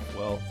stuff.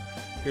 Well,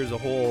 here's a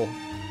whole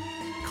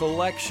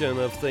collection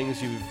of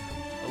things you've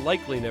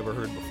likely never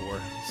heard before,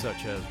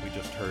 such as we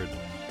just heard.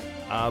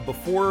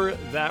 Before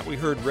that, we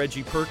heard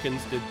Reggie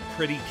Perkins did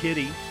Pretty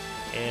Kitty,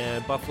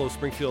 and Buffalo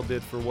Springfield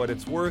did For What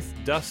It's Worth.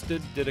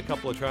 Dusted did a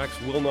couple of tracks,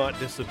 Will Not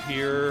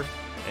Disappear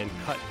and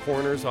Cut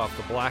Corners off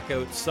the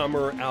Blackout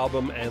Summer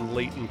album, and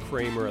Leighton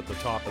Kramer at the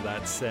top of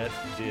that set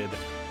did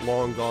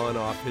Long Gone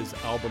off his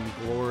album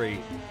Glory.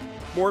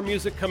 More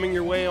music coming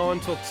your way on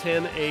till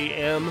 10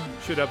 a.m.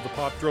 Should have the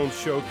Pop Drones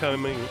show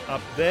coming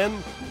up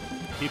then.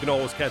 You can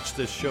always catch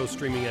this show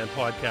streaming and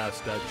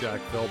podcast at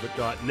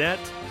jackvelvet.net.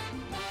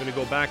 Going to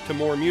go back to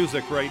more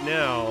music right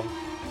now.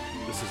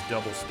 This is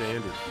Double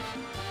Standard.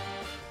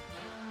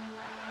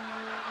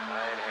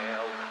 I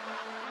inhaled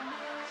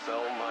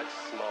so much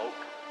smoke.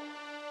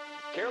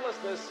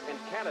 Carelessness and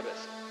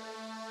cannabis.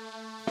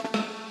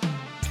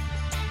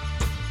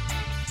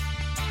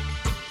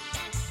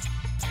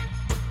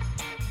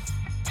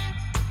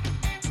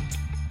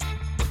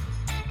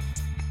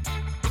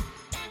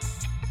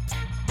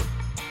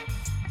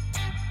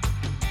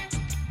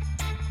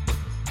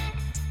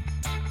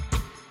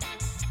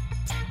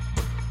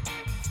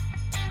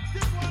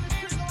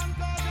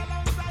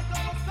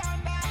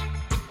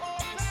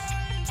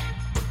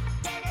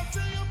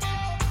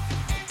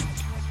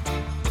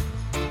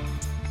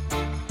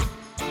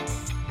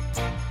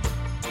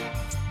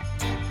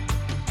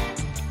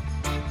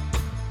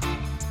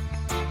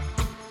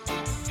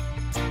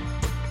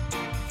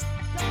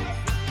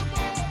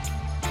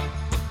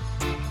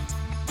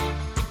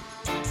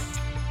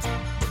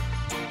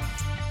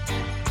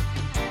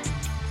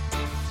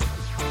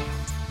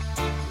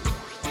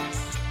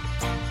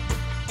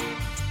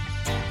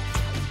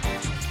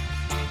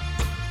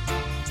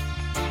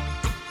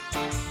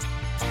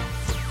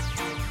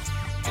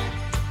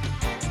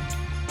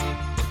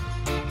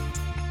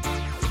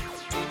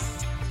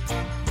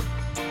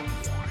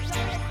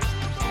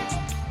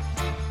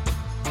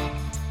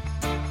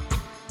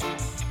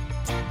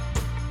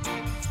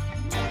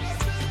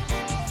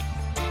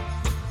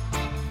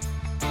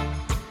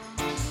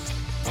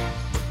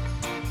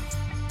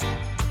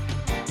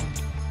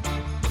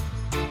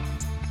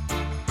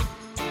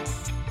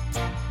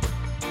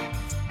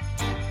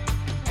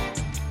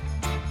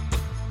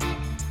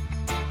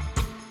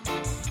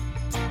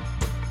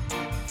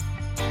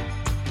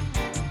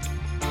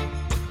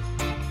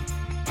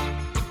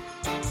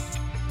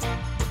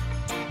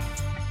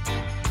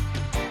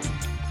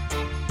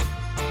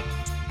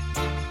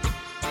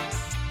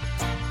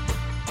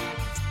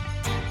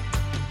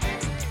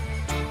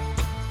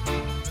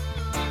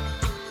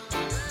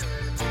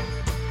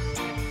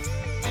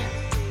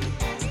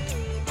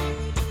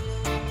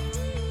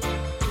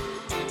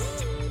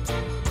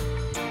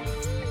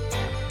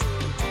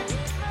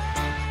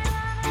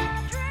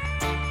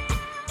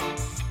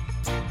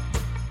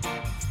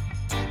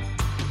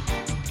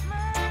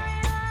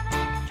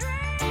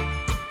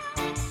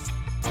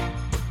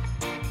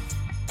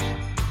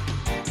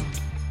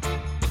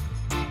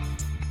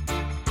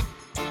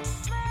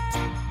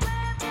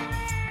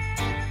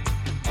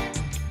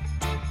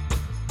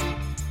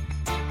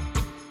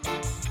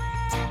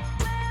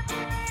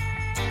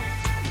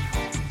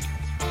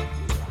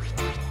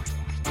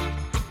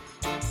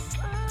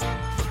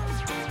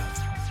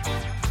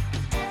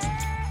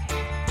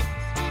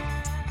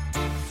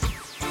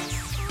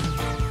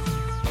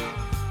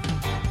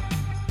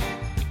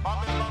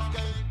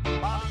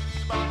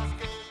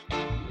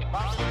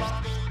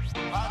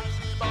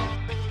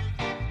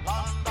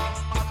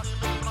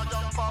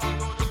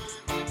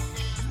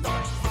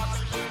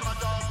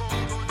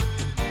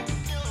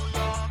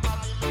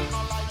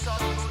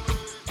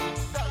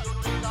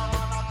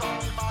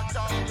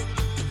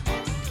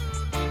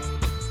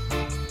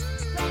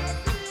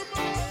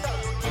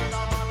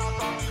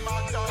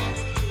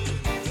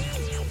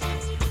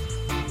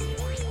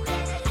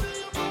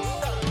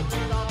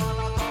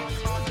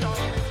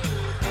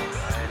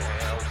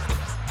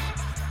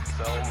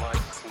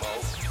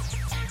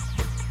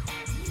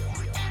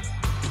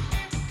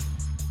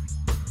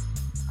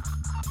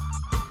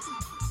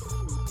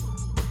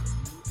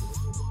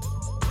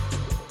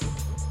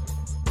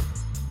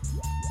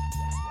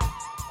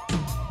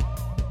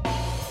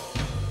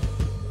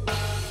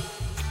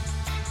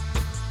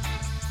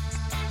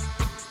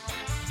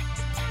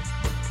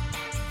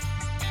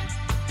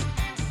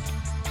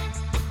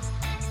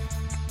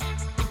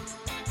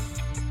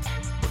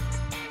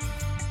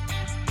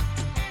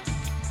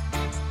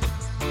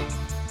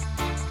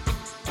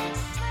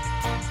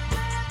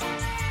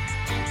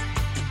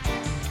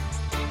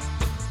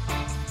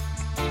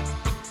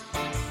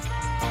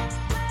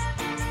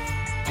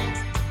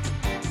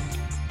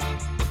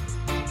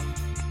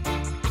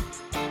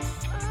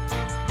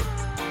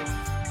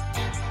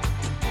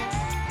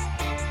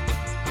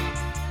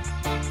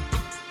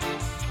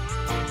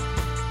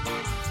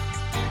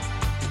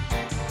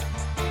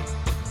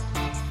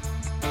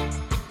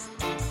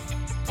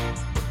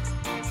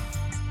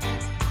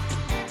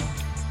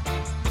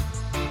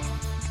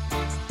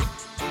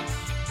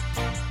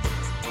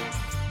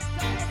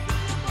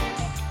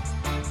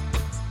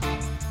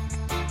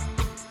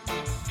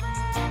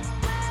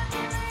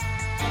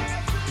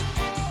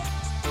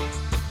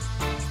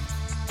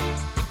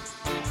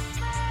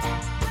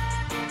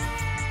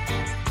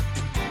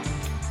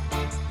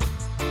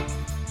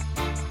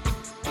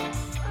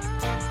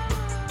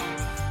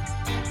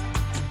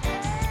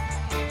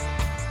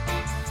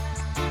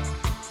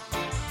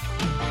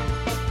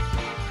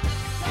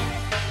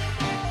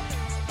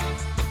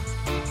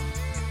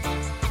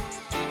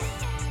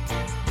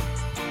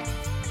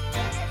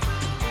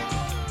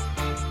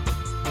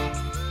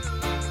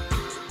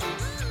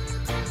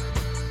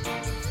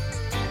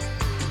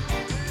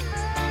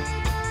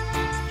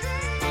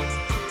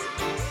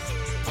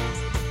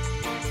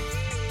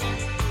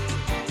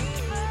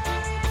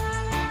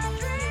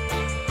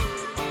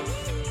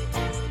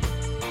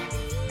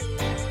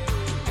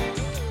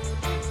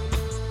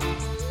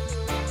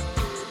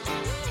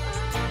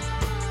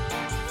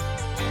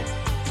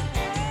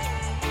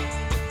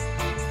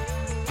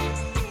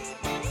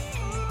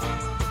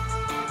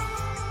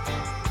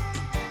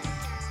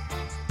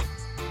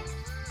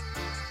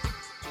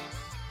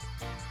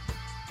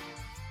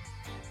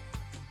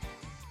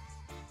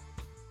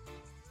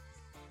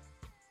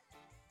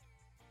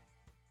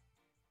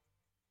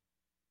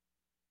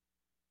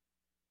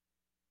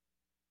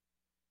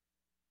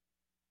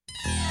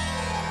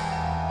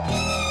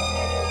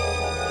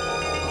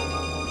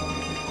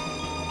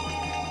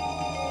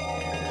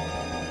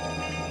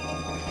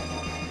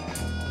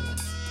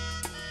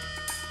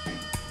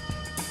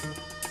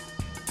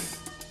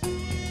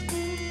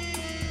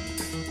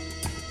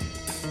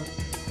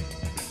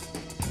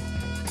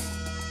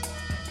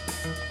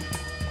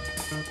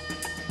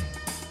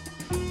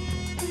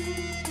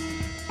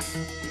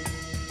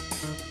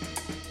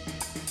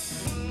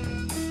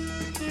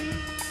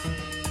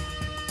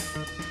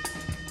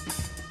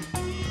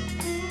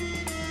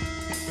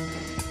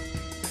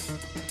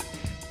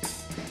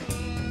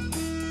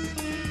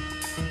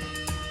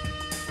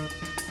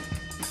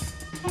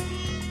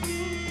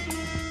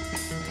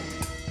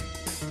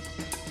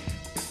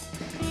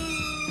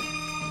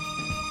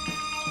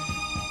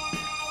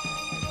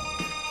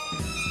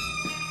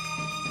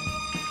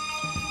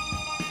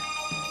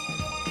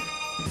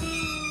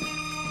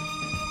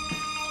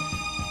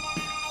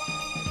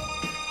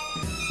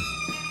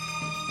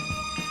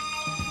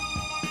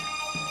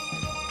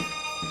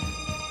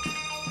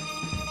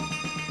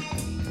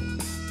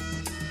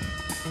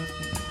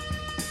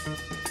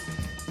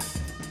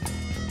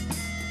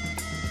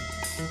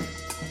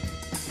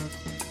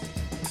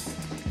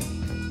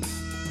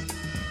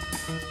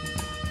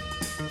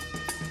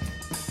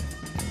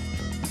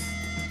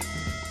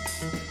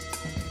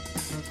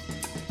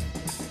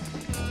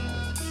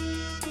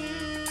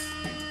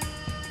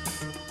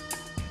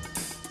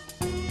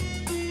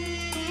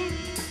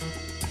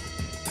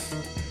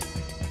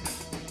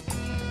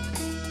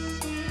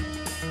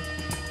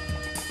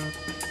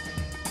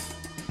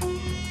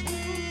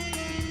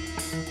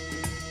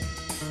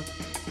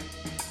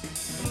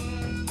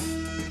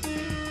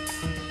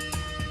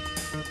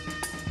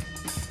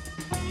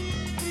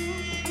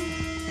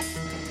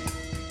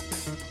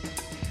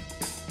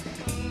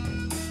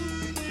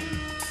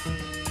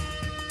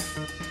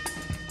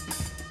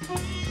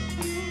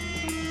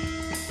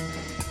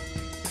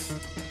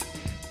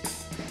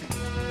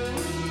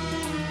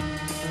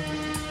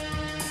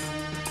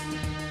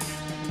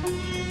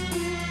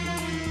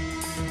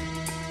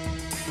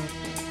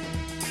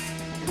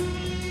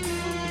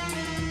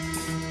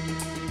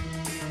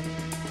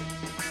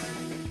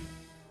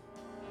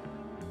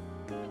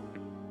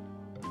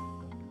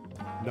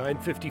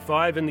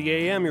 9:55 in the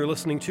AM, you're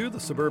listening to the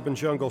Suburban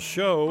Jungle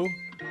Show.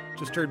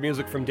 Just heard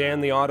music from Dan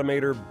the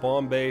Automator,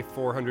 Bombay,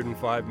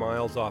 405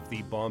 Miles off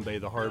the Bombay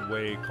the Hard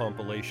Way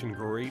compilation.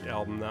 Great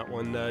album, that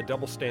one.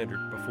 Double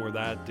Standard. Before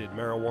that, did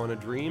Marijuana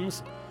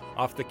Dreams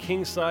off the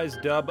King Size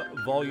Dub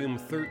Volume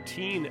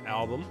 13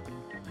 album.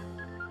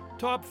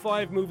 Top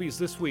 5 movies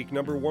this week.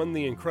 Number 1,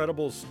 The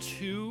Incredibles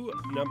 2.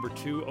 Number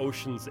 2,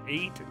 Ocean's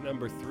 8.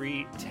 Number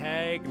 3,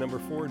 Tag. Number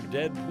 4,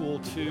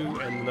 Deadpool 2.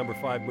 And the number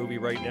 5 movie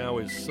right now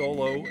is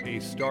Solo, a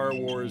Star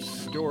Wars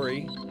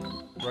story.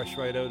 Rush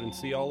right out and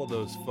see all of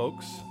those,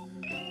 folks.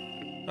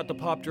 Got the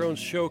Pop Drones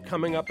show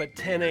coming up at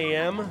 10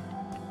 a.m.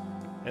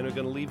 And we're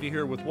going to leave you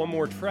here with one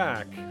more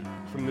track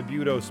from the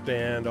Budos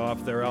Band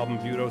off their album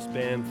Budos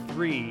Band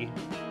 3.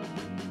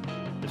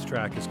 This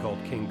track is called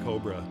King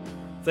Cobra.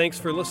 Thanks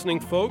for listening,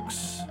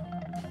 folks.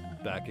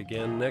 Back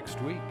again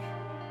next week.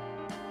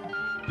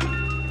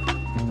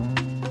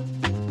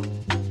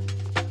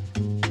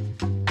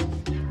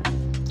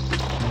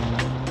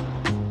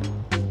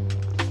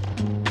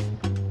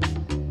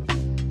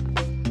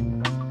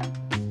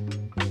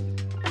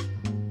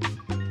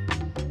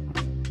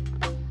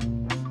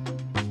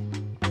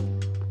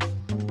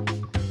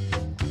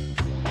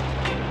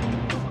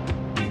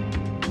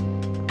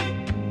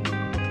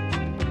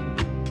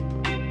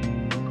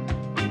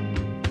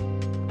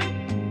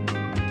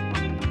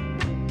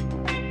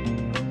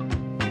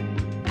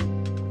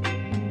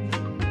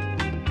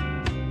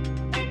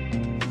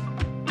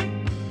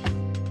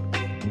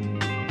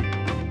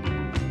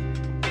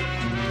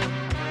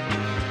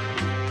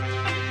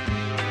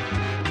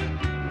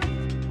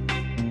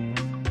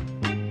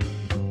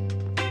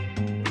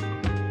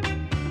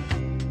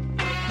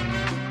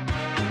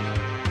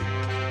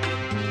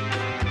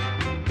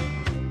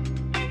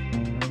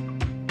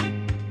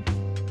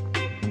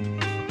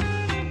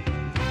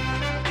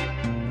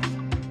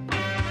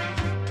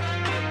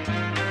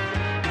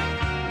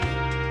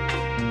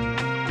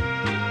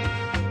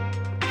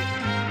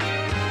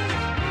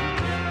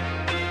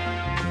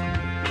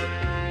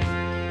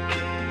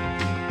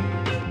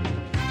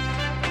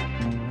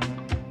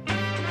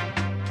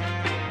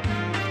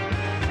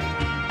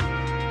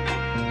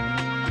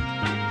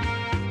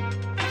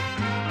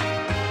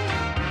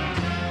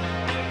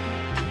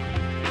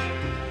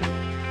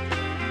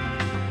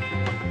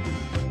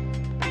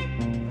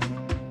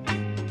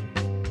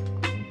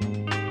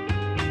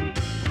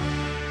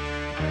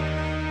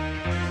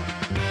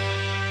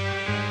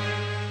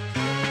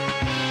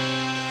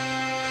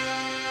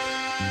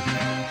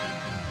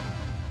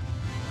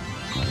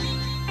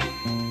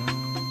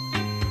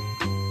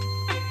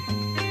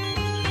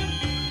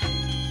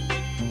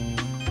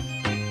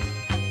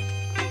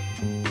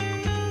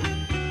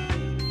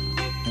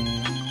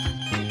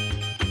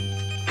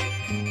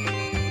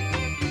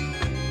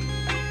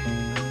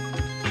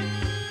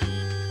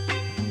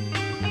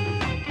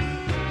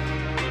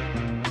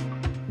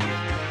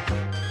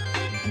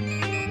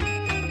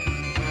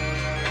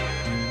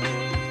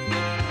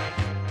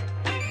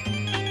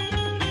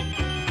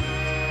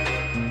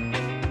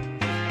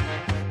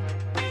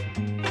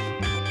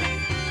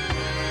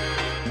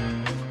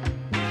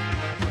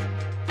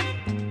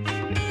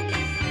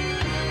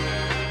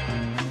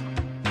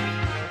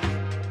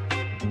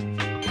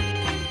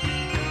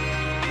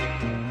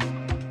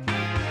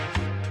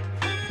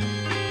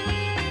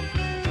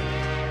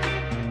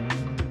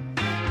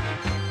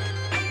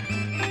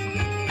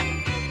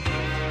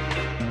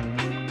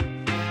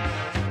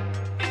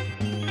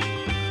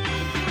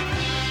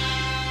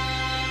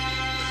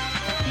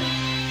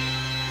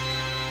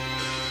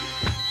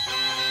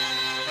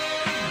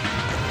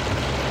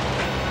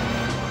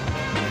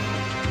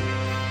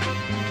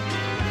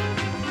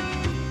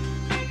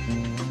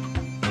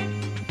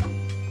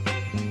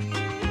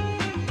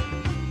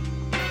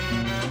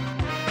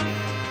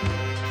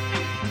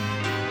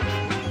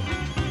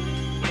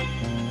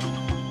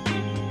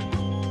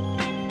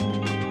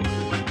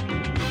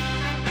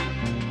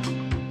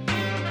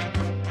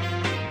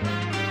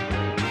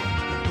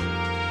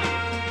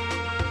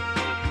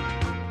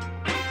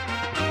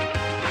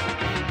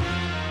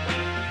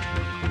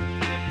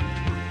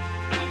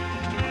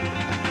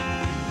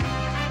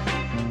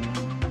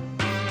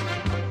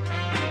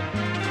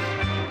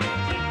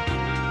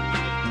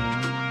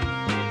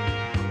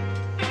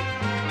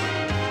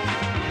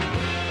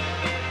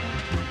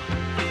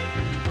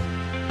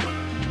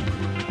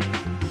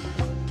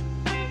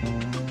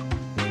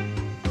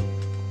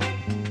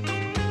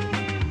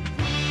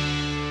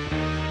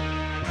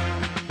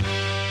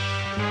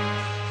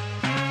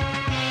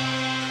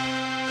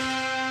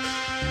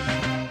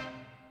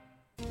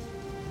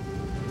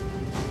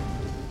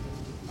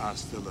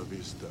 Hasta la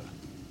vista,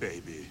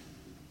 baby.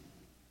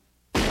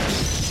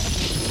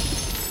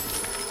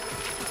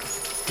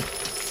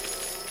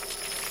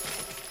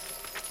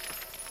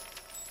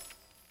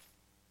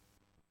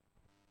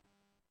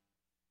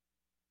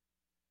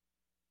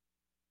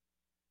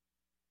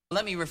 Let me